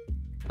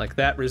 Like,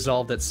 that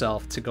resolved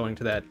itself to going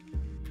to that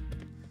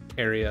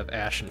area of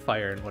ash and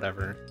fire and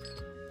whatever.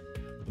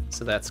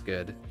 So that's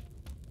good.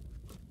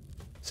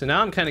 So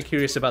now I'm kind of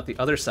curious about the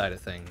other side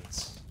of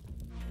things.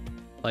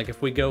 Like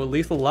if we go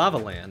Lethal Lava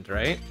Land,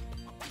 right?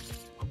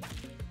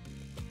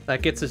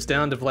 That gets us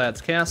down to Vlad's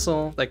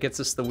Castle. That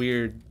gets us the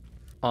weird,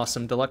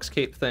 awesome Deluxe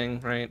Cape thing,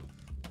 right?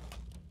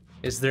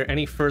 Is there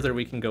any further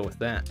we can go with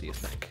that, do you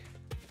think?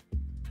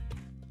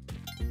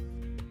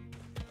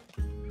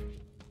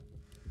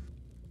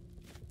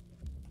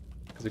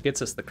 Because it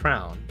gets us the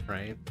crown,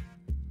 right?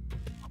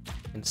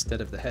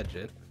 Instead of the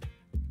Hedged.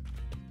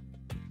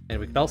 And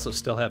we could also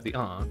still have the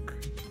Ankh.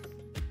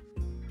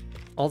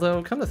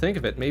 Although, come to think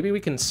of it, maybe we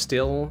can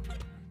still...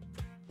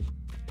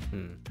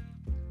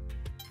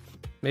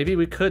 Maybe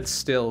we could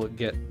still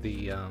get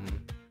the,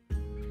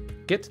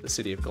 get to the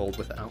City of Gold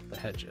without the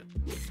Hedged.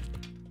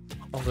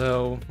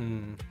 Although,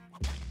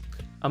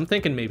 I'm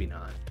thinking maybe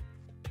not.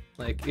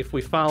 Like, if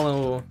we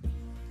follow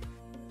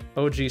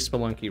OG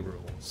Spelunky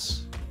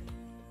rules...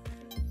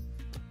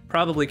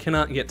 Probably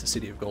cannot get to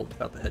City of Gold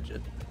without the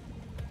Hedged.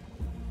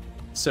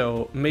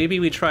 So maybe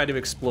we try to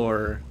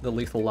explore the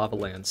Lethal Lava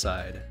Land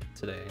side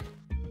today,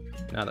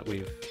 now that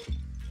we've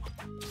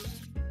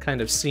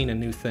kind of seen a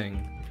new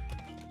thing.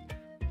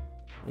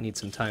 We need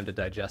some time to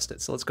digest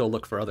it, so let's go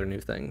look for other new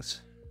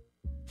things.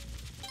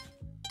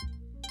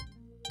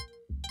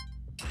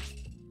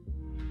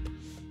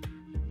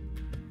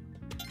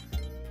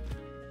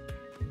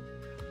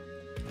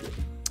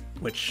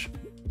 Which,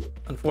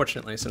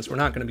 unfortunately, since we're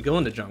not going to be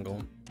going to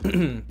jungle,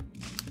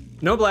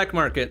 no black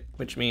market,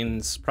 which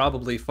means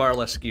probably far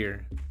less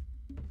gear.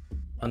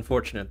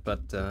 Unfortunate,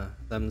 but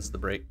them's the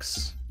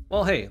breaks.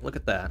 Well, hey, look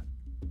at that.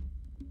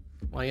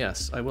 Why,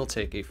 yes, I will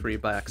take a free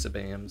box of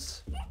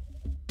BAMs.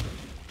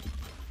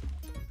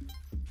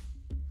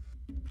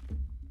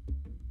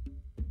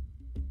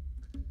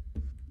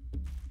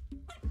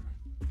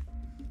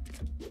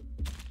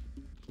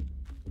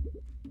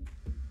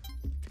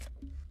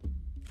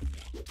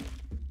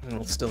 And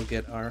we'll still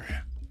get our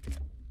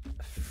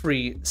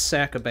free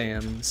sack of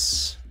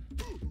BAMs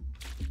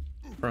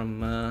from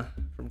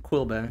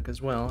Quillback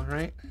as well,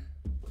 right?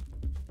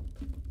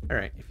 All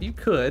right, if you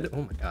could,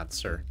 oh my God,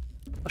 sir.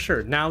 Oh,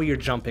 sure, now you're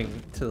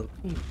jumping to,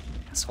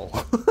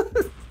 asshole.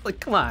 Like,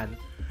 come on.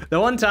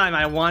 The one time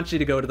I want you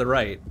to go to the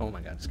right. Oh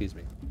my God, excuse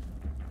me.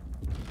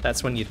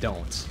 That's when you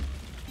don't.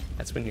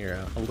 That's when you're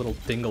a little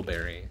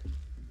dingleberry.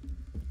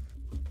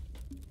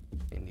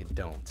 And you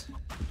don't.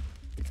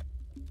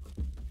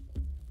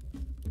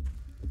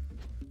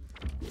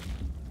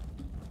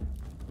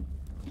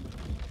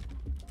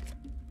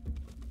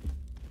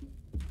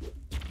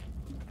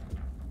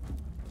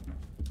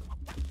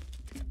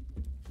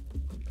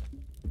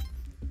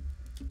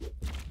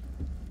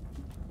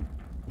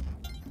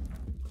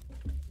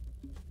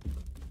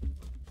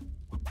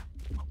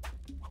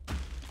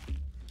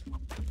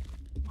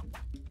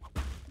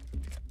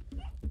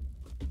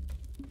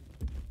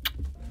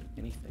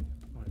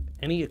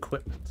 Any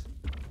equipment.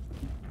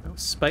 No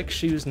spike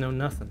shoes, no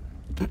nothing.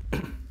 No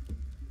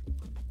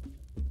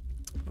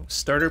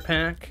starter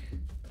pack.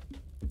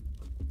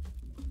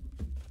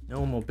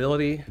 No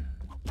mobility,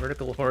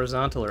 vertical,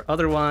 horizontal, or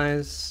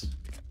otherwise.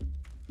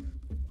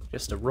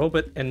 Just a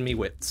robot and me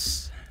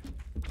wits.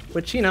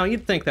 Which, you know,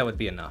 you'd think that would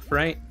be enough,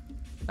 right?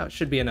 That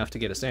should be enough to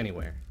get us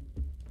anywhere.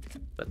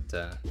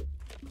 But,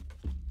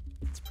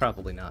 it's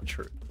probably not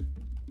true.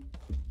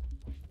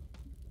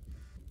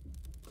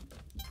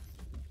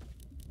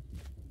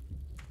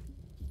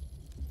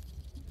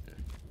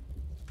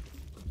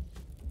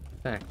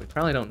 In fact, we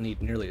probably don't need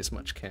nearly as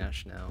much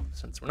cash now,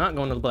 since we're not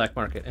going to the black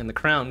market, and the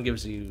crown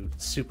gives you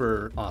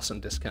super awesome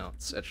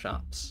discounts at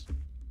shops.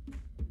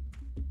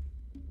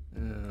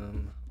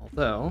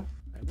 Although,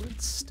 I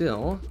would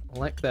still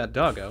like that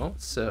doggo,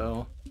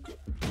 so...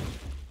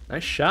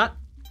 Nice shot!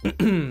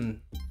 Still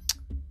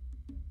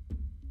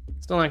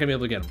not gonna be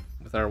able to get him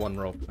with our one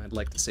rope. I'd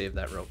like to save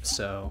that rope,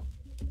 so...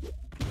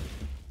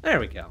 There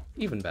we go,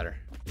 even better.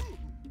 A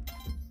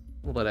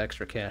little bit of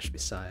extra cash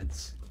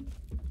besides.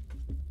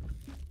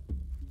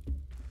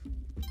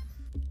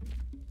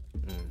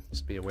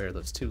 Just be aware of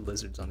those two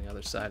lizards on the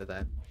other side of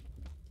that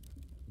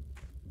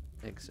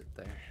exit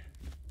there.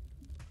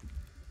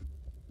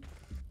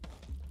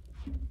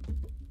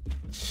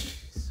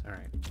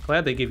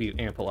 glad they give you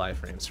ample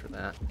iframes for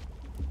that.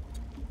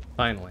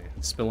 Finally,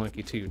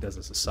 Spelunky 2 does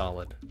us a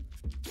solid.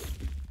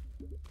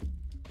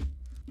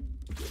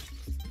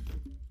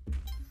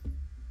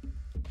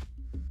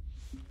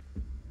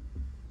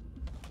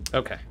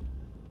 Okay.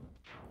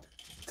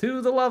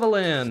 To the lava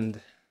land,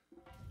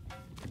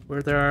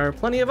 where there are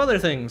plenty of other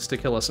things to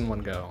kill us in one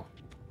go.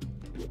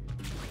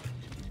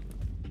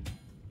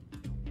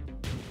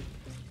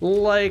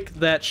 Like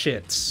that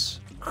shit.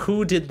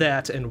 Who did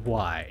that and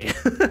why?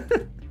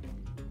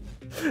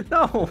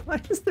 No,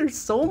 why is there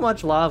so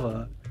much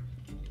lava?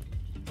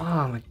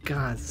 Oh my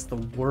god, this is the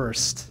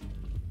worst.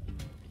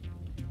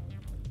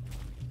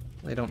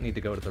 They don't need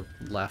to go to the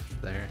left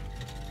there.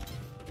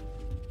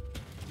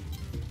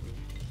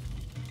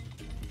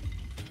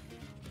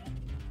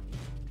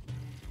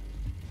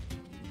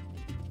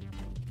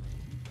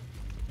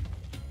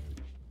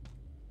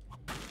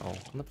 Oh, on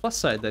the plus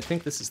side, I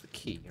think this is the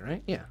key,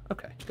 right? Yeah,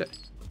 okay, good.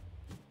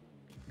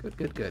 Good,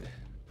 good, good.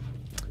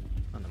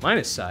 On the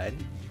minus side,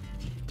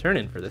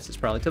 turn-in for this is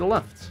probably to the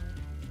left.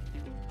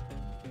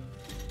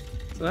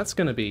 So that's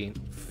gonna be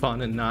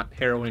fun and not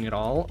harrowing at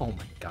all. Oh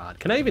my god.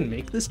 Can I even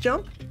make this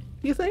jump, do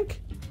you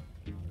think?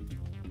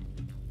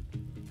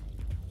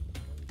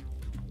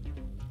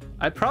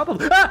 I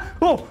probably... Ah!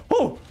 Oh!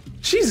 Oh!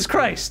 Jesus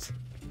Christ!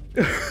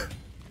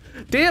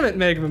 Damn it,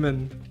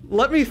 Magmaman.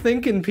 Let me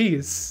think in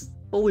peace.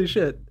 Holy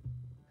shit.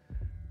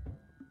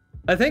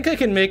 I think I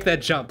can make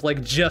that jump,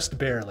 like, just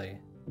barely.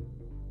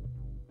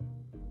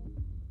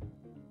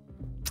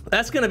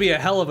 That's gonna be a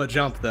hell of a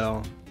jump,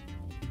 though.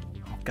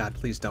 Oh god,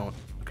 please don't.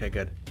 Okay,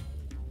 good.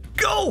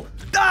 Go!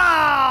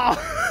 Ah!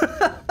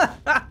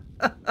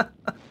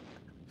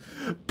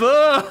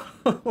 Boo!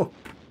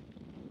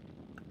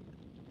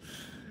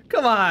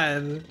 Come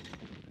on.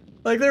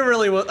 Like, there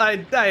really was... I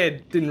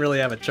didn't really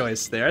have a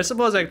choice there. I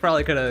suppose I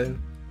probably could have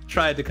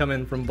tried to come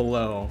in from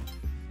below.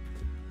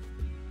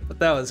 But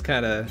that was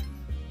kind of...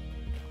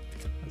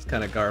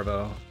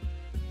 garbo.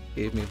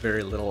 Gave me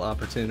very little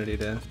opportunity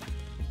to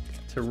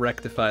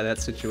rectify that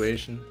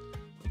situation.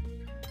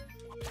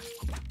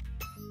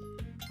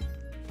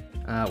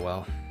 Ah,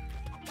 well.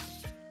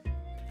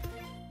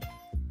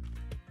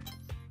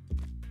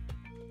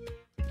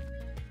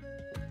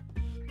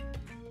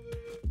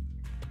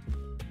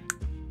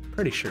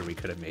 Pretty sure we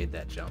could have made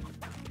that jump.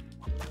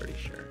 Pretty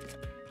sure.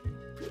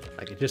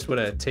 Like, it just would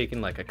have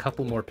taken like a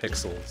couple more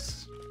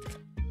pixels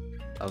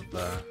of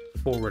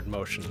forward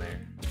motion there.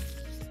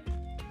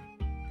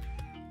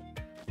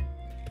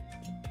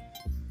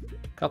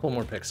 Couple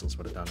more pixels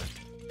would have done it.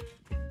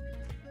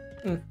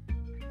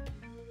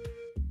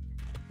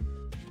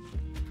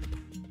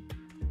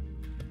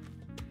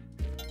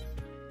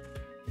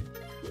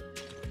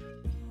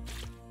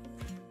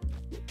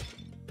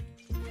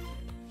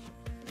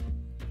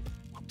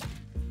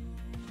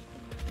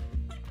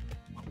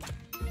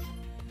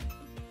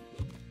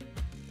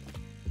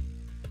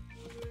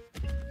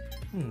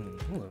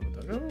 Hello,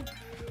 Doggo.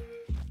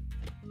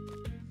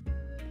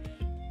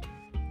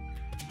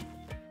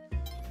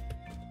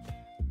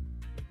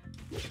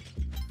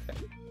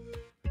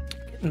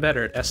 Getting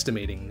better at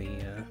estimating the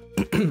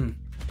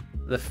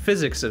the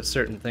physics of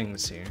certain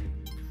things here.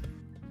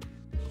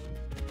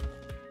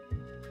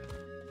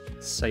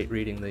 Sight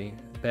reading the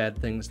bad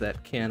things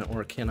that can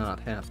or cannot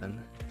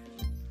happen.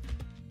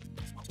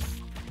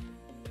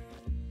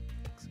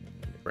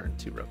 Burn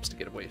 2 ropes to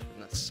get away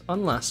from this,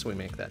 unless we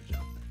make that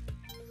jump.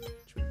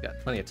 Which we've got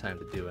plenty of time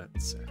to do it,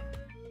 so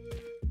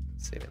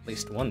save at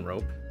least 1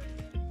 rope.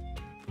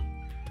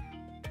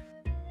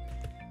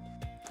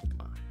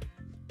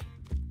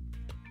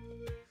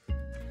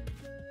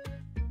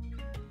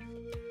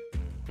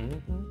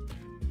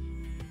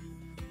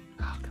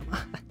 Oh, come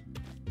on.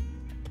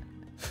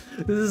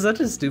 This is such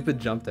a stupid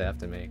jump to have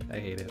to make. I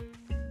hate it.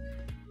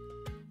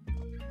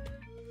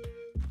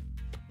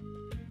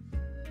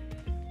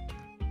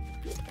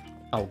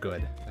 Oh,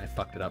 good. I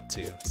fucked it up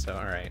too. So,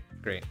 alright.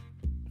 Great.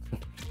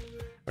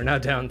 We're now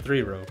down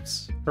 3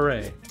 ropes.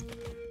 Hooray.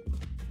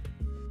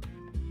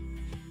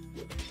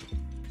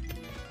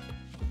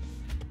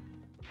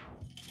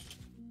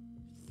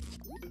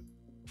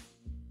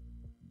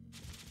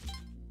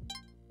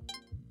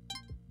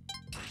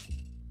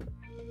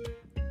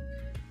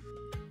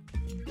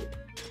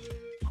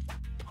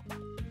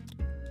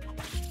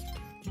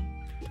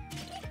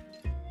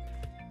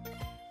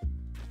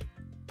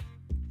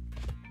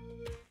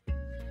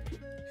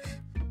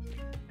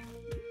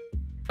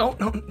 Oh,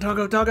 no,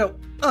 doggo, doggo.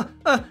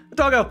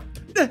 Doggo.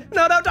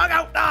 No,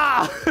 doggo.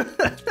 Ah!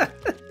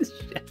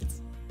 Shit.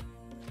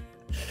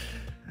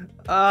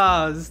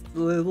 Ah, just a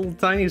little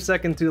tiny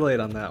second too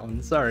late on that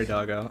one. Sorry,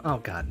 doggo. Oh,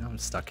 God, now I'm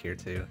stuck here,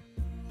 too.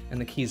 And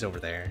the key's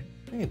over there.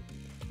 Damn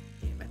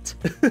it.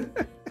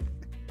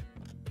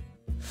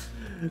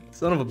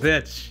 Son of a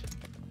bitch.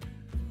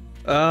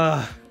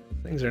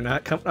 Things are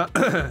not coming up.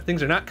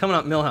 Things are not coming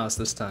up Millhouse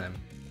this time.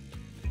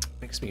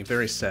 Makes me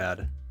very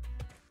sad.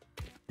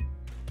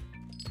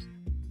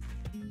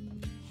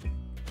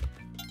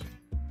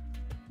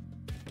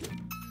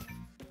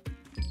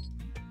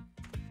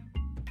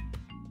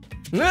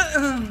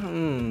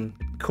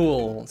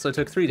 Cool. So I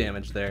took 3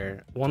 damage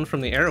there. 1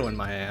 from the arrow in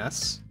my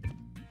ass,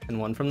 and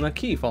 1 from the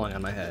key falling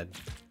on my head.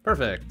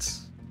 Perfect.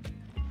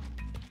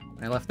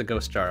 I left the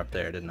ghost jar up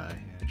there, didn't I?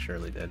 I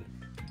surely did.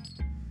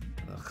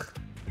 Ugh.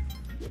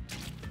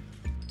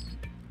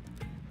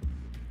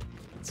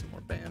 Some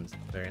more BAMs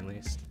at the very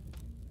least.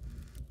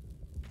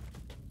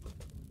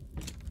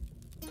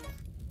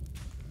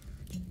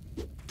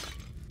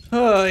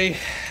 Oh,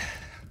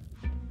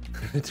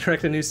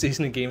 direct a new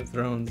season of Game of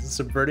Thrones,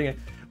 subverting it.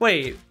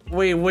 Wait,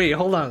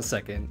 hold on a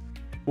second.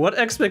 What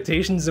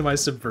expectations am I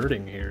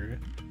subverting here?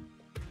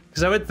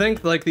 Because I would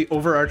think like the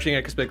overarching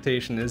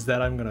expectation is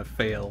that I'm gonna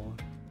fail.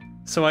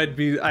 So I'd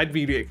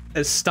be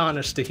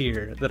astonished to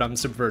hear that I'm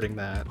subverting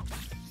that.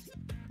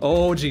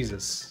 Oh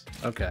Jesus.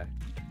 Okay.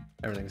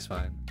 Everything's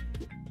fine.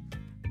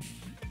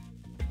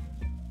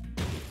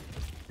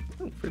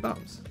 Oh, free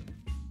bombs.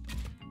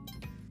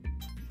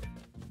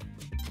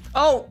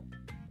 Oh!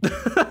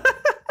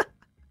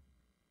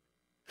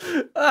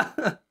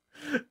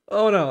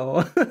 Oh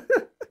no.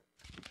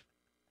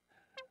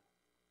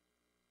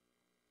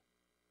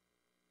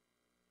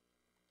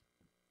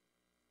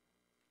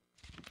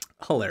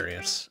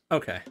 Hilarious.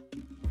 Okay.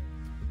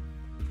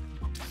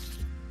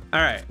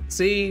 Alright,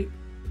 see?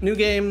 New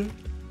game.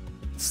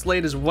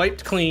 Slate is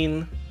wiped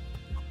clean.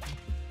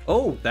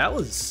 Oh, that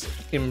was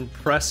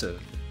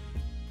impressive.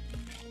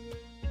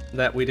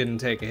 That we didn't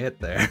take a hit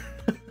there.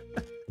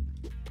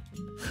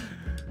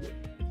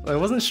 I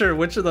wasn't sure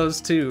which of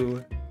those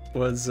two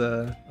was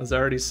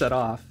already set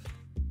off.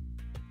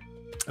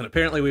 And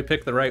apparently we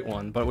picked the right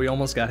one, but we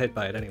almost got hit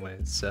by it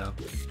anyways, so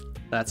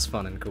that's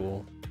fun and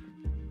cool.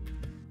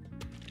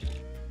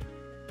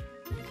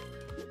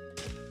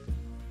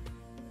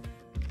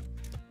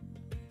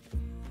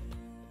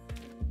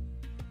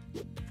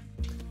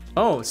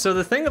 Oh, so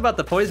the thing about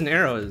the poison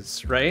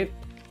arrows, right?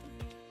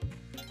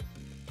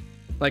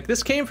 Like,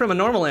 this came from a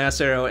normal ass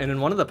arrow, and in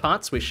one of the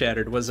pots we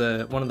shattered was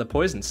one of the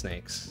poison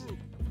snakes.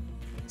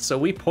 So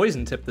we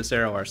poison tipped this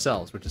arrow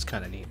ourselves, which is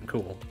kind of neat and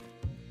cool.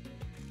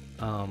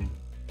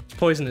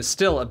 Poison is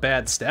still a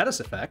bad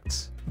status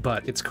effect,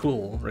 but it's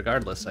cool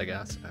regardless, I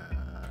guess.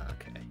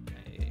 Okay.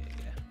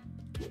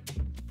 Yeah.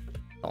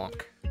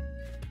 Bonk.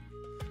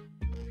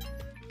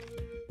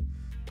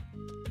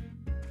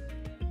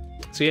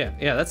 So yeah,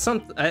 that's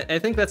something. I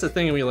think that's a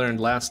thing we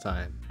learned last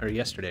time, or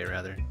yesterday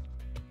rather,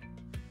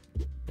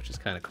 which is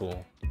kind of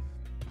cool.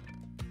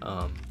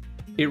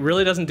 It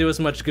really doesn't do as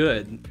much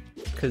good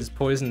because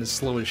poison is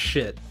slow as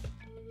shit,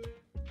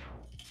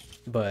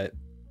 but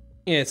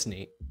yeah, it's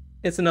neat.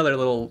 It's another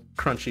little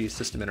crunchy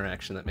system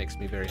interaction that makes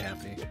me very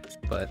happy.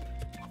 But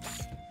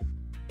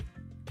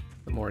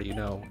the more you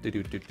know,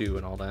 do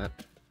and all that.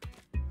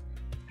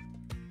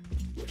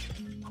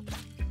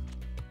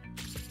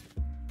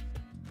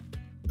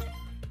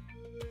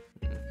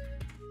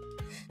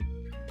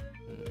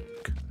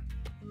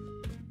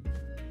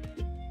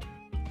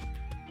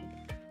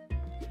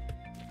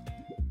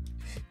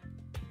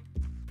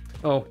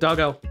 Oh,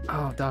 doggo.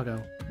 Oh,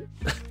 doggo.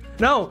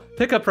 No!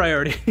 Pick up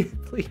priority,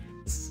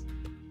 please.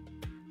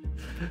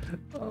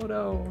 Oh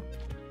no.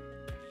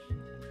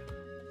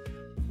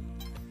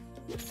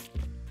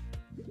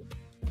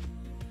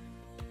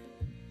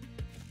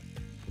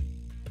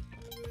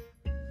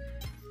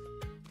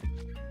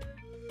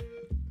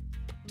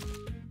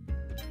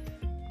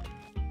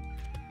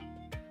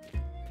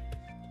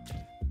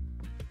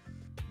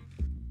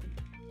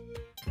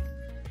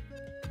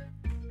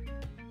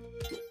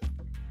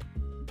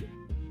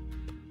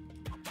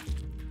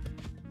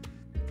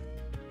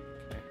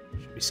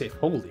 Safe.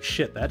 Holy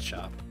shit, that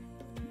shop.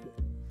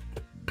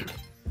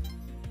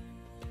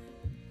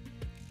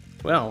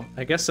 Well,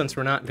 I guess since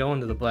we're not going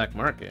to the black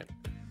market,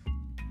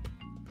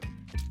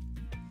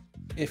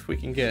 if we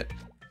can get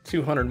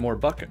 200 more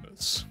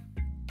buckos,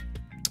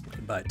 we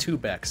can buy 2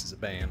 boxes of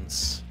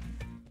BAMs.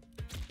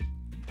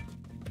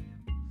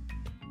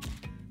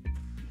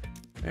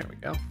 There we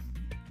go.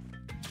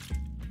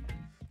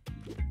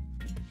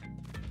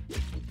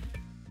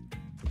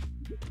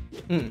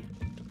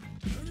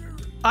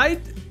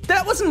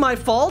 That wasn't my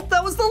fault.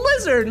 That was the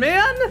lizard,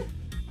 man.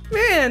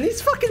 Man,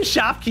 these fucking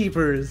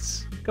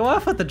shopkeepers go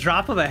off at the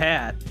drop of a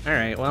hat. All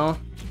right, well,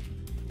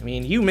 I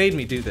mean, you made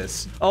me do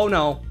this. Oh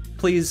no,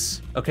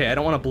 please. Okay, I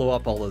don't want to blow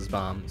up all those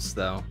bombs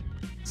though.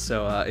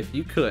 So if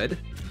you could,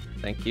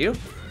 thank you.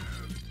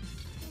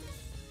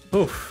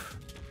 Oof.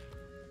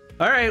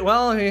 All right,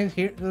 well,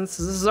 here, this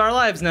is our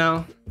lives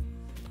now.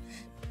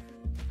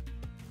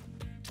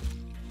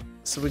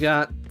 So we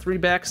got 3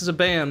 boxes of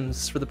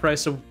BAMs for the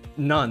price of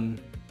none.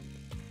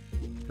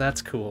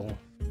 That's cool.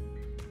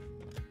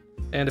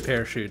 And a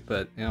parachute,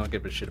 but you know, I don't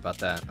give a shit about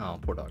that. Oh,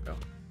 poor doggo.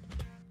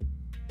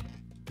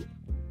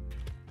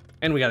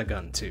 And we got a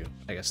gun too.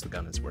 I guess the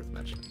gun is worth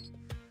mentioning.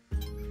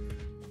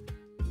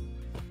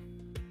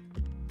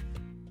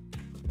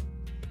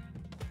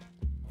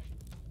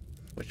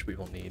 Which we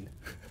will need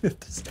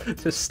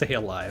to stay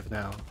alive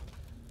now.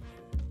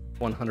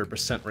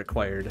 100%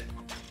 required.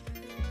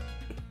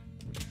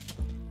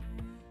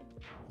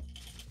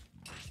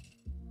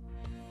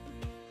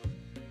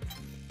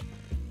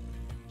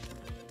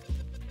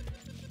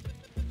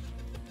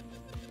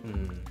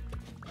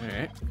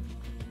 Alright.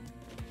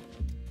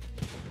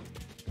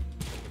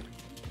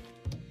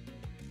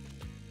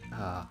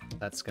 Ah,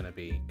 that's gonna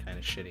be kind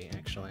of shitty,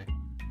 actually.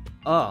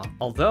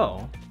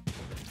 Although,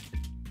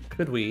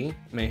 could we,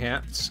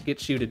 mayhaps,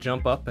 get you to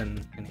jump up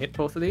and hit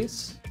both of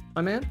these,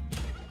 my man?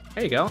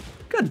 There you go.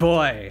 Good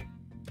boy!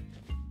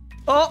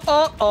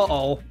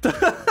 Oh!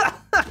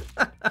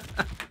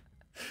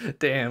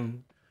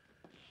 Damn.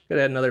 Could have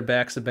had another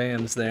backs of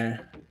bams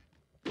there.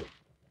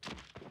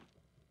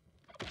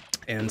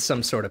 And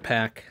some sort of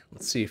pack.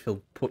 Let's see if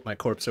he'll put my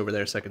corpse over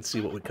there so I can see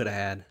what we could have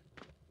had.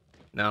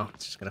 No,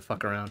 it's just gonna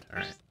fuck around.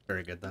 Alright,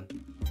 very good then.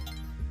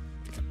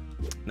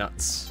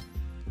 Nuts.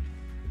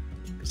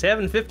 Because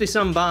having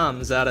 50-some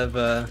bombs out of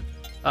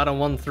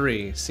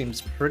 1-3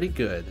 seems pretty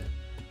good.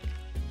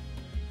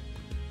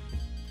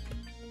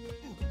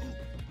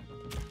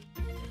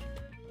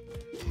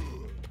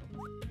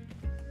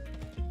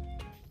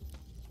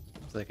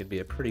 Looks like it'd be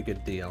a pretty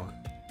good deal.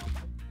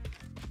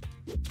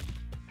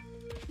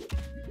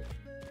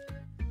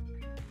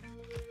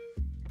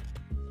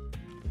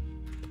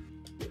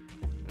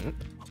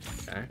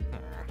 Okay.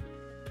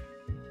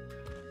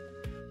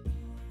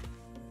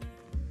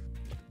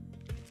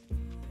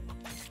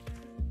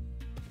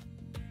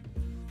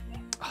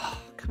 Oh,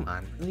 come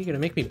on. Are you gonna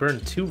make me burn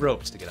 2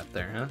 ropes to get up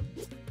there, huh?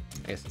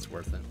 I guess it's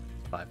worth it.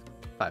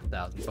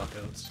 5,000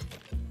 buckos.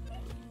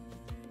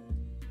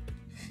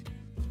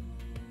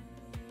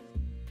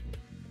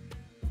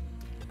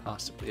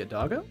 Possibly a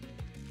doggo?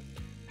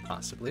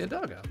 Possibly a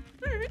doggo.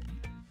 Alright.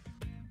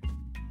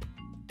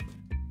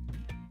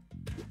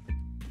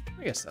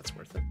 I guess that's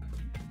worth it.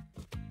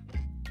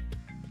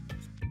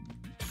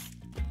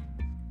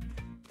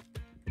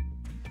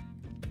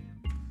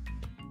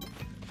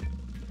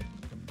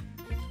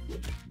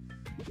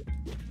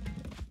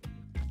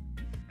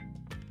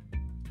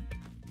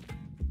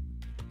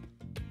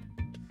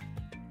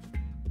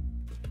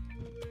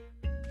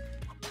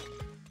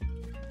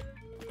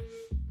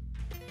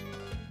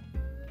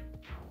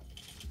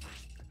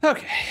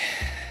 Okay.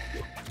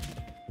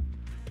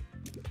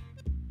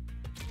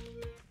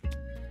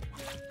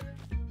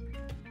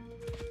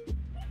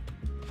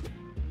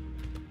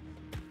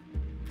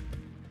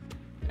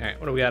 Alright,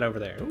 what do we got over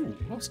there? Ooh,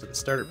 most of the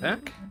starter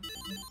pack.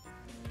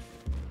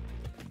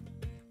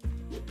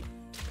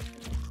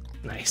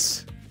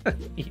 Nice.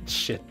 Eat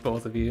shit,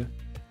 both of you.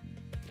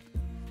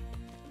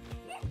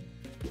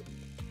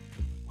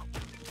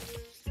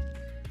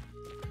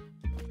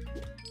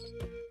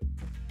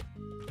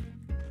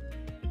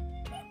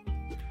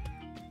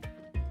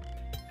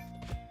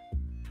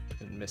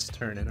 Didn't miss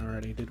turning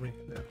already, did we?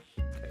 No.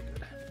 Okay,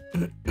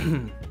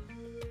 good.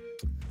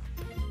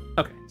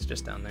 Okay, it's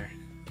just down there.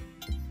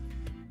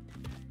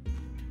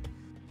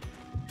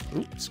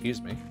 Ooh,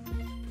 excuse me.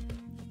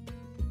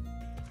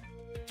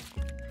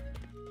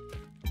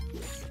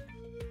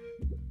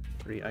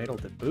 Re-idle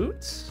the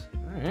boots.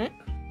 Alright.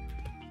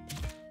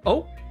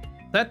 Oh!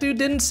 That dude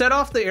didn't set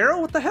off the arrow?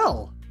 What the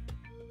hell?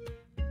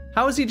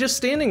 How is he just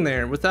standing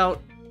there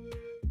without...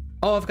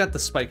 Oh, I've got the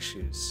spike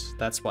shoes.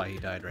 That's why he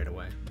died right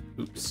away.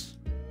 Oops.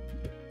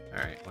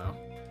 Alright, well.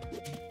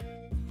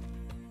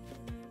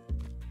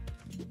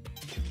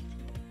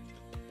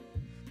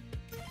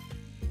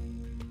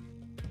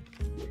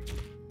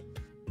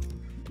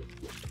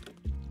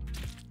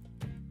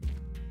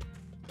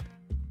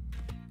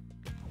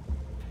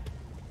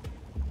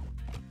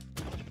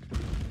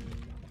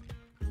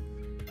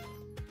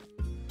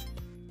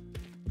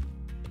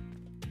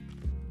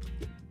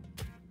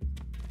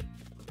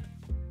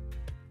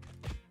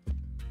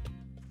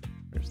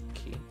 Where's the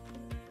key?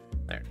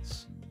 There it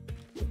is.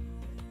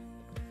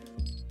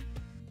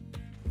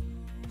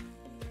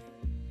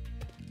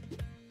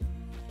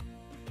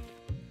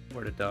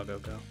 Where did Doggo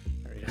go?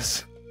 There he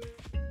is.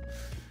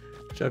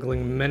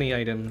 Juggling many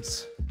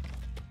items.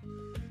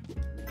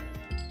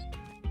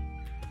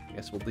 I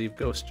guess we'll leave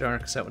Ghost Jar,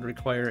 because that would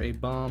require a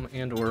bomb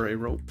and or a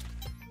rope.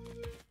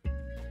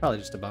 Probably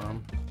just a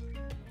bomb.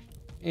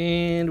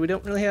 And we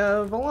don't really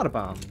have a lot of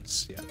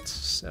bombs yet,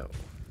 so...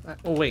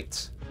 Oh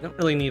wait, we don't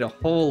really need a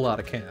whole lot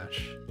of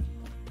cash.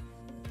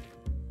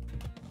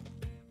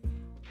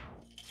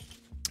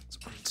 It's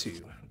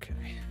 2,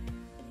 okay.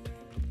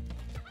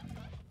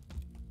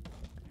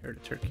 I heard a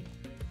turkey.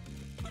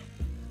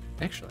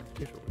 Actually,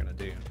 here's what we're gonna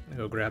do. I'm gonna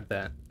go grab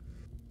that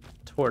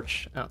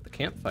torch out the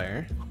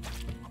campfire.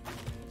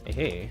 Hey,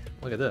 hey,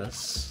 look at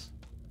this.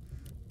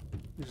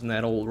 Using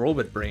that old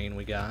robot brain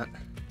we got.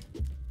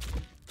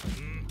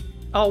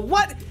 Oh,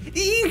 what?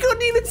 You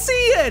couldn't even see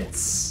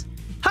it!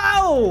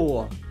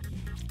 How?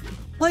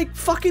 Like,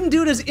 fucking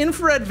dude has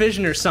infrared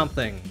vision or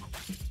something.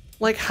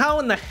 Like, how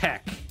in the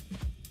heck?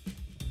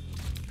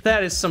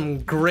 That is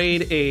some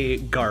grade A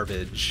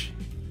garbage.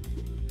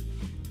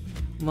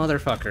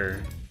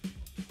 Motherfucker.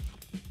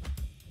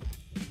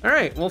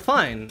 Alright, well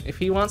fine. If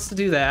he wants to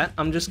do that,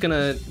 I'm just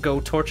gonna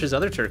go torch his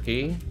other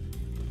turkey.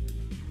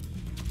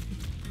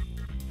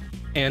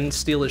 And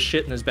steal his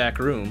shit in his back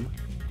room.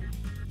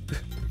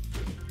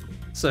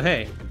 So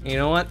hey, you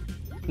know what?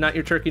 Not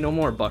your turkey no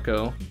more,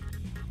 bucko.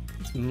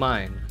 It's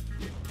mine.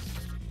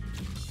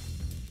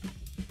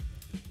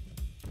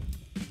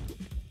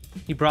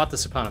 He brought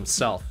this upon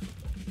himself.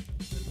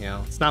 You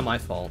know, it's not my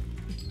fault.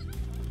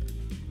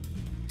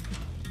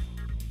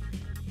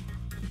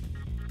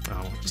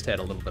 Oh, just had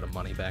a little bit of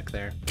money back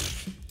there.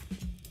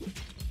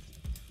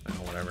 Oh,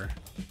 whatever.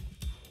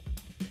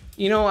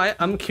 You know,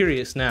 I'm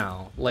curious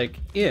now. Like,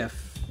 if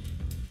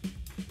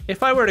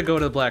I were to go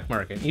to the black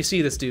market, and you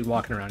see this dude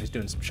walking around, he's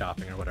doing some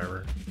shopping or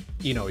whatever.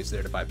 You know he's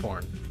there to buy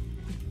porn.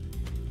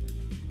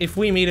 If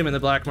we meet him in the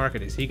black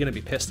market, is he gonna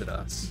be pissed at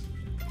us?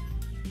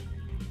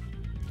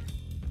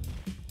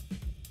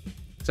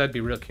 Because I'd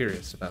be real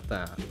curious about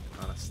that,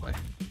 honestly.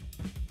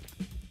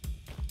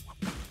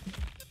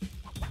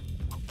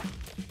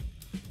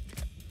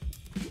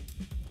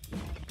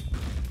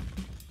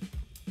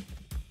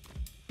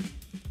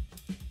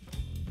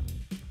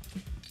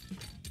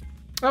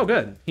 Oh,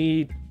 good.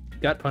 He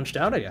got punched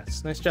out, I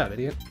guess. Nice job,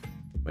 idiot.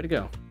 Way to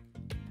go.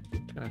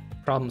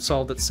 Problem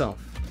solved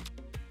itself.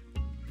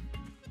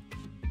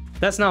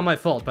 That's not my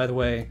fault, by the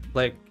way.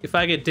 Like, if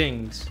I get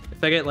dinged,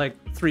 if I get,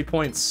 like, 3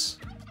 points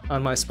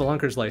on my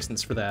Spelunker's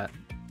license for that,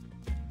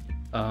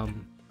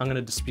 I'm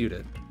gonna dispute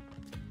it.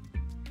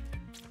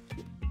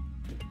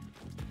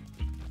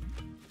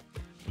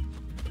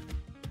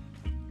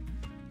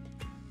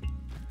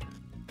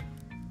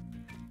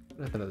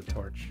 What happened to the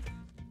torch?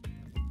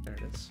 There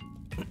it is.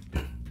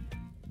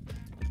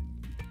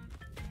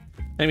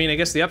 I mean, I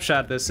guess the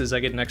upshot of this is I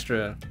get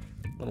an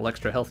little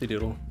extra healthy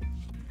doodle.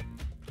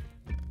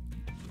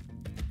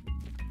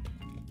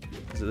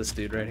 Because of this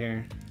dude right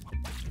here.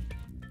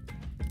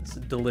 This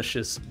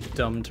delicious,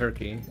 dumb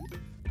turkey.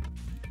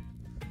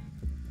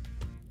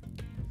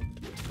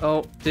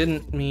 Oh,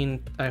 didn't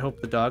mean I hope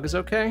the dog is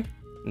okay?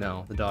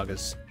 No, the dog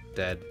is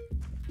dead.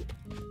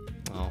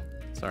 Oh,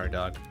 sorry,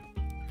 dog.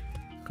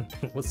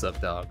 What's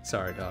up, dog?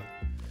 Sorry, dog.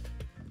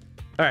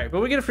 Alright,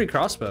 but we get a free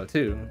crossbow,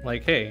 too.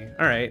 Like, hey,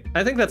 alright.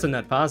 I think that's a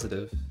net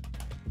positive.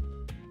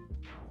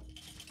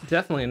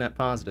 Definitely a net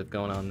positive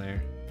going on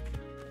there.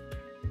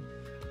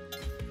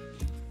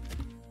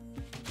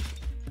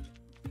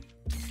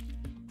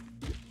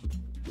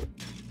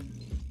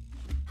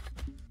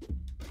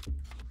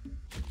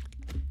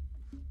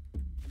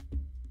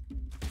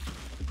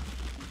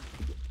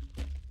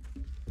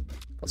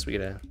 Plus we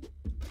get a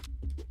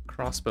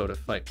crossbow to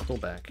fight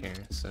Quillback here,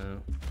 so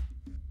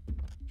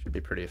should be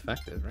pretty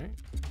effective, right?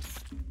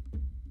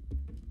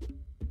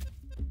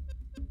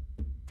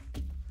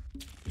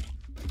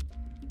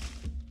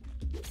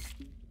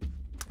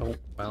 Oh,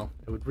 well,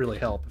 it would really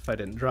help if I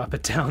didn't drop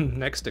it down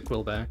next to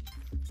Quillback.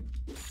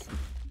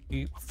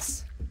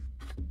 Oops.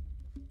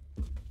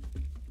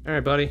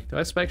 Alright, buddy. Do I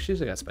have spike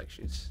shoes? I got spike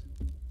shoes.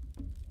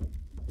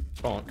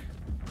 Bonk.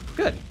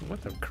 Good.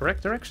 Went the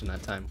correct direction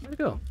that time. Where'd it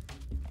go?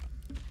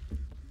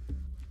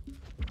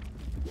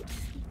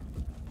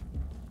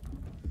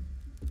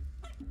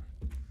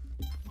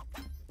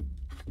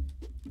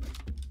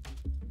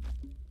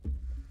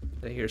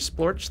 Did I hear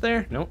Splorch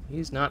there? Nope,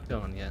 he's not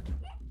going yet.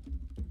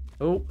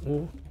 Oh,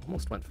 oh,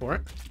 almost went for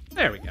it.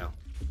 There we go.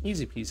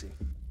 Easy peasy.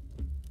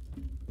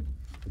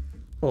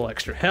 A little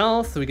extra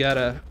health. We got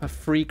a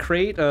free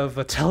crate of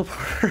a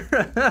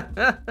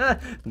teleporter.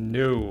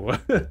 No.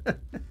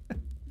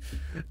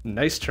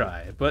 Nice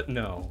try, but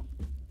no.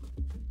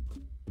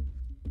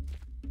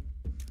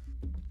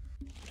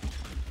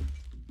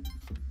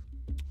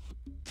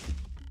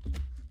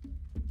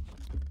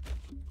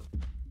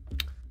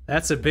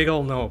 That's a big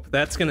ol' nope.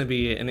 That's gonna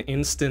be an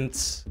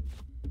instant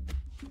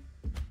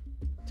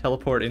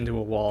teleport into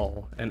a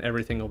wall and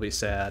everything will be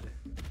sad.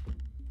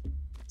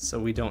 So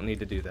we don't need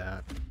to do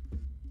that.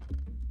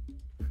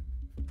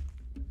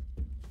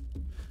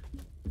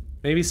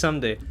 Maybe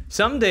someday.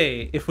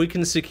 Someday, if we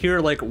can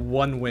secure like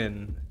one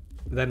win,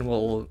 then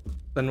we'll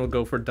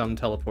go for dumb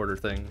teleporter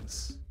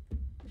things.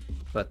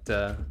 But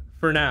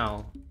for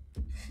now,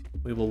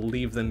 we will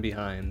leave them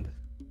behind.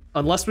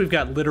 Unless we've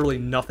got literally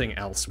nothing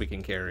else we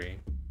can carry,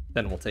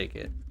 then we'll take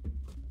it.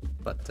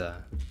 But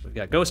we've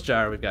got Ghost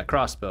Jar, we've got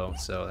Crossbow,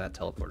 so that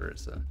teleporter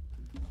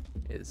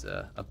is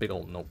a big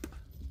old nope.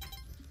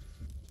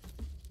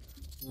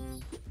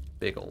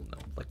 Big old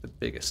nope, like the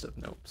biggest of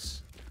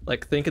nopes.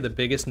 Like, think of the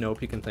biggest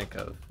nope you can think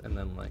of, and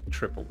then, like,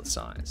 triple the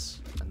size.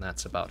 And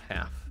that's about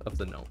half of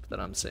the nope that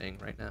I'm saying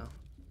right now.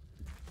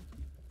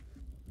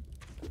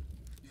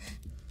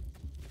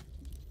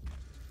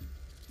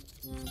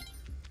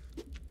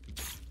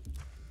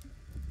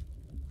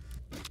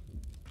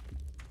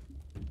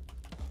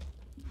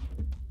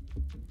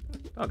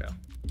 I'll go.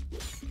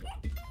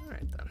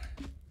 Alright, then.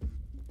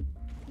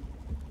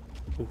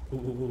 Ooh, ooh,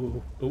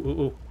 ooh, ooh,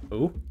 ooh, ooh,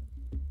 ooh.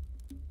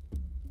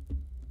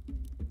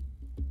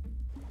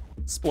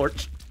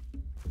 Splorch.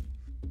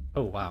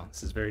 Oh wow,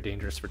 this is very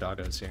dangerous for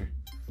doggos here.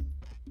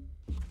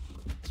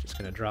 It's just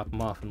gonna drop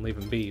him off and leave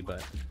him be,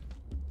 but...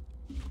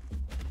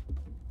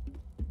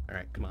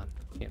 Alright, come on.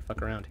 Can't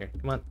fuck around here.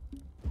 Come on.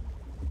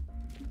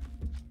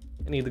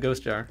 I need the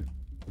Ghost Jar.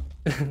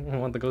 I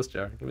want the Ghost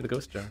Jar. Give me the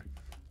Ghost Jar.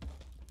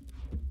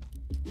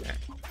 Alright.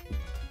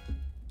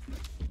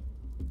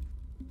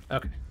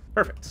 Okay,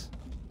 perfect.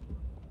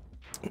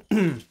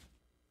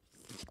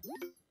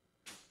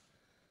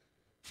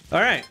 All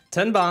right,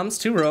 10 bombs,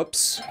 2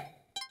 ropes.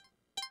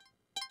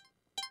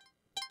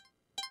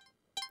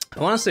 I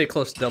want to say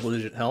close to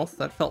double-digit health.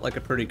 That felt like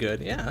a pretty good...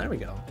 Yeah, there we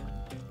go.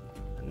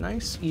 A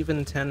nice,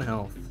 even 10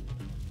 health.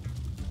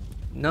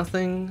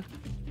 Nothing,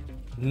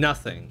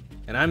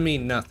 and I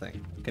mean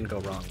nothing, can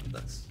go wrong with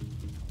this.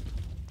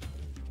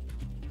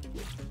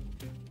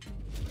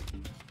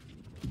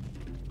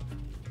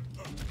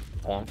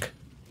 Bonk.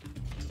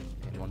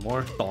 And one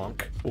more.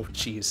 Bonk. Oh,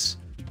 jeez.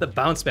 The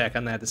bounce back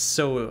on that is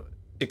so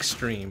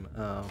extreme.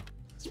 Oh,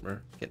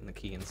 we're getting the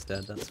key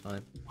instead. That's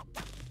fine.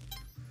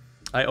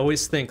 I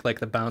always think like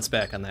the bounce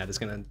back on that is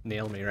gonna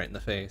nail me right in the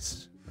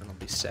face, and I'll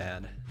be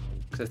sad.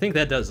 Because I think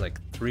that does like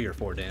 3 or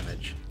 4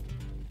 damage.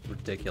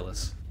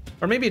 Ridiculous.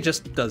 Or maybe it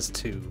just does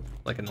 2,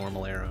 like a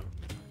normal arrow.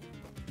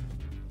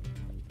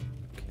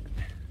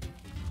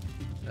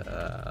 Okay.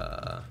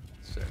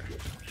 Sir,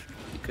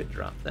 you could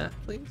drop that,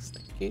 please.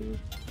 Thank you.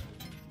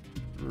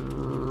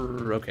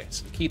 Okay,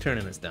 so the key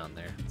turn-in is down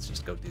there. Let's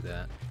just go do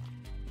that.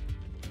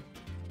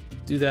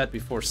 Do that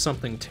before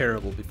something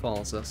terrible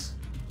befalls us.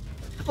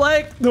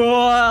 Like,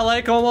 oh,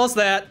 like almost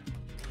that.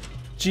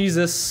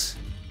 Jesus.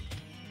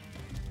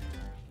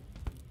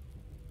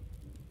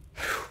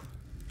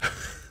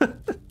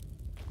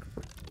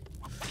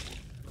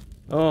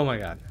 Oh my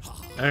god.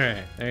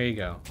 Alright, there you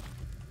go.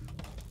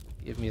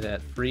 Give me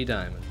that free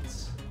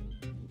diamonds.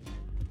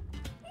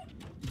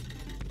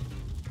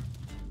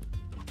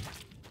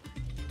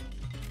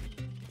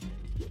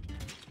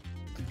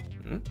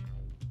 Hmm?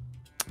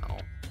 Oh.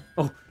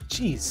 Oh,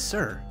 geez,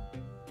 sir.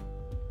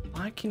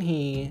 Why can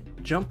he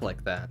jump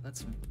like that?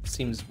 That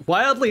seems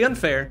wildly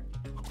unfair.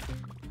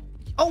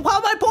 Oh, how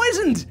am I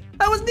poisoned?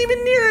 I wasn't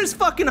even near his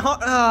fucking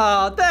heart.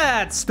 Oh,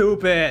 that's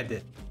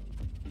stupid.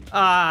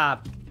 Ah,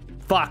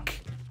 fuck.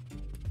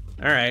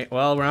 All right,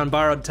 well, we're on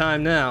borrowed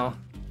time now.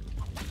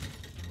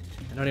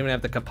 I don't even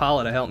have the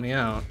Kapala to help me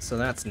out, so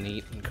that's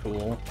neat and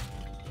cool.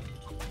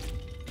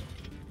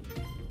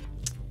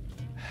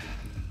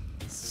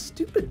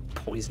 Stupid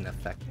poison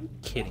effect. Are you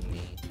kidding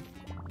me?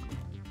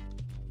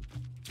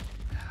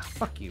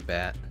 Fuck you,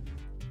 bat.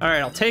 All right,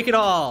 I'll take it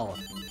all.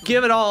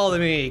 Give it all to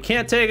me.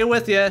 Can't take it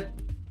with you.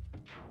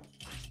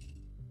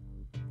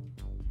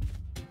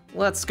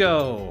 Let's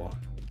go.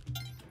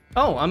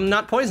 Oh, I'm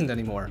not poisoned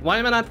anymore. Why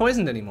am I not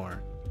poisoned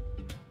anymore?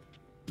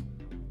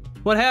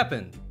 What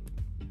happened?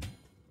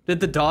 Did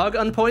the dog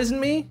unpoison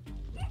me?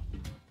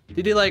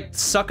 Did he like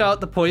suck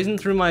out the poison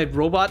through my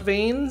robot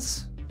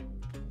veins?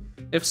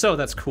 If so,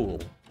 that's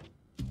cool.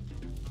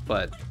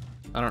 But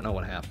I don't know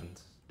what happened.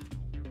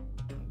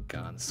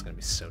 God, this is gonna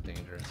be so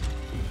dangerous.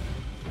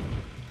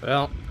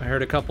 Well, I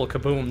heard a couple of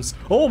kabooms.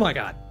 Oh my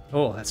god!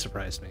 Oh, that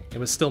surprised me. It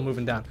was still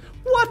moving down.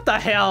 What the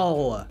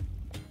hell?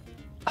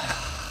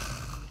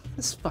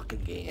 This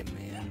fucking game,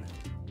 man.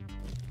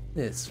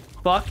 This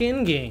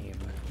fucking game.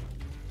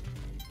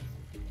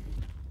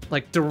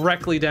 Like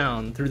directly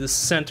down through the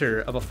center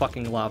of a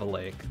fucking lava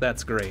lake.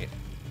 That's great.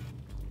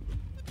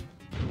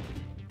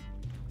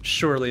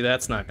 Surely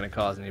that's not gonna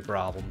cause any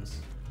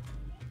problems.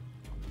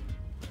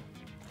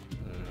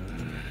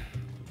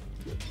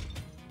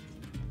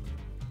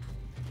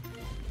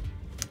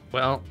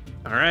 Well,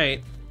 all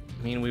right.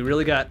 I mean, we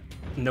really got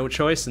no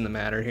choice in the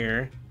matter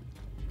here.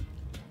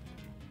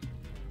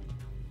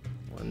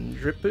 1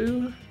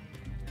 dripoo.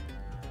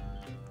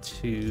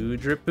 2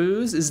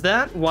 dripoos. Is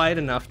that wide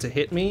enough to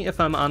hit me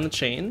if I'm on the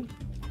chain?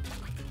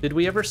 Did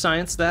we ever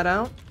science that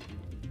out?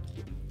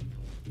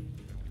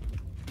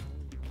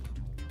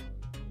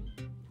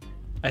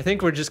 I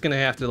think we're just gonna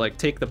have to like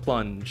take the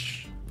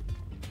plunge.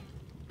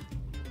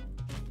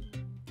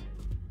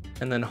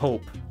 And then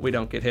hope we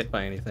don't get hit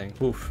by anything.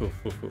 Oof,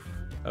 oof, oof, oof.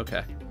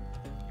 Okay.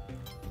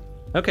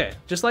 Okay,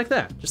 just like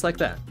that. Just like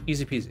that.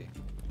 Easy peasy.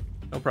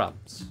 No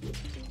problems.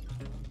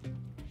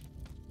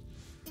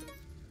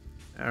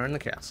 Now we're in the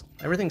castle.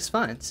 Everything's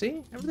fine.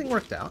 See? Everything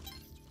worked out.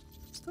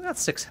 Still got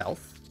 6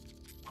 health.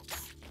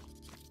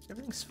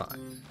 Everything's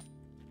fine.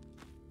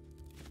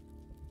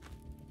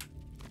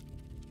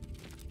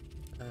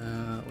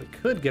 We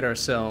could get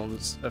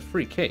ourselves a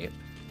free cape.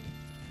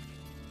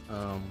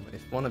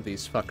 If one of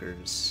these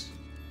fuckers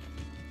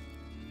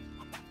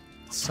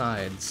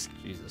decides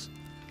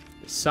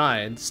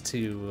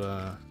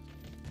to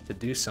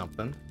do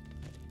something.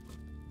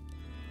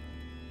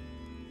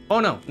 Oh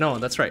no,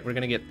 that's right. We're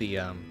gonna get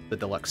the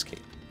deluxe cape.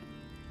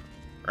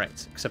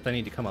 Right, except I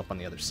need to come up on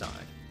the other side.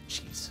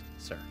 Jeez,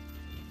 sir.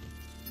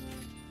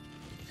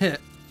 Yeah,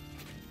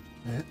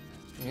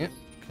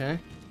 okay.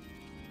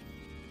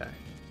 Okay.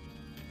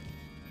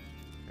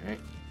 Alright,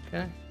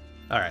 okay.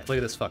 Alright, look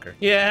at this fucker.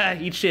 Yeah,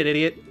 eat shit,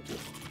 idiot.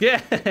 Yeah!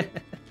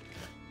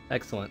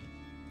 Excellent.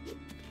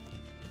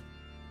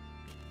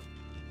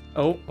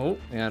 Oh,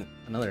 yeah,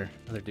 another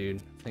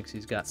dude thinks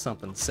he's got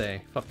something to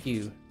say. Fuck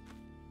you.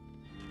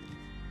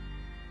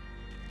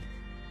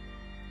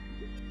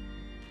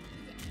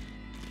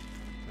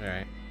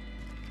 Alright.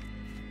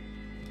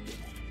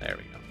 There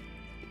we go.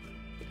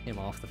 Get him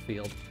off the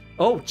field.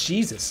 Oh,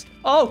 Jesus!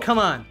 Oh, come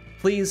on!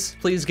 Please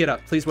get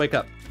up. Please wake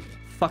up.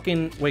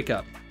 Fucking wake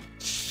up.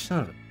 Son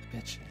of a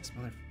bitch ass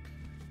mother.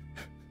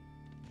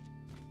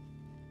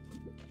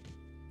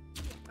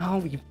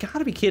 Oh, you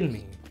gotta be kidding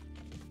me.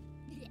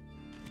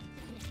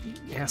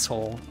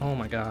 Asshole. Oh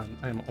my god,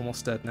 I'm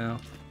almost dead now.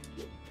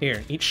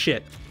 Here, eat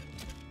shit.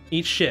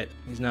 Eat shit.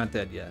 He's not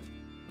dead yet.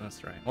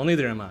 That's right. Well,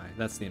 neither am I.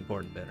 That's the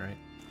important bit, right?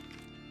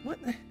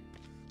 What the...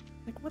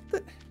 Like, what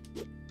the...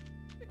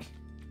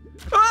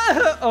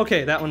 Ah!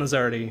 Okay, that one was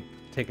already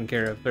taken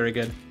care of. Very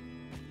good.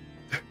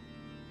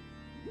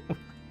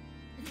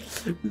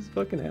 These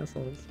fucking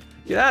assholes.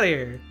 Get out of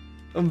here.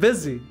 I'm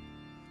busy.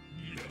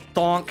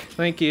 Donk.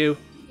 Thank you.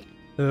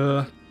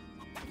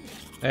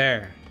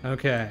 There.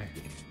 Okay.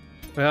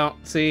 Well,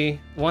 see,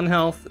 1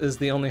 health is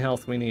the only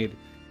health we need.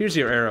 Here's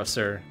your arrow,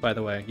 sir, by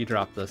the way. You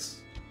dropped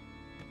this.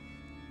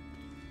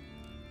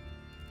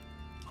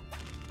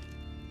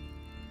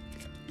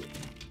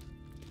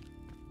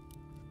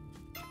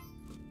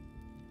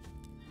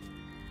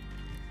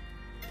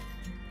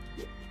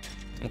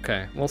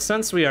 Okay, well,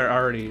 since we are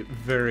already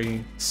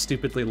very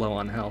stupidly low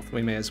on health,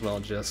 we may as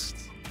well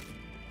just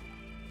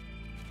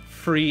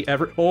free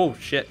oh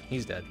shit,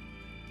 he's dead.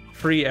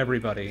 Free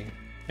everybody.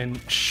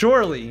 And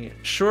surely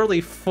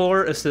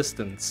 4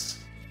 assistants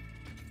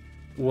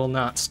will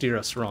not steer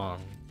us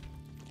wrong.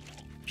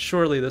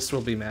 Surely this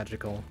will be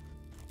magical.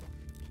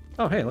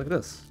 Oh, hey, look at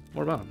this.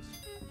 More bombs.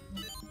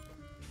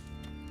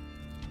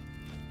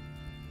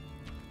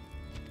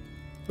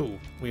 Ooh,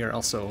 we are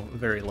also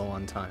very low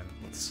on time.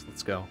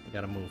 Let's go. We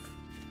gotta move.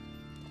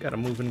 Gotta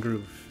move and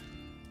groove.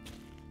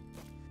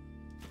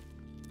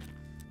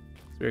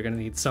 So we're gonna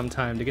need some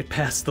time to get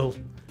past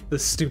the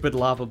stupid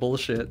lava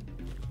bullshit.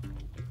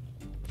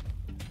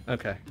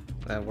 Okay,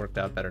 that worked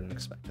out better than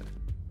expected.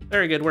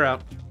 Very good, we're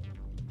out.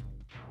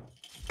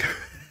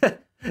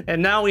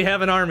 And now we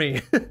have an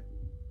army.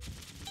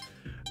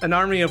 An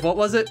army of, what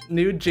was it?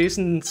 Nude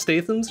Jason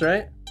Stathams,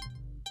 right?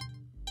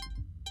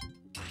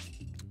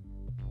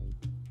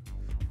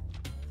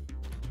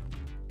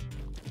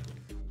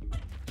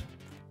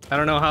 I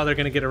don't know how they're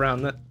gonna get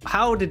around that.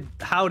 How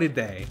did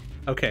they?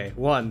 Okay,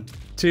 1,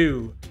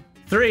 2,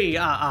 3.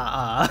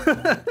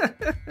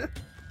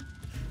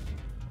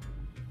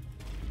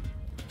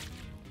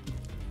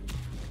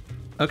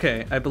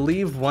 Okay, I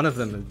believe one of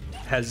them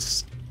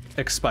has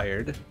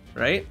expired,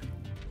 right?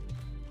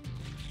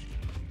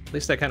 At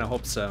least I kind of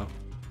hope so.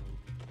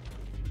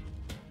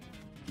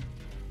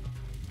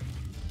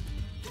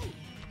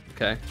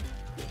 Okay.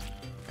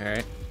 All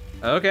right.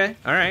 Okay.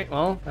 All right.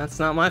 Well, that's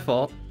not my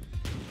fault.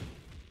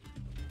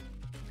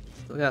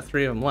 Still got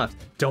 3 of them left.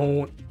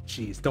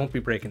 Jeez, don't be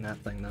breaking that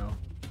thing though.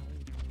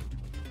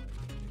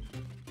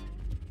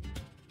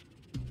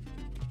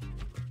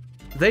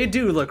 They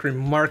do look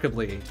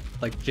remarkably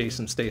like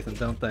Jason Statham,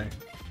 don't they?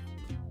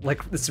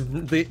 Like,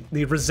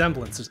 the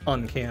resemblance is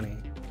uncanny.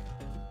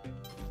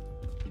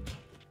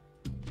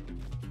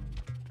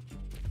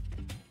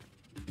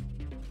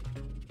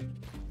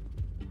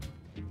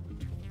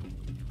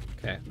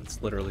 Okay,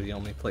 that's literally the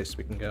only place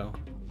we can go.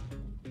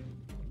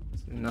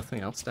 Is there nothing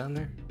else down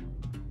there?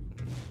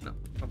 No,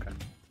 okay.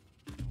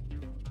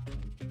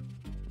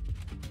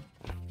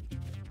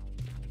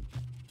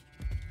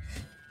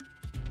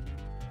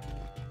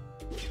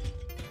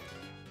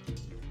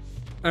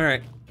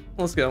 Alright,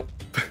 let's go.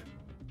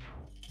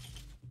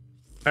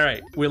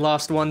 Alright, we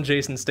lost 1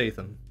 Jason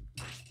Statham.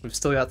 We've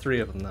still got 3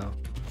 of them, though.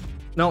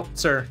 No,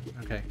 sir.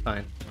 Okay,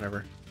 fine.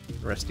 Whatever.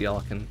 The rest of y'all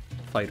can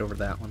fight over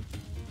that one.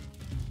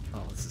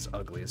 Oh, this is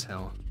ugly as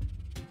hell.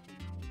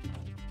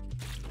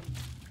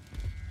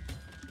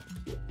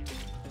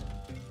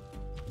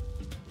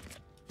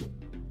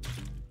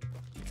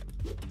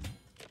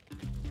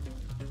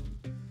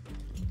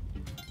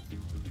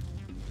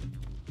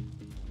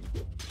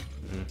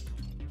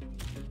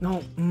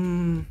 No,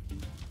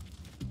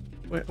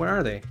 where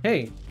are they?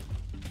 Hey,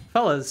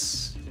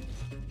 fellas,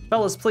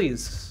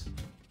 please,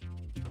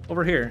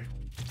 over here.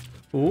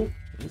 Ooh,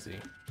 easy.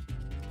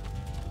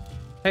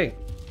 Hey,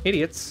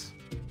 idiots.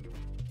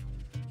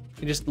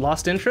 You just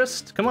lost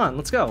interest? Come on,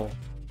 let's go.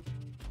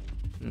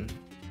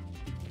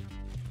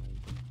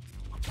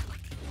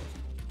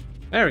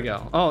 There we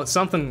go. Oh,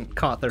 something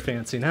caught their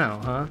fancy now,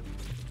 huh?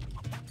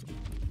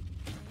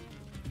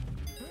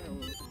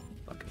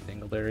 Fucking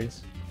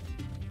dingleberries.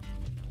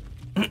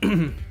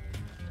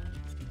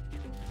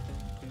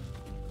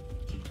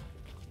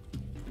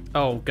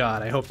 Oh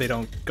god, I hope they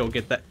don't go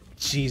get that.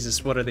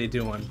 Jesus, what are they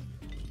doing?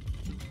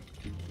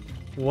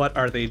 What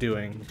are they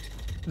doing?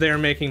 They're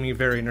making me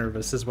very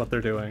nervous is what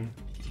they're doing.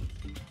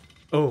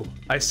 Oh,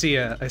 I see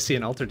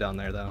an altar down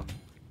there though.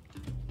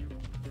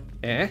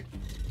 Eh?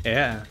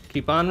 Yeah,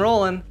 keep on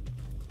rolling.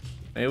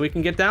 Maybe we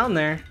can get down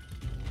there.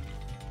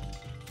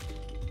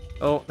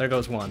 Oh, there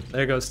goes 1.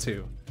 There goes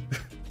 2.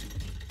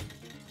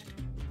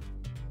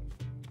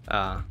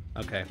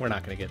 Okay, we're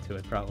not gonna get to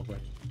it, probably.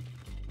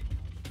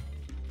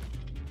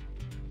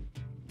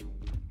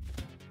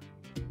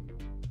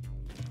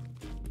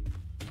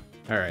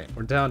 Alright,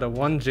 we're down to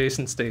 1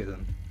 Jason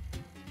Statham.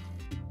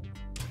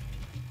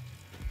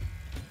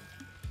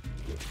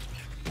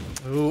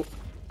 Ooh,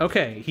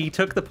 okay, he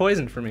took the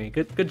poison for me.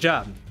 Good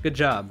job, good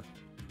job.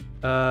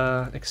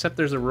 Except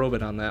there's a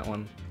robot on that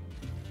one.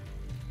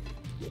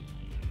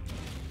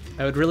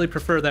 I would really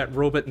prefer that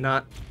robot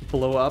not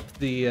blow up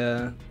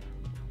the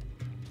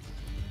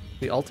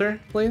altar,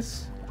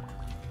 please.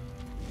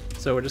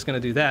 So we're just gonna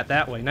do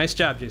that way. Nice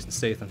job, Jason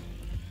Statham.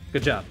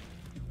 Good job.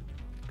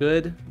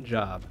 Good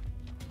job.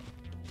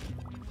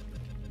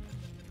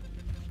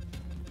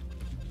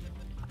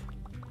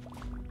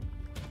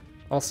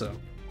 Also.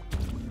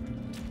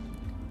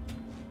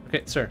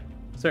 Okay, sir.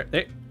 Sir,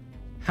 hey.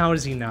 How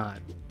is he not?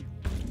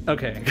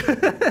 Okay.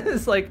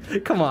 It's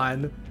like, come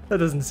on. That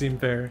doesn't seem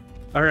fair.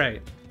 All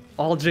right.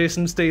 All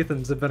Jason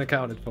Stathams have been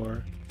accounted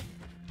for.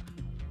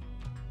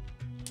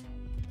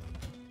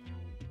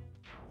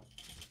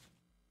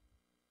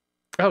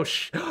 Oh,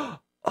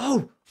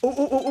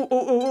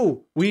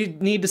 oh. We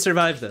need to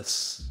survive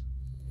this.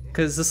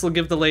 Because this will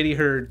give the lady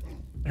her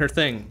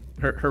thing.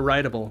 Her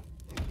rideable.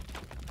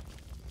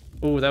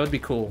 Oh, that would be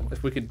cool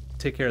if we could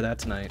take care of that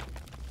tonight.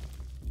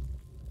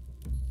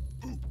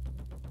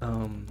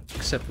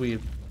 Except we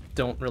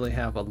don't really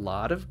have a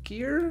lot of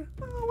gear.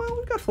 Oh, well,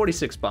 we've got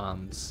 46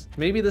 bombs.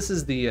 Maybe this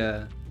is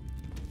the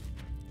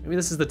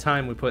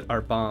time we put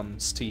our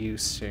bombs to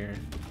use here.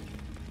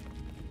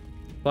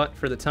 But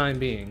for the time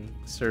being,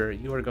 sir,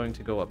 you are going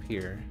to go up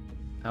here,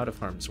 out of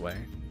harm's way.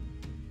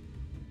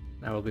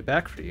 I will be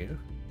back for you.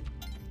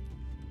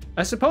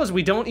 I suppose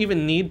we don't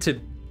even need to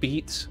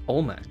beat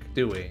Olmec,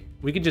 do we?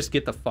 We could just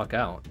get the fuck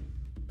out.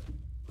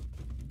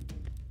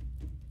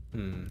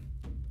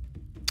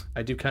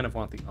 I do kind of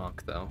want the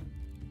Ankh, though.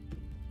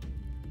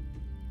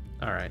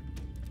 Alright.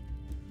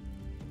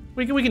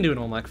 We can do an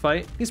Olmec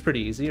fight. He's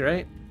pretty easy,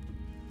 right?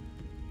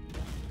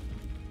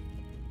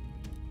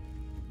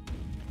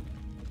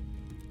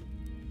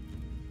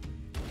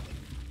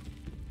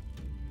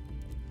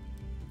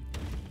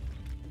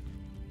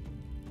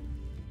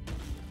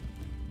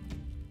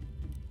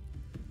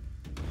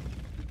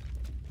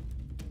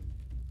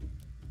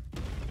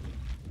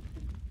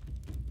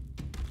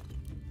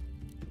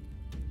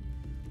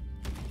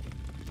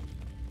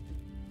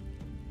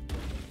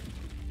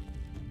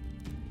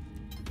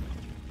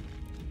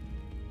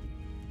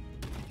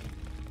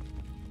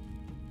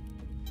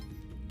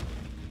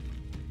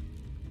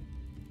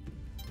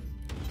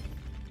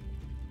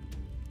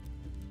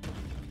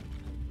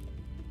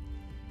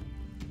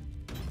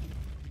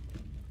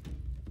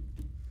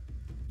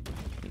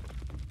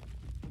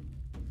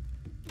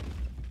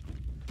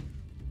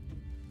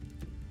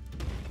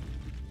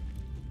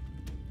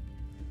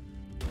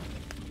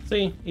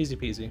 See, easy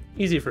peasy.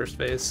 Easy first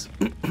phase.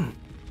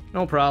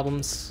 No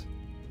problems.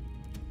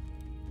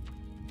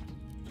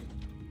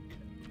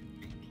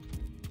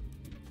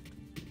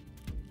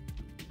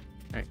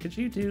 Alright, could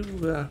you do,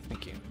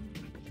 thank you.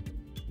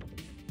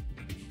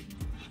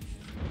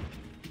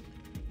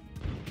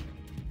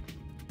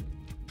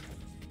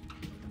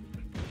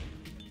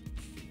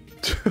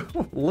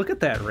 Look at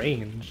that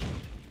range.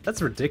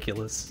 That's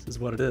ridiculous, is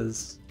what it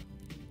is.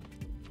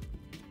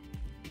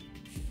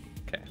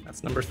 Okay,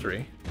 that's number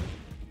 3.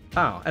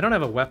 Oh, I don't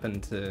have a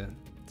weapon to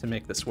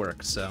make this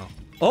work, so...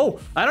 Oh,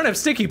 I don't have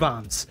sticky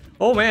bombs!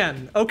 Oh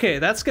man, okay,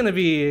 that's gonna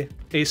be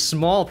a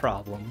small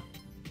problem.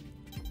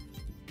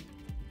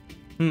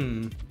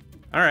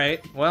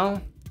 Alright, well...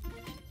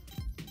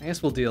 I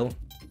guess we'll deal.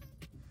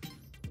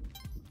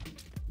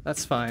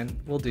 That's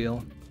fine, we'll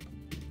deal.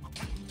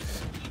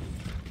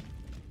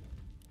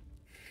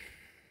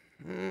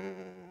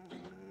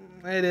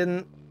 I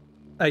didn't.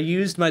 I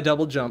used my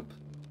double jump,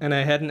 and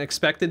I hadn't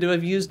expected to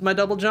have used my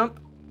double jump.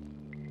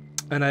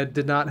 And I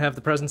did not have the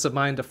presence of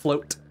mind to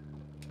float.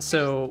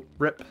 So,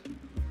 rip.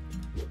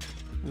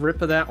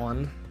 Rip of that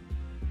one.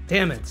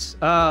 Damn it.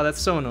 Ah,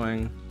 that's so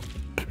annoying.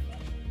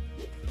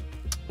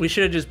 We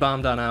should have just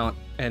bombed on out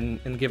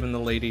and given the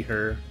lady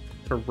her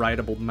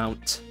rideable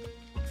mount.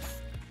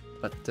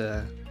 But,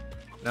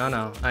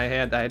 no. I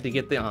had to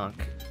get the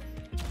Ankh.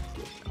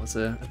 That was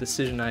a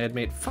decision I had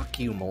made. Fuck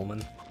you,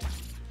 Molman.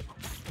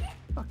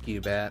 Fuck you,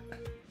 Bat.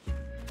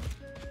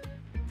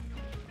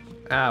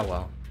 Ah,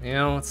 well. You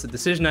know, it's a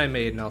decision I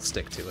made, and I'll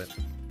stick to it.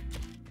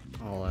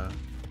 I'll,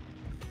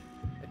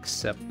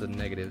 accept the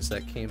negatives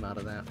that came out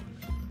of that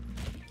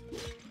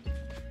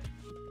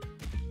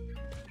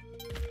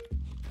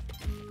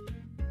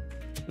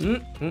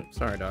one.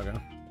 Sorry, doggo.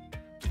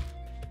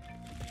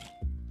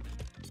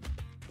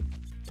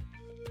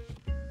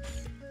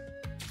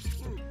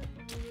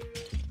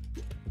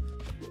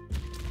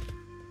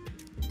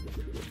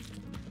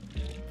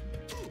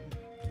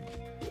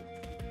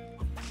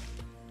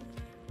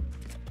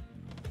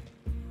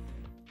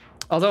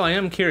 Although I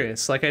am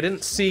curious, like, I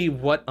didn't see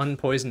what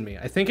unpoisoned me.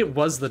 I think it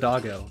was the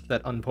doggo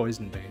that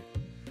unpoisoned me.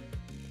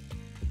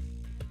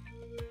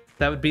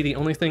 That would be the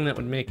only thing that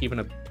would make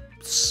even a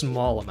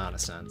small amount of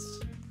sense.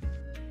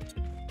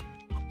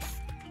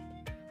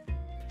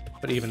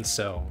 But even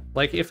so,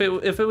 like, if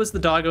it was the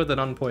doggo that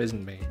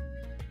unpoisoned me,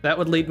 that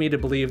would lead me to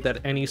believe that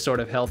any sort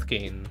of health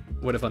gain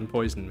would have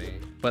unpoisoned me.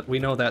 But we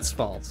know that's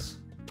false,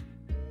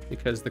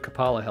 because the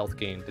Kapala health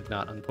gain did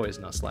not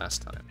unpoison us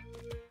last time.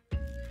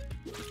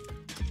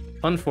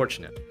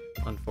 Unfortunate,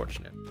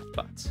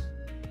 but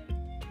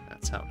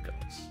that's how it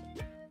goes.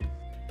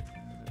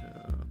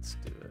 Let's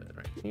do it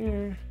right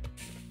here.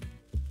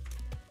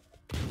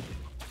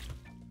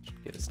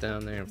 Get us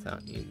down there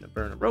without needing to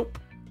burn a rope.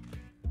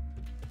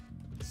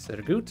 Set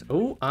a goot.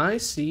 Oh, I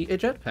see a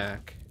jetpack.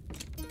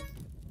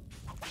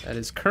 That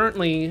is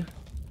currently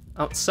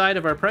outside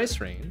of our price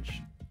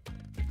range.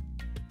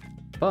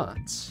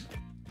 But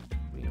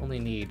we only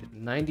need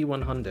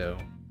 91 hundo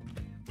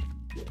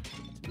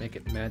to make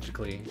it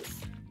magically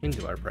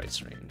into our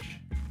price range.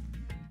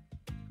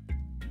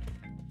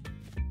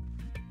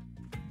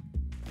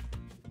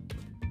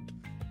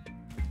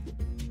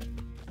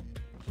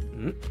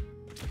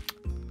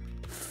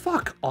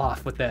 Fuck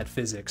off with that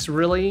physics,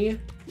 really?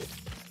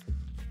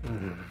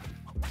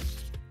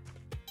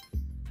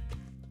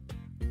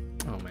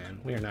 Oh man,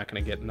 we are not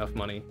gonna get enough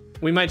money.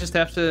 We might just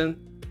have to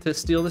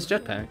steal this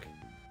jetpack.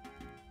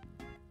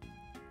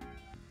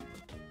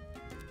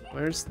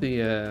 Where's the,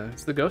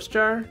 is the ghost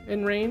jar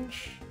in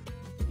range?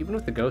 Even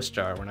with the ghost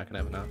jar, we're not gonna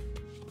have enough.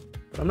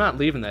 But I'm not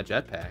leaving that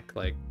jetpack,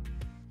 like,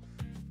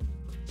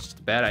 it's just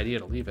a bad idea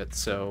to leave it,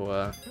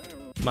 so,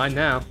 mine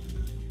now.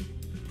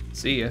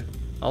 See ya.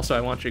 Also,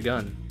 I want your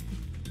gun.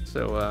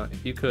 So,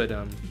 if you could,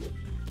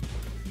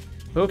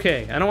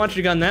 okay, I don't want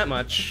your gun that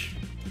much.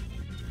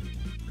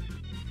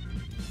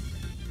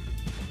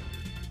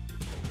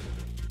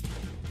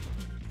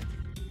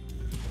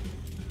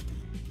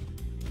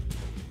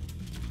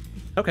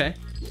 Okay.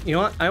 You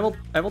know what? I will,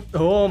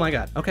 oh my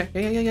god. Okay.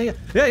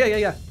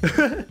 Yeah.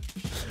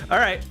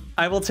 Alright,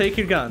 I will take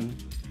your gun.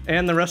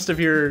 And the rest of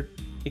your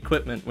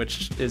equipment,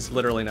 which is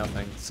literally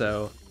nothing,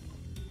 so...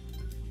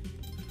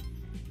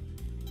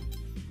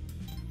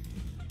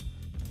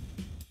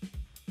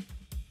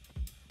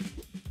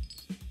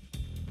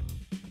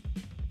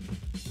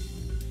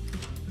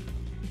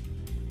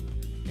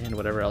 And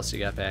whatever else you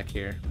got back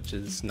here, which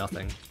is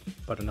nothing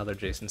but another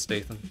Jason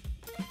Statham.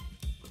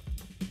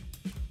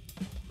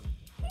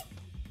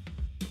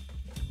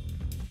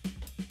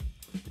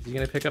 Is he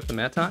gonna pick up the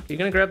mattock? Are you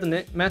gonna grab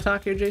the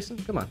mattock here, Jason?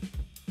 Come on.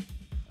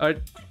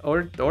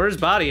 Or his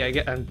body, I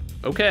get.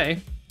 Okay.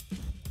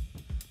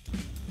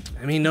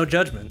 I mean, no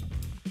judgment.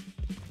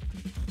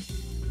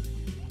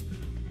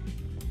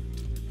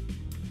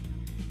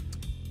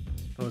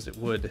 Suppose it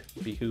would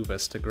behoove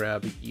us to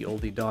grab the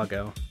oldie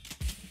doggo.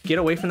 Get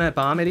away from that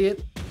bomb,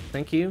 idiot.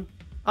 Thank you.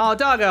 Oh,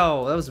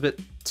 doggo! That was a bit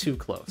too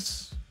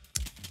close.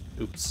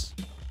 Oops.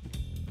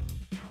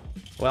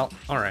 Well,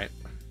 alright.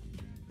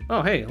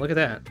 Oh, hey, look at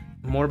that.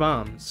 More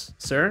bombs.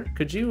 Sir,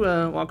 could you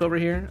walk over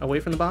here, away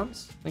from the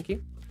bombs? Thank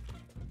you.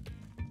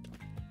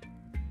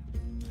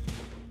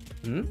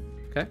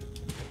 Okay.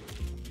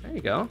 There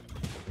you go.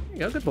 There you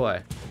go, good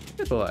boy.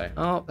 Good boy.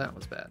 Oh, that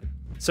was bad.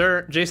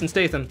 Sir, Jason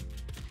Statham.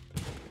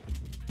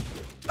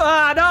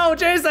 Ah, no,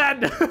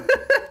 Jason!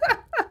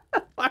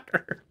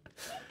 Fucker.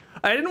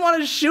 I didn't want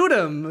to shoot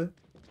him.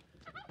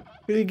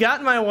 He got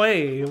in my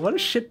way. What a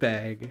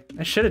shitbag.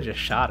 I should have just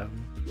shot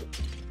him.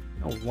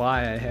 I don't know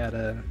why I had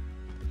a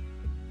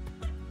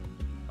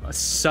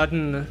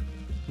sudden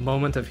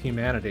moment of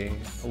humanity.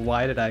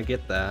 Why did I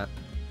get that?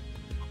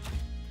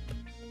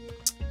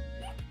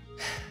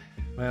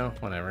 Well,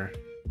 whatever.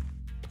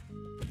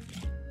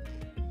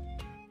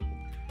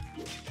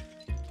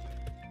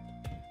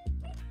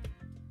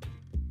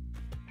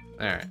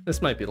 Alright,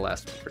 this might be the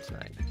last one for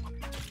tonight.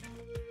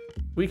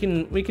 We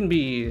can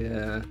be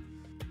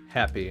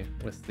happy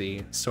with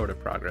the sort of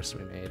progress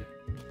we made.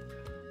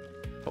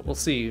 But we'll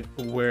see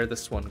where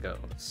this one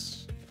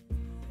goes.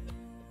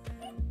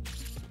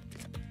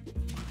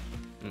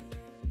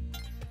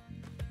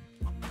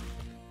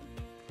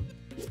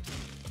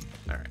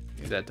 Alright,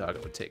 maybe that doggo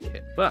would take a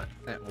hit, but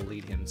that will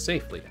lead him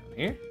safely down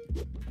here.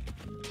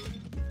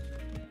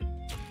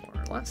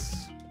 More or less.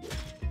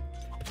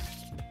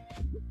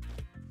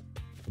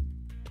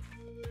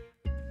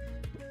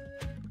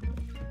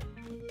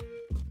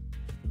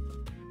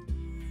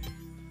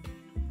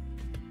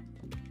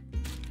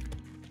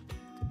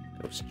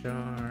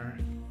 Jar.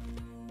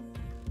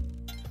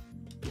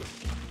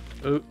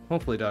 Oh,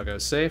 hopefully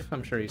doggo's safe.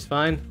 I'm sure he's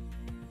fine.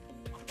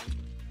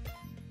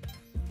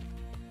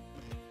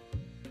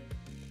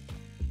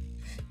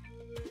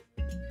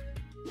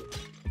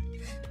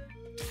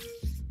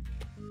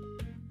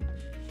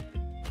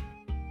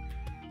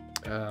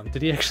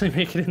 Did he actually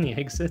make it in the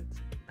exit?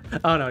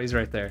 Oh no, he's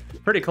right there.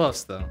 Pretty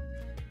close though.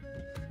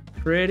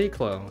 Pretty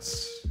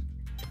close.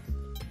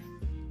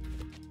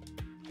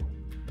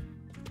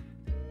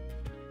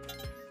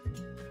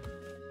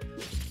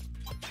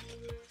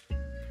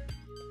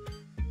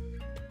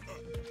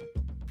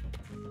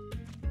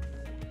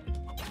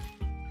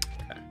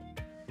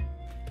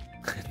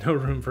 No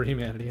room for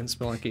humanity in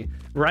Spelunky.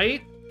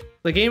 Right?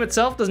 The game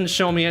itself doesn't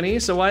show me any,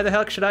 so why the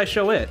heck should I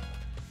show it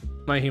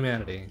my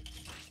humanity?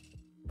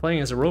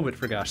 Playing as a robot,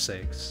 for gosh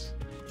sakes.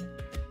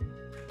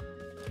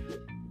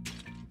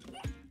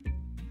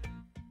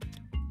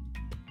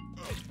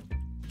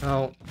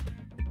 Oh,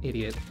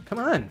 idiot. Come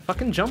on,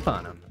 fucking jump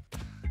on him.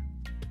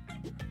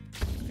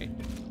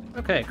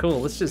 Okay,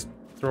 cool. Let's just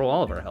throw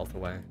all of our health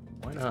away.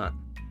 Why not?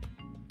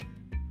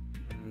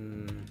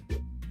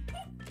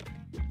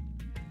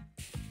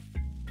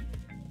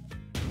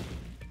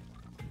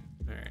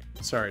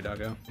 Sorry,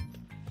 doggo.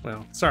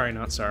 Well, sorry,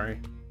 not sorry.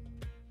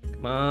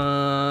 Come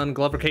on,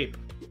 glove or cape.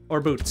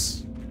 Or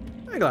boots.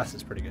 Eyeglass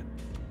is pretty good.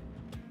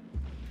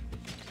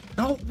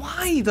 No,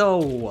 why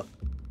though?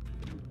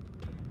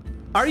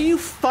 Are you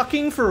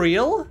fucking for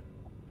real?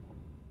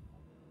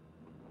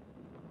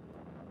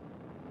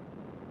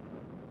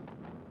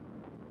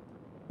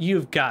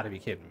 You've got to be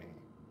kidding me.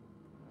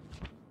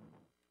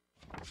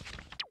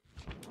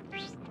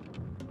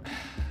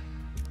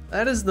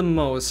 That is the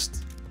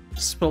most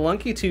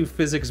Spelunky 2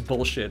 physics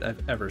bullshit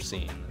I've ever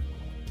seen.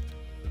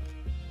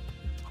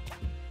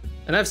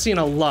 And I've seen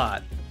a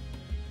lot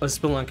of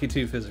Spelunky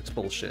 2 physics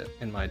bullshit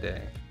in my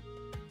day.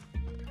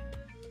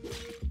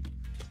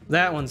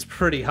 That one's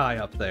pretty high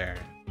up there.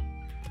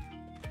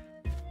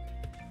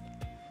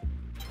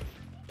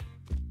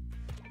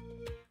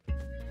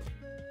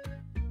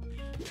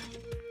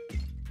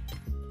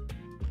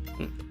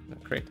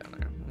 Crate down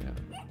there.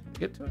 Yeah.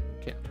 Get to it?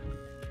 Can't.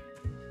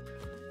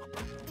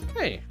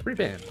 Hey, free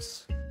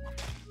bands.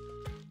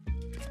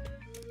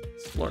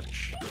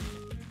 Splurge.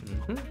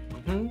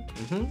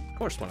 Of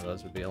course one of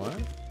those would be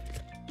alive.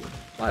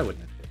 Why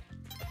wouldn't it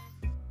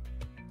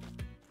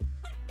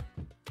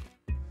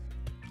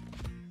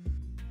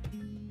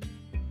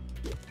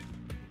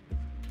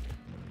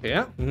be?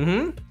 Yeah,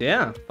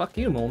 yeah, fuck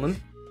you, Molman.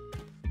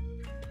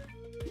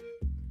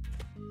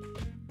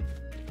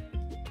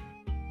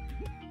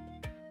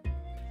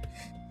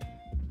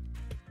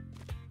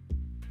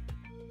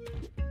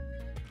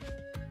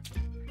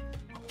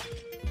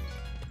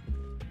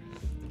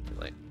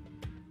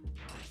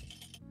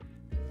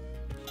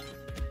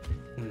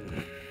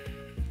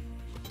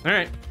 All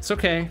right, it's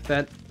okay.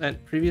 That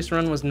previous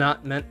run was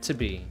not meant to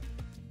be.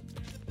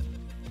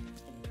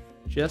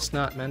 Just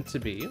not meant to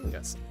be. We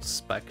got some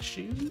spike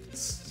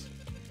shoes.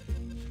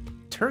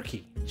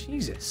 Turkey,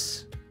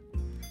 Jesus.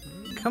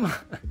 Come on.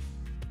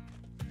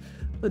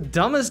 The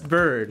dumbest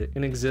bird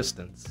in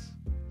existence.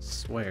 I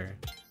swear.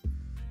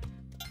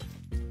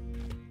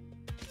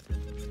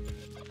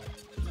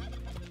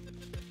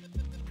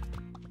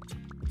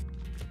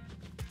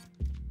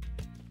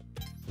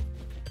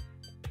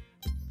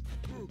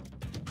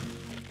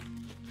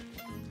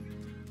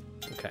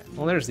 Okay,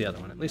 well there's the other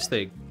one. At least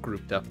they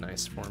grouped up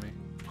nice for me.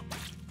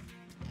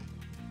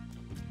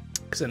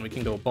 Because then we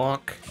can go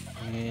bonk,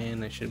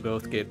 and they should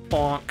both get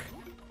bonk.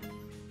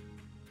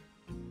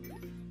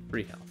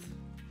 Free health.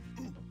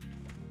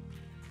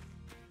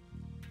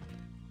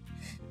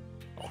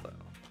 Although.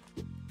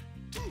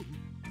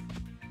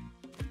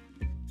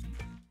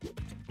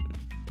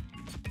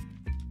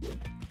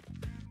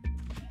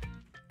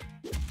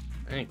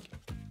 Thank you.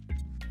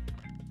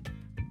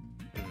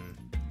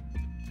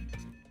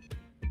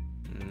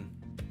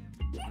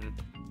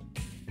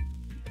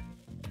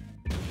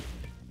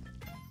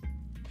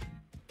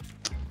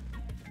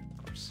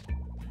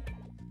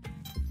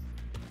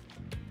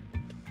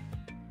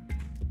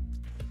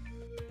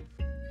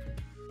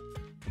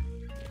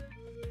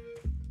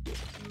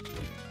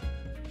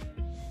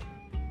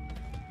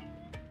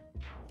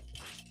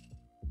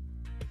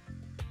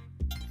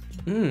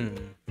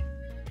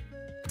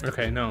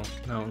 Okay, no.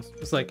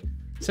 It's like,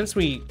 since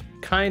we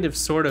kind of,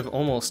 sort of,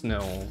 almost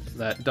know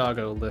that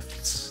Doggo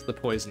lifts the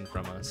poison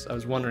from us, I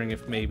was wondering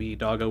if maybe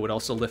Doggo would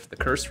also lift the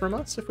curse from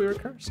us if we were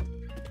cursed.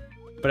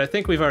 But I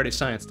think we've already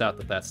scienced out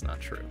that that's not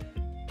true.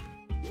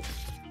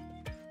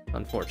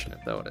 Unfortunate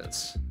though it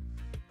is.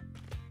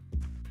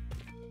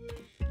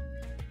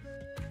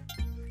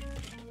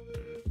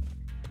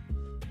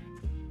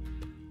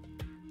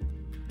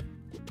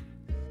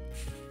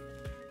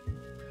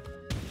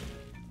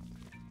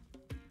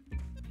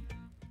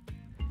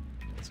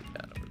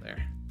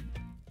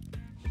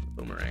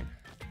 Boomerang.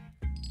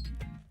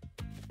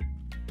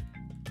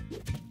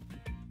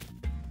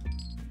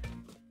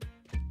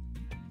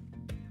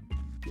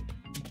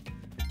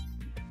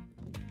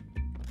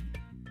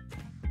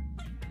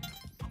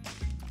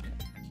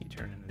 Key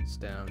turning is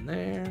down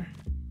there.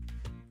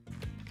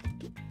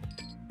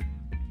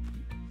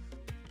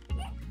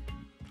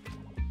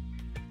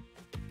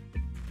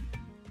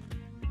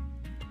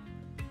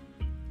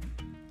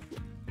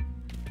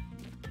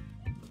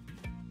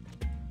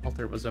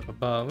 Altar was up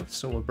above,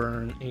 so we'll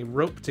burn a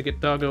rope to get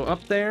Doggo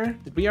up there.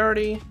 Did we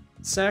already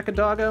sack a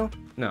Doggo?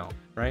 No,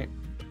 right?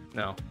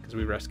 No, because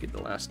we rescued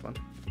the last one.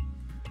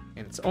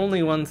 And it's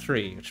only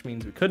 1-3, which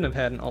means we couldn't have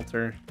had an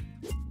altar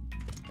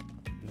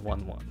in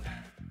 1-1.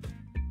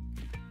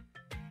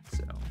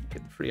 So,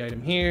 get the free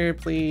item here,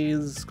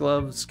 please.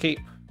 Gloves, cape,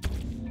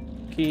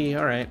 key,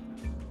 alright.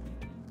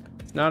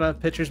 It's not a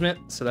pitcher's mitt,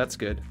 so that's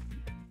good.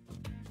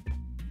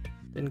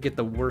 Didn't get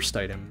the worst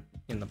item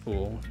in the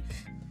pool.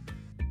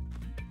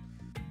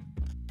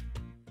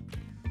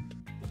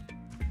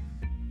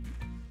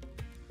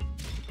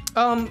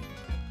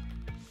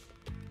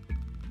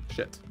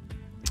 Shit.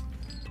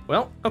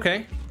 Well,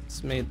 okay.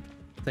 This made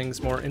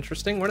things more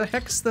interesting. Where the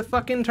heck's the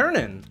fucking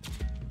turn-in?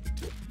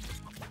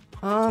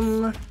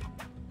 Oh,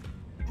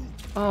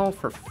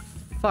 for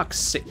fuck's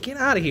sake. Get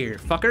out of here,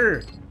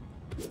 fucker!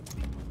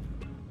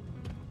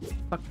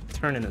 Fuck,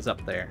 turn-in is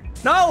up there.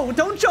 No!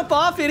 Don't jump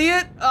off,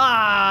 idiot!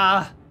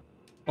 Ah!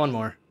 One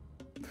more.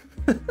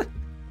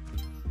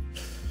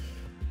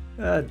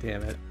 Ah,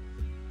 damn it.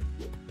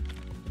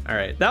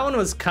 Alright, that one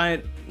was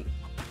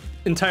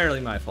entirely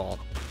my fault.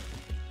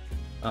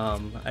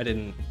 I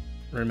didn't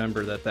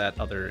remember that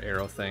other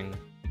arrow thing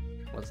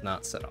was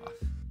not set off.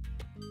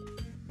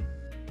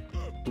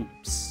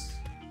 Oops.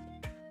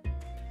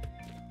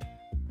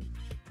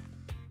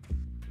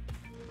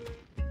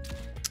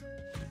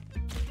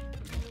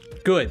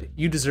 Good,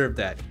 you deserve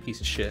that, you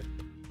piece of shit.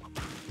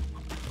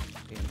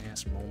 Damn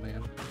ass mole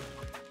man.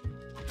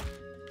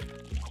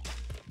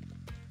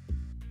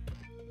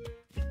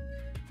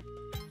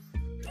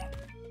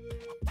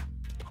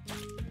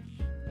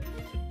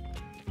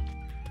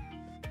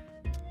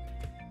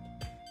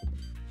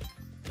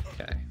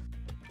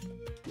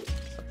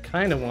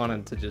 Kind of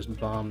wanted to just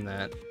bomb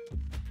that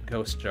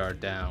ghost jar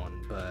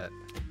down, but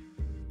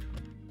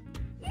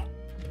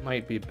it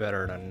might be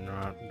better to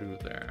not do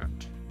that.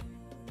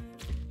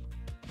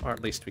 Or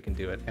at least we can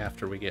do it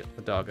after we get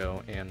the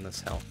doggo and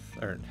this health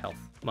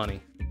money.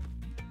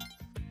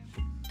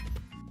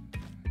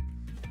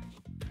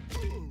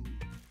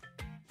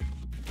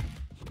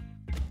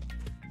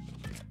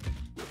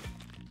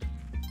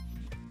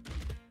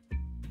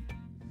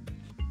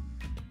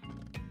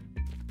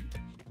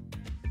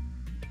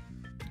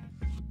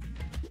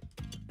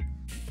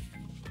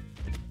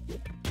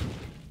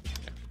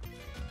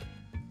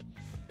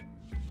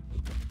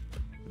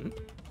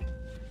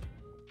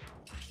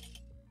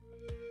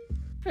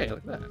 Hey, look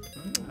at that.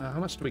 How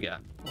much do we got?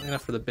 Only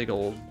enough for the big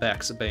old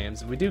backs of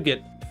bands. If we do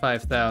get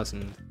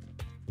 5,000, and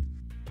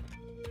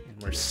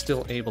we're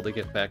still able to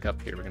get back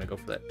up here, we're gonna go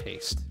for that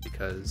paste,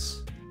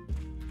 because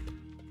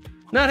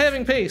not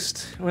having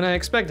paste when I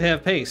expect to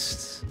have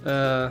paste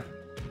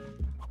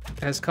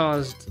has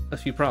caused a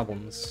few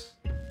problems.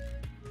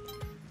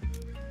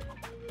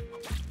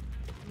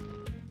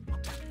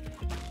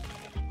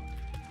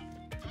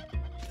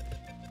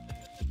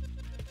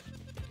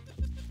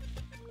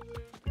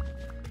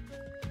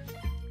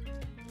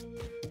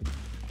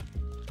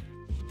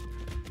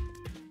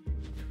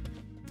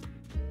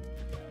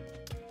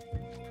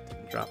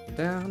 Drop them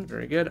down,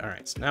 very good. All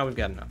right, so now we've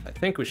got enough. I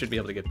think we should be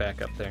able to get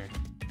back up there.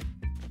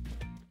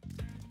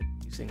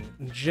 Using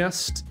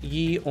just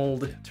ye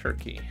old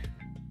turkey.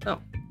 Oh,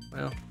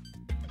 well,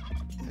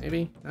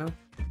 maybe, no?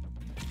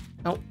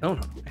 Oh, no,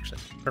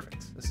 actually,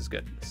 perfect. This is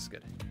good, this is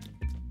good.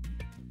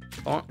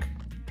 Bonk.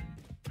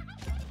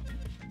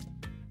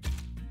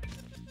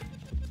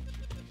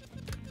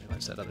 I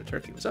realized that other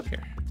turkey was up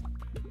here.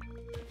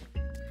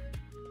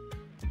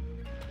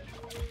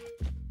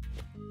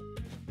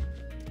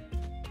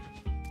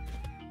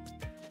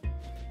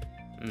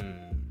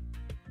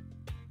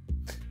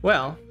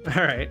 Well,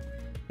 all right.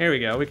 Here we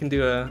go. We can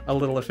do a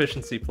little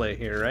efficiency play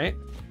here, right?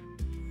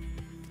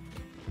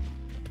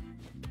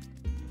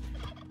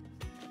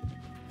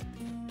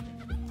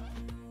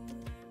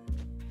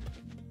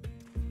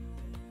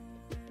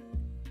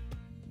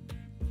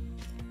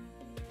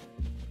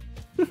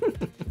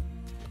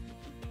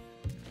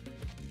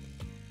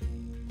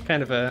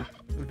 Kind of a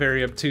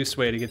very obtuse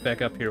way to get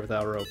back up here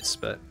without ropes,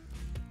 but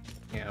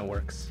yeah, it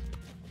works.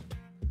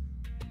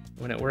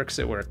 When it works,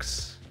 it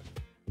works.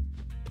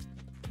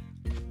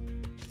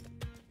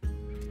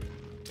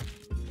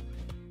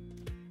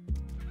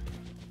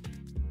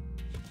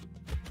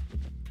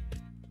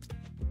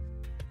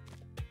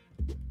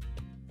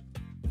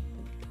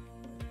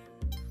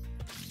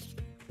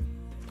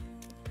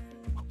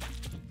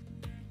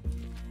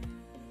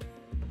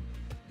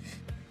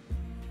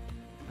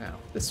 Now,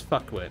 this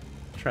fuckwit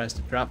tries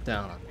to drop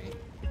down on me.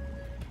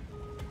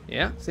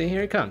 Yeah, see,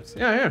 here he comes.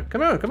 Yeah,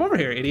 come over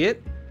here,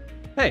 idiot.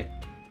 Hey.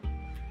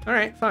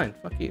 Alright, fine,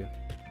 fuck you.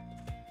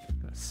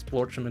 I'm gonna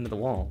splorch him into the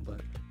wall,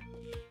 but...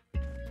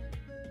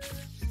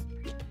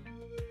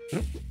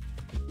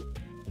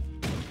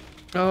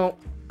 Oh,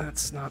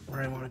 that's not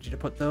where I wanted you to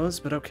put those,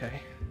 but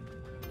okay.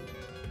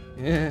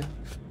 Yeah.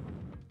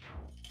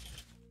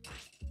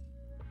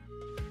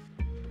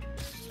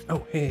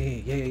 Oh,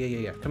 hey,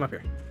 yeah. Come up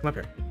here.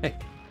 Hey,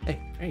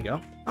 there you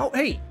go. Oh,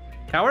 hey,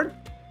 coward.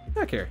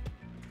 Back here.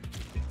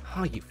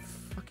 Oh, you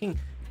fucking...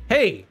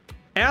 Hey,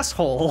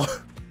 asshole.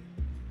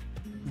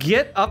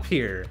 Get up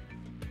here.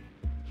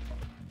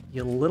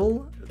 You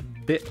little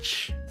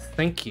bitch.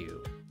 Thank you.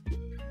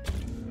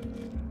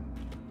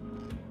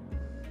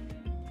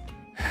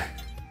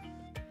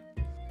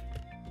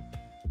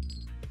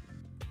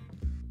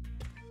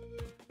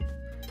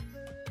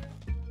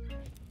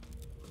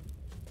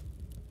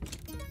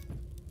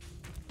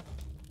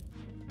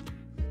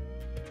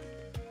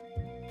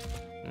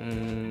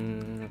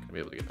 Not gonna be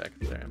able to get back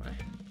up there, am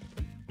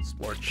I?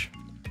 Splorch.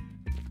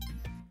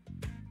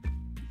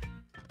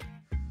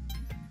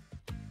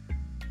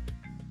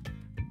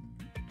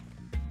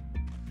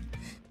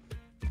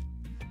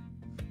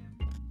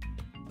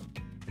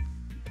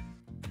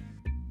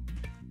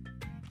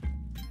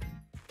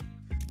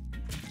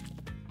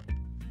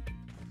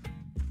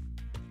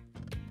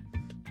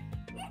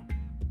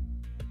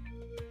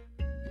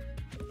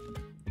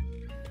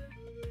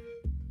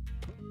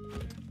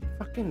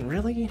 Fucking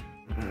really?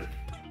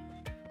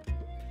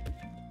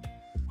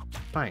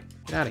 Fine,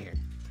 get out of here.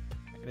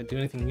 Not gonna do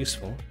anything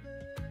useful.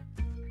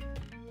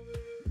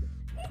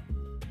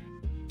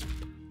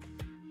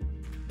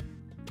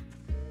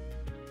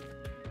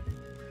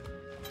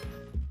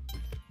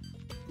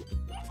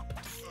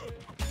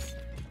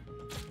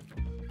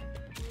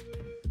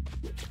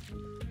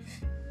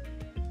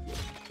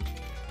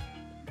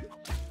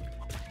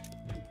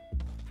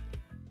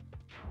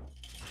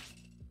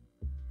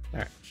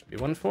 Alright, should be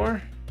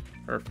 1-4.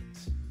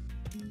 Perfect.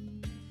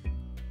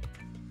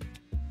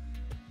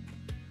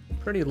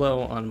 Pretty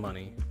low on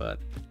money, but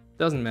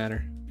doesn't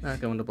matter. Not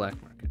going to black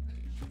market.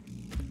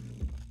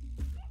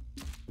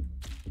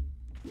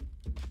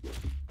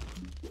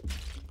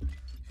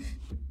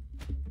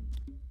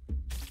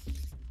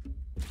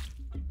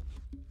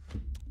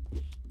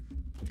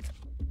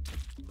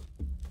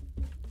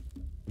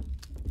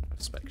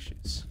 Spike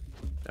shoes.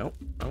 Nope,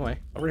 wrong way.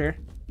 Over here.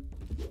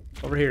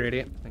 Over here,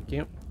 idiot. Thank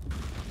you.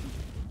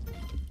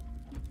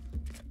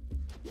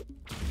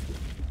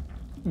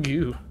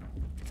 You.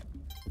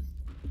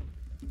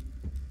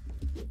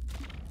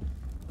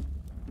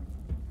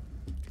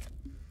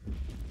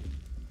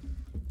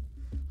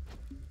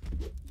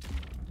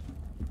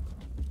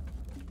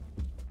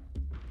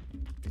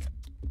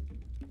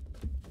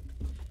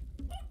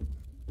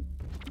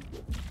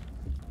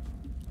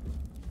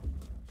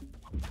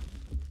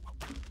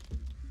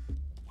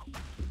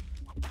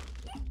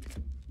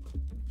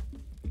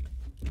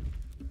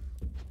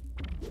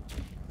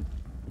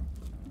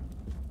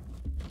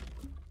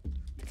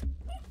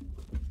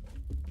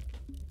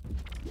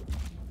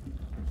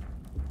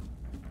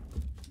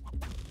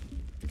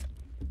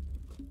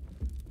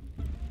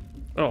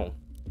 Oh,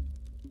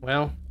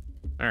 well,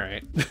 all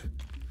right.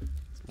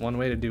 One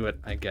way to do it,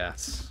 I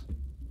guess.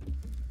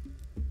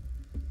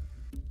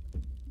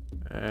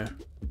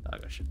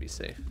 Doggo should be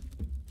safe.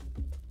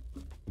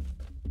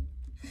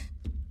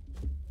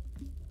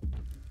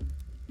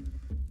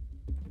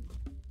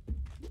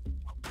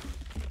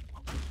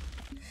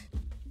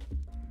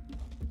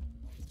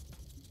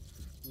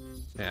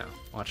 Yeah,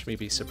 watch me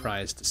be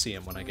surprised to see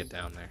him when I get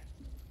down there.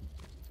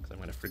 Because I'm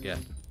going to forget.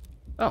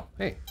 Oh,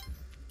 hey.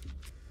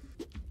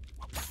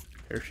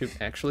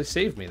 Parachute actually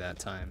saved me that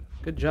time.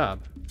 Good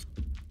job.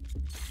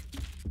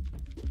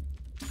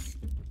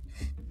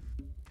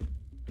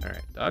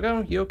 Alright,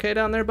 Doggo, you okay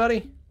down there,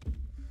 buddy?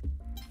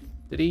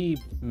 Did he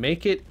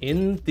make it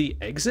in the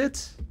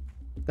exit?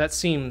 That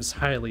seems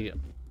highly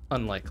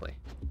unlikely.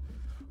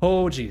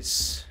 Oh,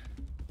 jeez.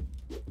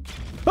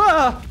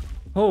 Ah!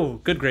 Oh,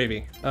 good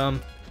gravy.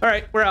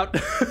 Alright, we're out.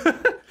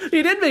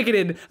 He did make it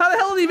in. How the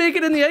hell did he make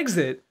it in the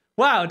exit?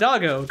 Wow,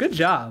 Doggo, good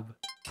job.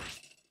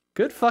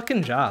 Good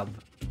fucking job.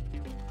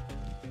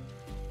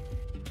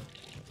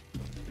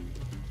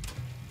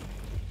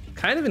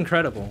 Kind of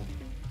incredible,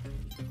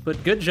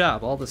 but good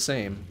job all the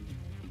same.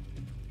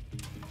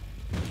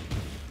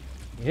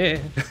 Yeah.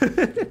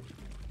 Okay.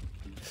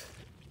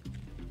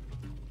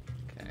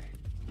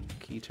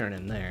 Key turn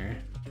in there.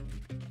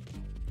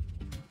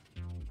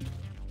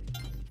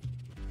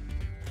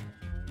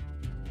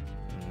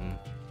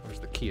 Where's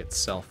the key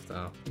itself,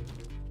 though?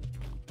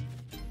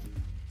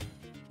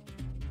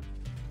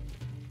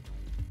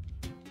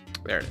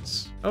 There it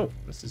is. Oh,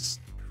 this is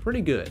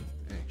pretty good,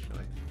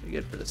 actually. Pretty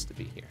good for this to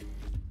be here.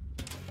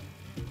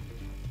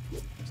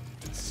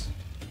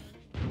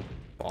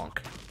 Bonk.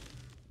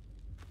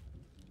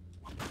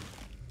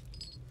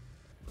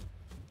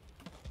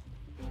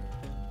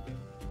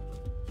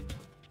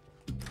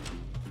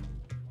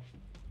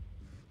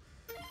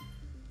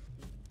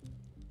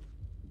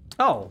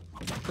 Oh,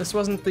 this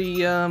wasn't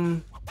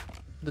the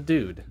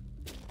dude.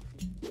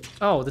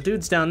 Oh, the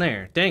dude's down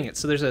there. Dang it,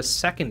 so there's a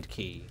second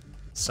key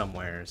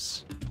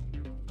somewheres.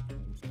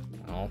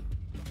 Oh.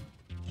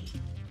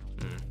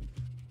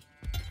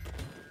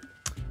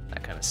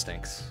 That kind of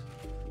stinks.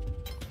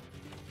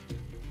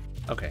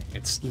 Okay,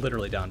 it's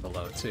literally down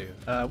below, too.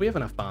 We have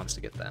enough bombs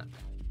to get that.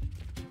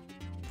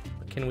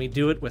 But can we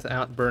do it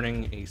without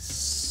burning a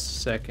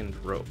second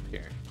rope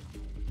here?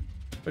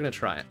 We're gonna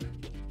try it.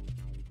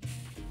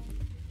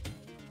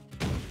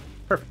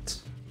 Perfect.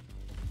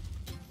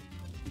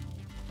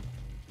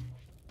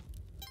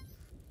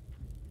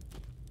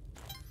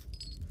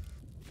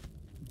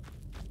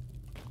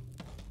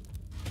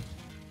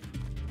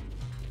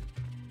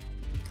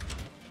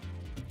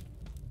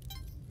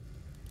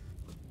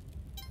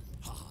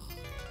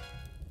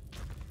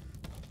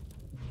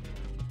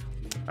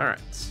 All right.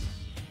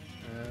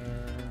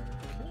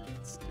 Okay,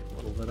 let's do a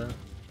little bit of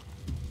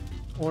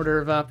order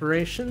of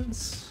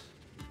operations.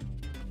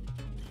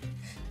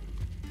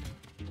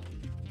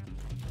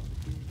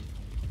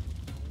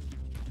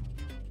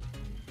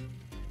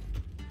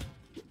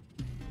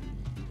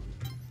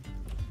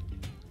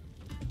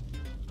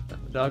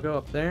 That the doggo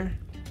up there?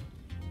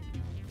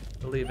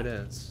 I believe it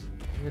is.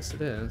 Yes,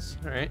 it is.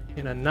 All right,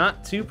 in a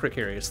not too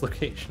precarious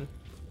location.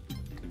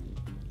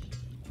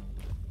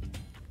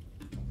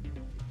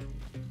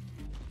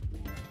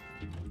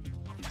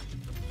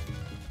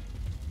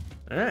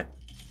 All right.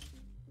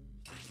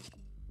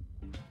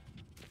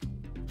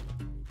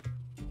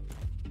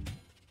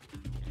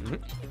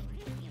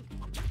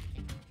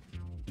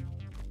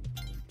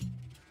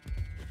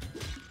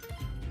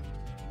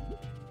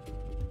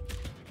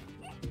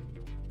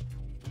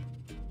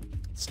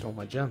 Stole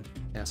my gem,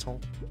 asshole.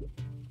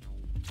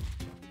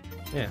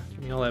 Yeah,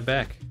 give me all that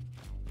back.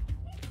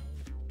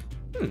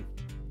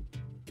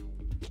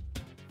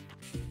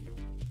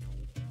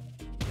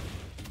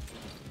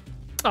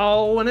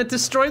 Oh, and it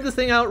destroyed the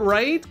thing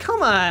outright?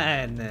 Come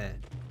on!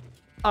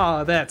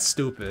 Oh, that's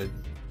stupid.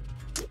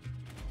 Can't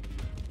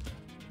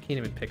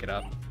even pick it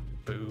up.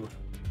 Boo.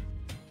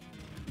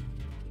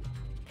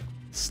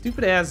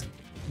 Stupid ass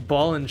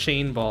ball and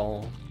chain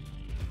ball.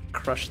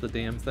 Crush the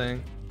damn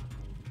thing.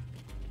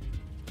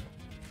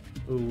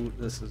 Ooh,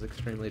 this is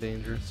extremely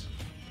dangerous.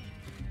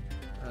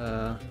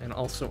 And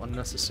also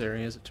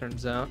unnecessary, as it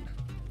turns out.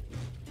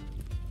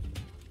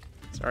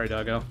 Sorry,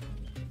 doggo.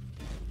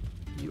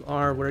 You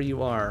are where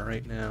you are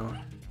right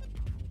now.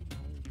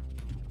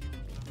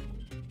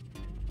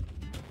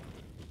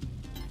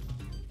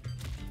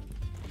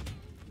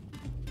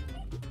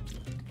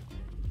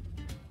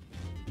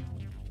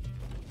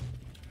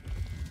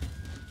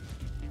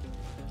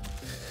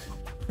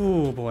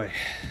 Oh boy.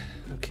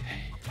 Okay.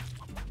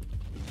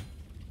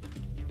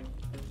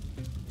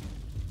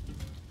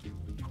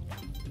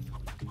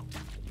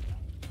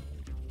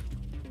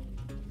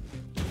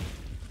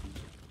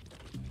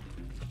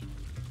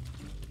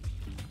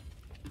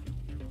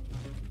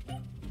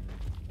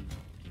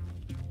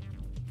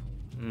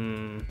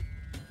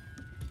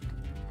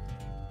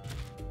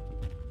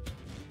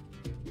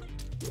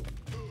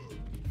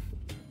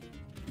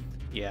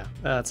 Yeah,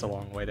 that's a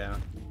long way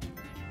down.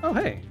 Oh,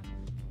 hey.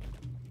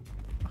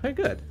 Oh, hey,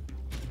 good.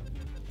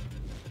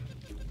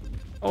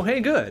 Oh, hey,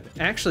 good.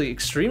 Actually,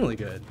 extremely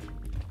good.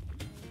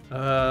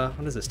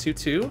 What is this,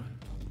 2-2?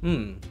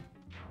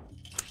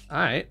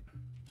 Alright.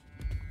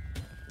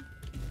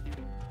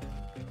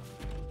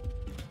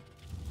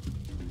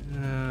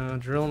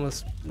 Drill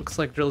looks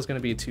like drill's gonna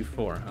be a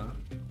 2-4, huh?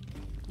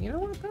 You know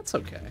what? That's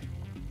okay.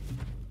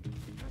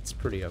 That's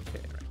pretty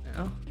okay right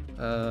now.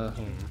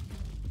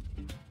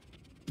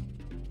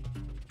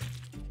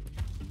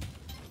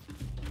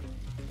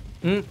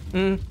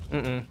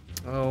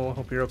 Oh,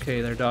 hope you're okay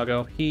there,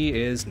 doggo. He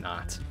is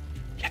not.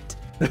 Yet.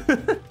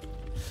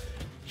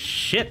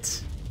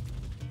 Shit!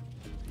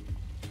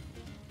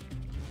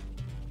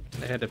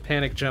 I had to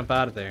panic jump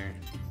out of there.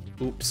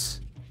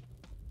 Oops.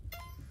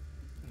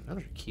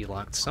 Another key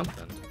locked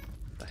something.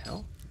 What the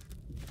hell?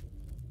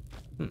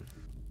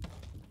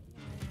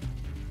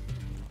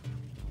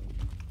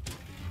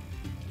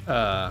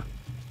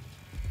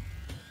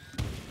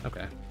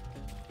 Okay.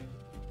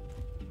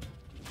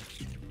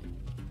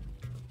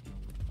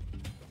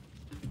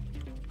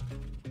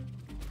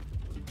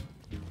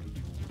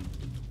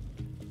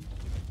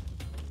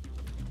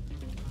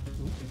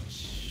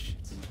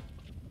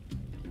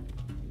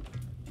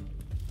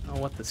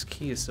 What this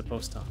key is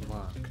supposed to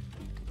unlock.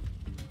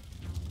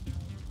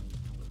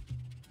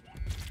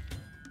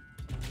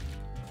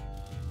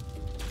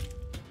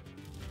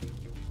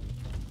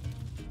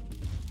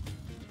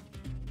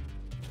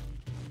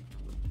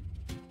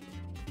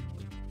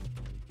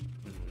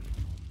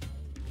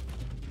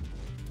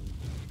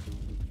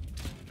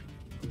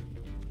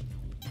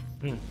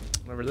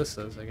 Whatever this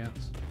is, I guess.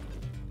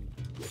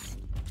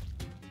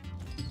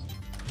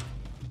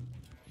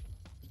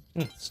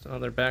 It's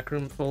another back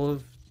room full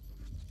of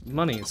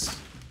monies.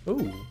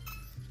 Ooh,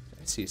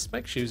 I see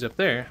spike shoes up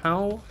there.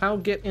 How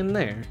get in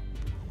there?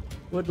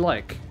 Would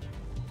like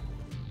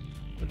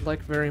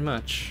very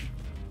much.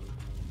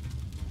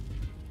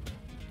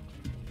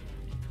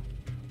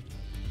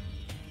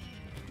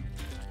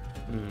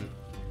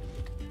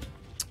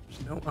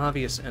 There's no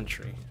obvious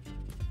entry.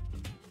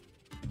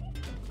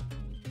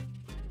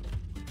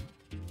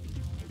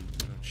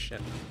 Oh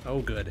shit. Oh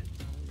good.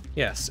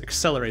 Yes,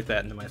 accelerate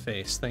that into my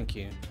face. Thank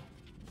you.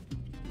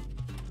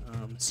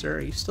 Sir,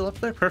 are you still up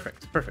there?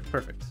 Perfect, perfect,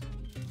 perfect.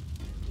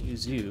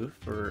 Use you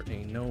for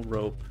a no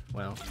rope.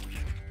 Well,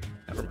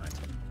 never mind.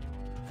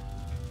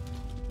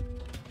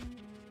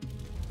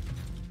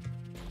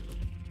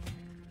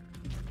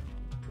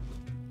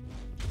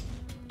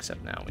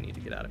 Except now we need to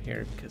get out of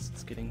here because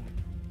it's getting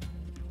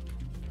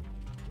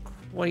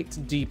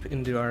quite deep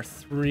into our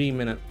 3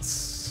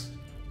 minutes.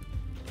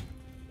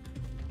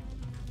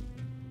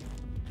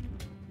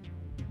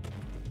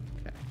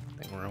 Okay,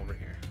 I think we're over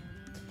here.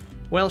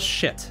 Well,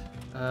 shit.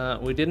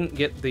 We didn't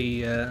get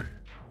the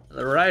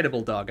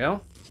rideable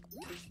doggo.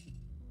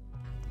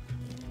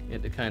 We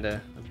had to kind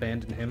of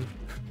abandon him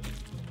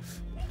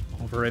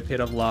over a pit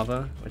of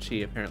lava, which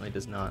he apparently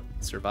does not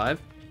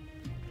survive.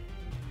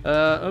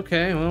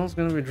 Okay, well, it's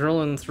gonna be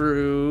drilling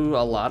through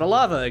a lot of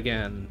lava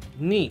again.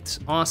 Neat,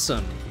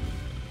 awesome.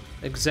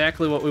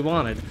 Exactly what we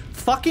wanted.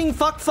 Fucking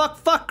fuck,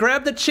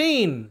 grab the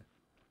chain!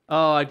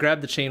 Oh, I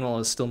grabbed the chain while I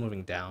was still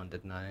moving down,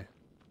 didn't I?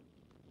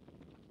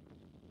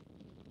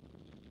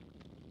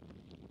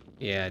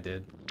 Yeah, I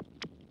did.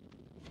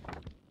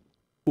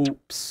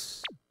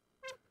 Oops.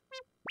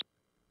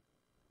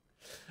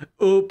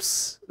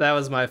 Oops. That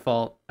was my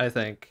fault, I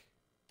think.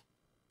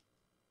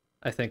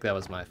 I think that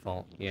was my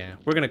fault. Yeah,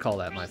 we're gonna call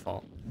that my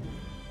fault.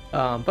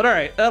 But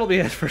alright, that'll be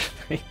it for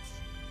tonight.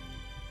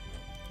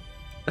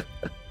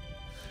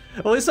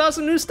 Well, we saw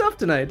some new stuff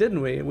tonight,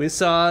 didn't we? We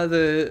saw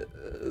the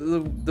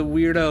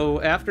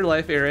weirdo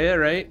afterlife area,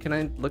 right? Can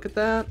I look at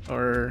that?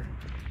 Or...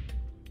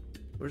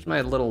 where's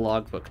my little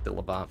logbook,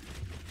 Dillabop?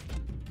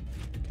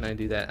 Can I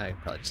do that? I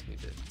probably just need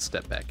to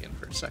step back in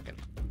for a second.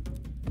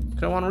 I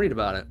don't want to read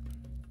about it.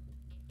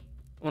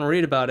 I want to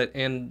read about it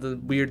and the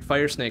weird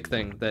fire snake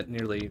thing that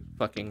nearly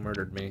fucking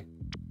murdered me.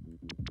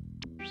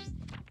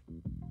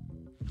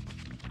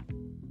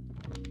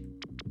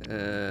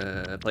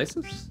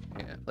 Places?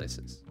 Yeah,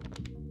 places.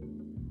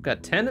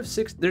 Got 10 of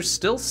 6. There's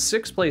still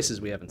 6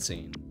 places we haven't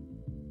seen.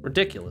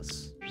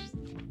 Ridiculous.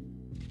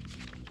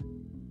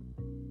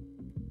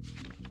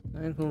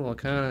 Nine pool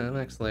volcano,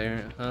 next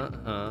layer.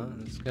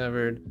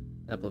 Discovered.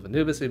 Apple of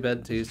Anubis we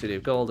bed to. City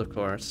of Gold, of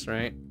course,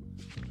 right?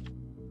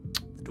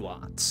 The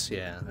Dwats.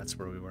 Yeah, that's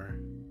where we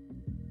were.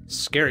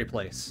 Scary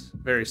place.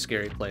 Very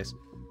scary place.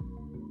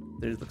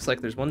 There looks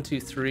like there's 1, 2,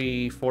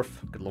 3, 4,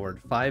 good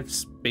lord, 5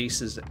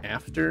 spaces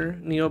after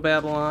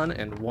Neo-Babylon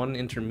and 1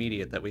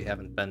 intermediate that we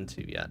haven't been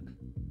to yet.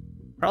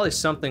 Probably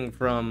something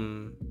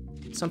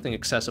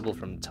accessible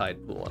from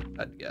Tide Pool,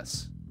 I'd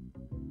guess.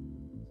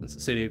 Since the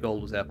City of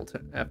Gold was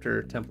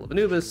after Temple of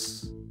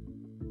Anubis,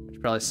 there's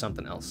probably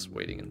something else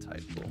waiting in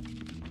Tide Pool.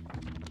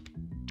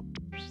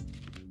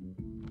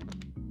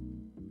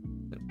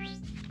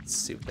 Let's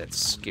see what that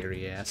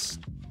scary ass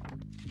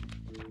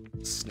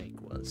snake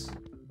was.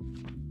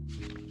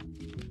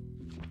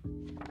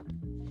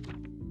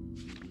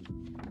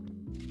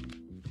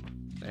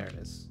 There it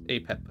is.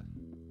 Apep.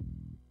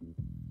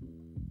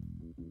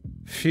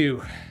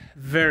 Phew.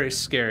 Very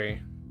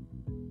scary.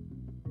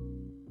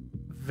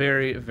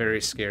 Very,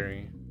 very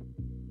scary.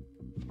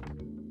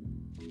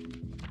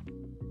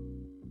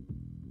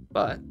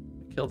 But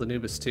we killed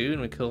Anubis too,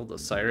 and we killed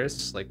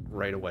Osiris like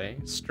right away,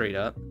 straight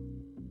up.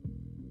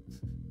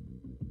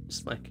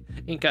 Just like,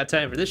 ain't got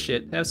time for this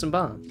shit. Have some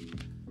bombs.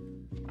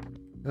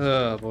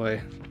 Oh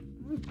boy.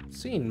 We've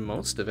seen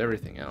most of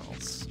everything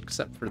else,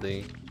 except for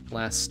the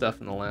last stuff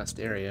in the last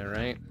area,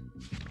 right?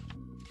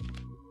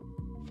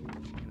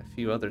 And a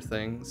few other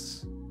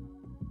things.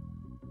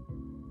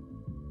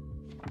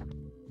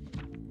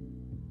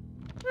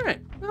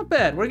 Alright, not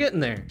bad. We're getting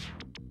there.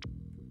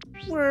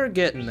 We're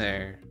getting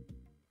there.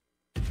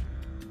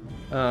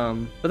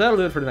 But that'll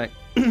do it for tonight.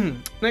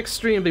 Next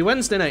stream will be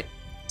Wednesday night,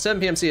 7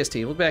 p.m.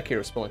 CST. We'll be back here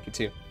with Spelunky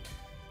 2.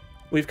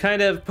 We've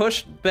kind of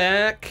pushed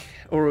back,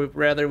 or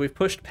rather, we've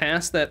pushed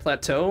past that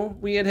plateau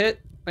we had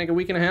hit like a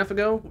week and a half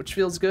ago, which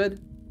feels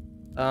good.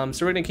 So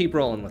we're gonna keep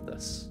rolling with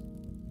this.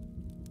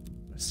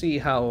 See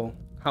how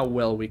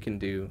well we can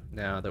do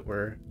now that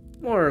we're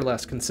more or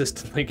less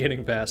consistently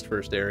getting past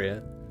first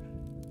area.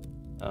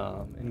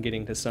 And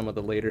getting to some of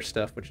the later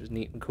stuff, which is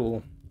neat and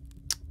cool.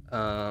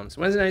 So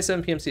Wednesday night,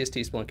 7 p.m.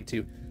 CST, Spelunky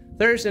 2.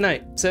 Thursday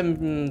night,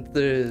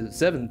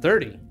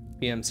 7:30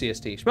 p.m.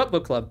 CST, Shmup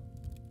Book Club.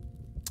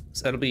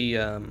 So that'll be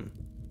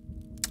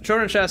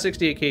Shorin Sha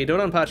 68K,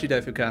 Dodonpachi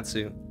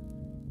Daifukatsu,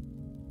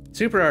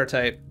 Super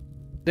R-Type,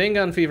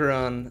 Dangon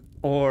Feveron,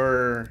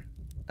 or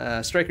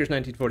Strikers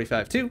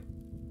 1945 2.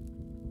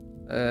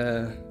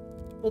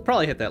 We'll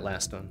probably hit that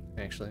last one,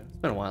 actually. It's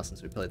been a while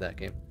since we played that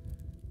game.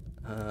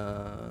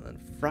 And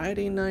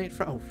Friday night,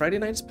 Friday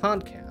night's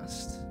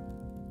podcast.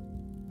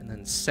 And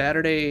then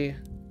Saturday,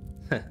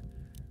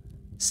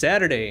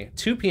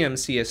 2 p.m.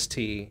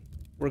 CST,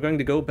 we're going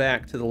to go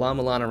back to the La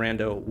Milana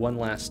Rando one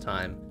last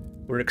time.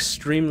 We're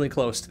extremely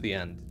close to the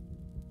end.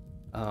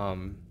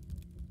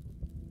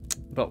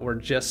 But we're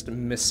just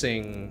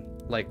missing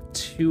like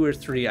 2 or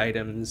 3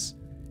 items.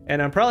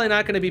 And I'm probably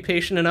not going to be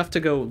patient enough to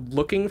go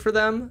looking for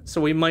them,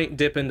 so we might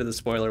dip into the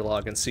spoiler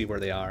log and see where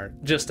they are,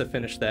 just to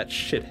finish that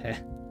shit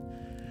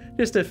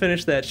just to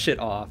finish that shit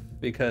off,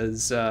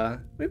 because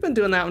we've been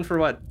doing that one for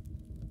what,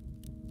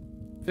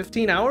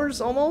 15 hours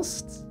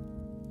almost?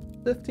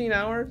 15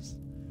 hours?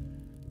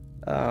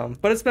 But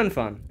it's been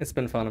fun. It's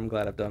been fun. I'm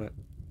glad I've done it.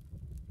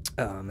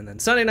 And then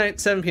Sunday night,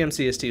 7 p.m.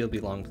 CST will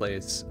be long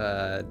plays.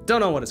 Don't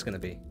know what it's going to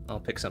be. I'll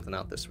pick something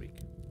out this week.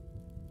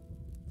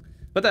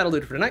 But that'll do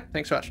it for tonight.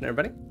 Thanks for watching,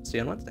 everybody. See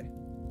you on Wednesday.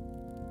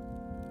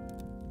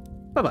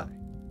 Bye-bye.